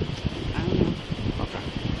 Okay.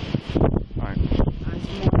 All right. I was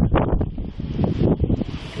more,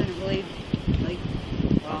 couldn't believe, like,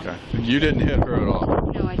 well, Okay. You didn't hit her at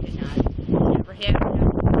all. no, I did not. Never hit her. Even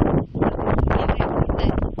if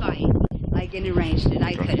the fight, like in arranged it,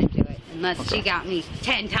 I couldn't do it. Unless she got me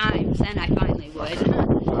 10 times, then I finally would.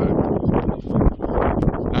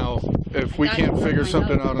 Now, if we can't figure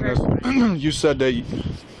something out on this, you said that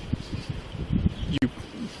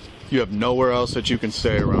you have nowhere else that you can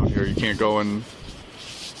stay around here. You can't go and.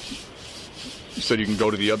 You said you can go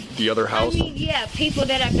to the other house. I mean, yeah, people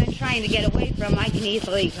that I've been trying to get away from, I can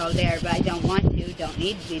easily go there, but I don't want to. Don't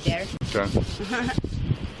need to be there. Okay.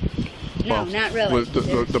 No, Well, not really. well,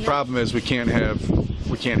 the problem is we can't have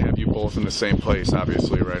you both in the same place,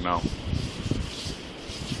 obviously, right now.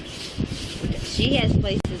 She has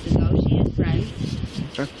places to go. She has friends.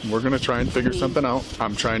 Okay. We're gonna try and figure something out.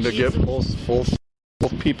 I'm trying to get both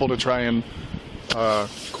people to try and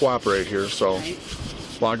cooperate here. So,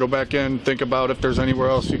 while I go back in, think about if there's anywhere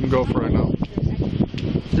else you can go for right now.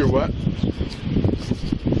 You're what?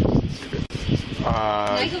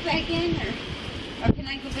 Can I go back in, or can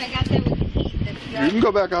I go back out there with the heat? You can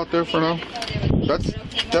go back out there for now.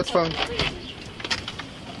 That's fine.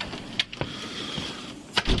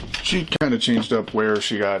 She kind of changed up where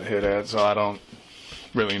she got hit at, so I don't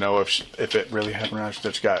really know if it really happened or not.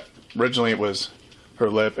 That she got originally it was her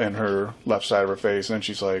lip and her left side of her face, and then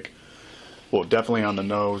she's like, well, definitely on the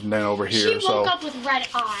nose, and then over here. She woke up with red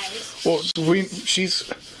eyes. Well,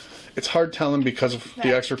 it's hard telling because of the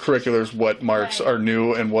extracurriculars what marks are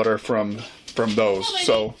new and what are from those.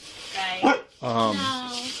 So,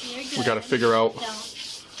 we got to figure out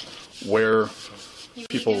where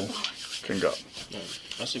people can go. No,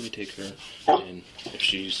 I say we take her, and if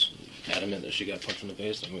she's adamant that she got punched in the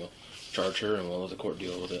face, then we'll charge her and we'll let the court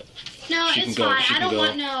deal with it. No, it's fine. I don't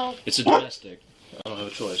want no. It's a domestic. I don't have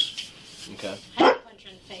a choice. Okay. I didn't punch her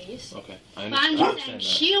in the face. Okay. But I'm just saying,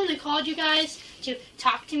 she only called you guys to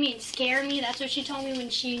talk to me and scare me. That's what she told me when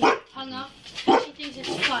she hung up. She thinks it's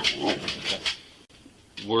funny. Okay.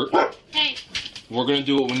 Hey. We're gonna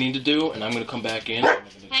do what we need to do, and I'm gonna come back in. And I'm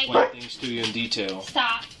gonna explain things to you in detail.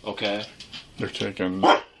 Stop. Okay. They're taking.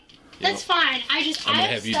 That's fine. I'm gonna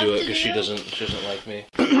have you do it because she doesn't like me.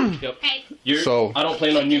 Yep. Hey. I don't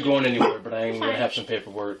plan on you going anywhere, but I am gonna have some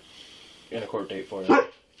paperwork and a court date for you.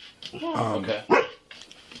 Okay.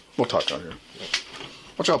 We'll talk out here.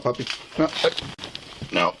 Watch out, puppy.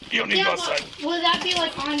 No, you don't need to go outside. Will that be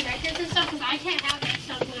like on records and stuff? Because I can't have that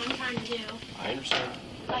stuff when I'm trying to do. I understand.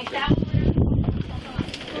 Like that.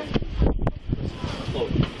 Look,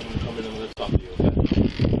 I'm gonna come in and I'm gonna talk to you. Okay.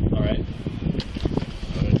 All right.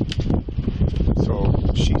 So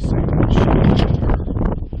she's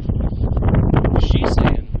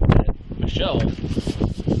saying that Michelle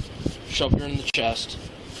shoved her in the chest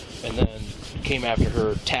and then came after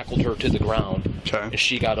her, tackled her to the ground. Okay. And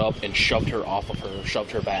she got up and shoved her off of her,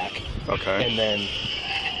 shoved her back. Okay. And then.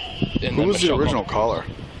 Who was the original caller?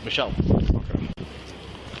 Michelle.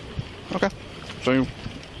 Okay. So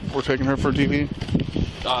we're taking her for DV?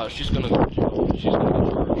 She's gonna go to jail. She's gonna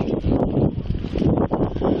get charged.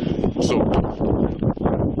 So.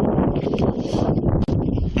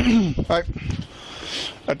 Alright.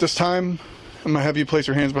 At this time, I'm gonna have you place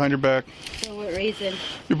your hands behind your back. For what reason?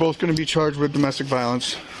 You're both gonna be charged with domestic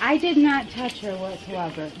violence. I did not touch her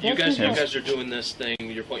whatsoever. You guys are doing this thing.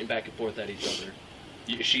 You're pointing back and forth at each other.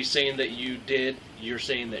 She's saying that you did. You're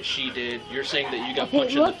saying that she did. You're saying that you got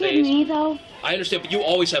punched in the face. Look at me, though. I understand, but you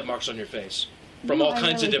always have marks on your face from all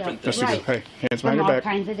kinds of different things. Right. Hey, hands behind your From back.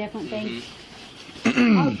 all kinds of different things.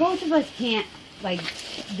 Oh, both of us can't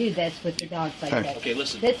do this with the dogs like Hey. this. Okay,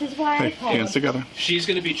 listen. This is why I called. Hands together. She's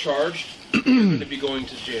going to be charged. You're going to be going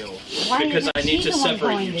to jail Why because isn't I need she to the one separate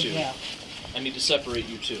going you to two. jail? I need to separate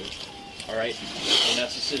you two. All right, and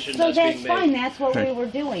that's a decision So that's that's being fine. made. That's what Okay. we were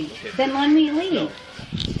doing. Okay. Then let me leave. No.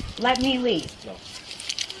 Let me leave. No.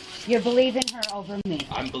 You're believing her over me.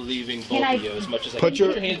 I'm believing both Can I- of you as much as I Put can.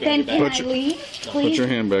 your- Put your hands Then behind your can back. I leave, Put please? your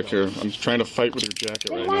hand back here. I'm trying to fight with your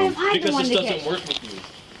jacket right why am now. I the Because one this to doesn't get? work with you.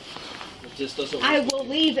 This doesn't work I with will you.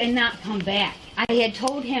 leave and not come back. I had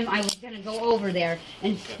told him I was going to go over there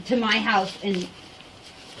and to my house, and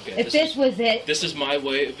Okay, if this was it, This is my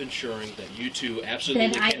way of ensuring that you two absolutely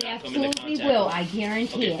then I cannot come into absolutely contact will. with- I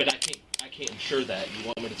guarantee Okay, it. but I can't ensure that. You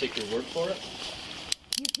want me to take your word for it?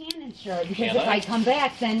 You can insure it, because Can if I? I come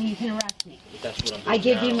back, then you can arrest me. But that's what I'm doing I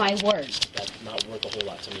give you now. my word. That's not worth a whole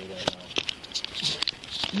lot to me right now.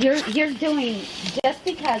 You're doing, just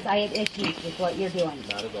because I have issues with what you're doing.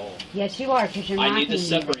 Not at all. Yes, you are, because you're I mocking need to me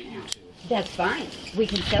separate right you now. two. That's fine. We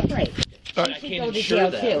can separate. She I should can't go to ensure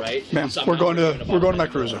jail that, too. right? Ma'am, Somehow we're going you're to gonna my bother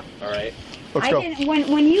cruiser. All right. Let's I go. didn't,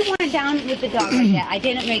 when you went down with the dog like that, I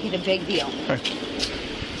didn't make it a big deal.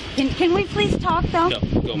 Can we please talk though?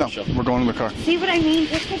 No, we're going in the car. See what I mean?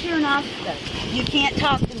 Just because you're an officer, you can't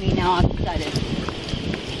talk to me now all of a sudden.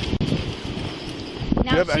 Do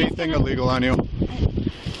you have anything illegal on you?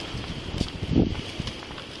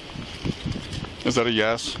 Is that a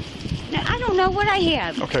yes? No, I don't know what I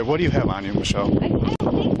have. Okay, what do you have on you, Michelle? I don't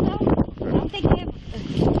think so. I don't think I have.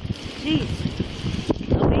 Jeez.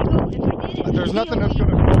 There's nothing that's going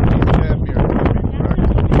to stab me or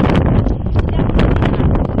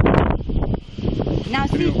Now,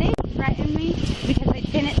 see, they threatened me because I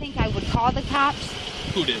didn't think I would call the cops.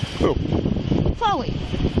 Who did? Who? Chloe.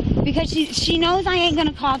 Because she knows I ain't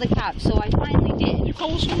gonna call the cops, so I finally did. You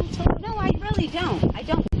call us all the time? No, I really don't. I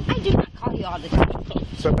do not call you all the time.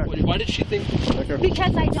 Why did she think?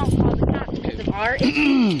 Because I don't call the cops because of our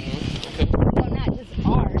issues. Well, not just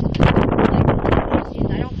ours. Like,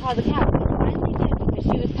 issues. I don't call the cops. I finally did because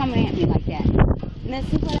she was coming at me like that. And this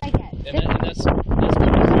is what I get. And that's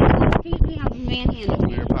Excuse me, I'm manhandling.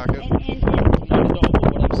 In your pocket? No,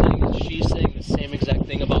 what I'm saying is she's saying the same exact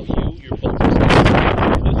thing about you. You're both the same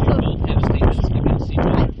because you both have statements against each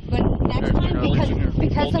other. But next time, because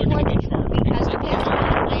of what, because of that,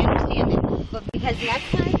 I understand that. But because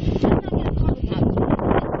next time, I'm not going to call the cops.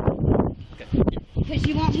 Because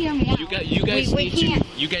you won't hear me out. You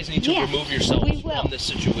guys need to remove yourselves from this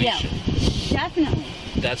situation. Yeah, definitely.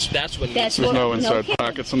 That's when There's no inside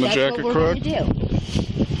pockets in the jacket, correct? That's what we're going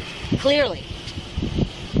to do. Clearly.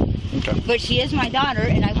 Okay. But she is my daughter,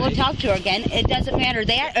 and I will talk to her again. It doesn't matter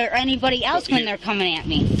that or anybody else when they're coming at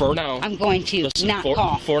me. For now. I'm going to not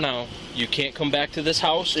call. For now. You can't come back to this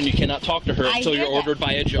house, and you cannot talk to her until you're ordered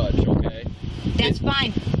by a judge, okay? That's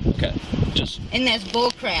fine. Okay. Just... And that's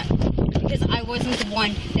bullcrap. Because I wasn't the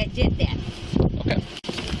one that did that. Okay.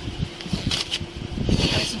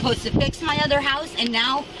 I was supposed to fix my other house, and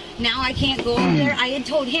now I can't go over there. I had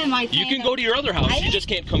told him I You can go to your other house, you just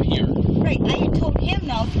can't come here. Right, I had told him,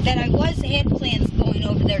 though, that I had plans going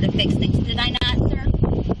over there to fix things. Did I not, sir?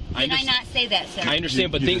 Did I not say that, sir? I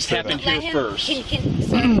understand, but things happened here first.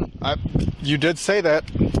 Sir? You did say that.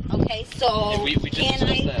 Okay, so we just can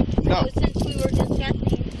I, that. No. since we were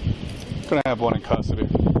discussing... Gonna have one in custody.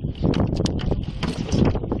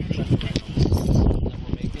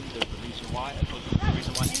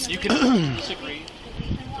 You can disagree.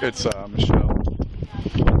 It's Michelle.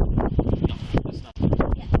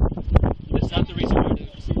 It's not the reason why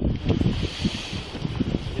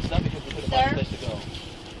it's not because we couldn't find a place to go.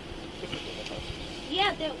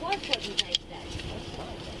 Yeah, that was what you guys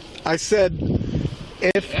said. I said,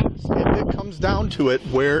 if it comes down to it,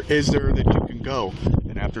 where is there that you can go?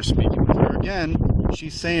 And after speaking with her again,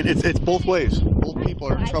 she's saying it's both ways. Both people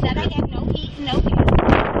are in trouble I said here. I have no heat and no heat.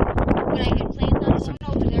 But I had plans on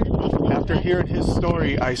going over there to fix things. After hearing his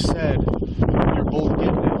story, I said, you're both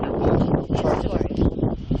getting it. You're both charged.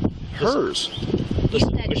 Hers.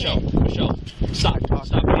 Listen, Michelle, stop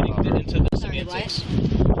getting into the semantics.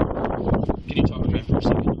 Can you talk to me for a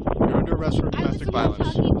second? You're under arrest for domestic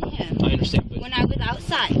violence. Talking to him I understand, but when I was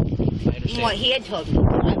outside. I understand. And what he had told me.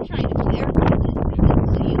 I'm trying to clarify this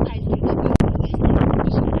so you guys can go over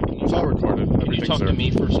it. It's all recorded. Can you talk to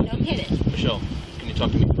me for a second? No kidding. Michelle, can you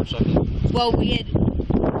talk to me for a second? Well,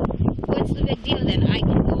 what's the big deal then? I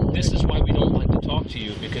can go over. This is why we don't like to talk to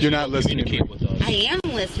you, because You're you not don't listening to me. communicate with us. I am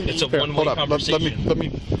listening. It's a Here, one-way hold up. conversation. Let me.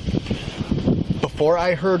 Before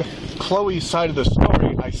I heard Chloe's side of the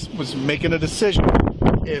story, I was making a decision.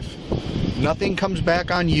 If nothing comes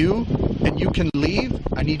back on you and you can leave,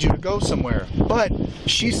 I need you to go somewhere. But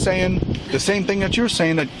she's saying the same thing that you're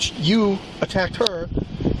saying, that you attacked her.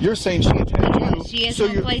 You're saying she attacked you. She has so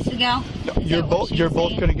no place to go? You're both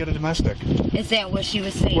going to get a domestic. Is that what she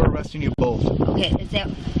was saying? We're arresting you both. Okay, is that...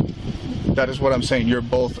 That is what I'm saying. You're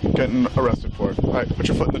both getting arrested for it. All right, put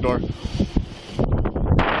your foot in the door.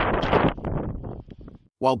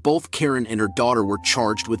 While both Karen and her daughter were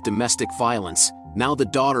charged with domestic violence, now the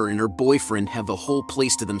daughter and her boyfriend have the whole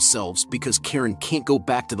place to themselves because Karen can't go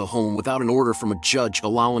back to the home without an order from a judge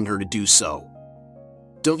allowing her to do so.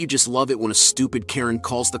 Don't you just love it when a stupid Karen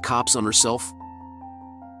calls the cops on herself?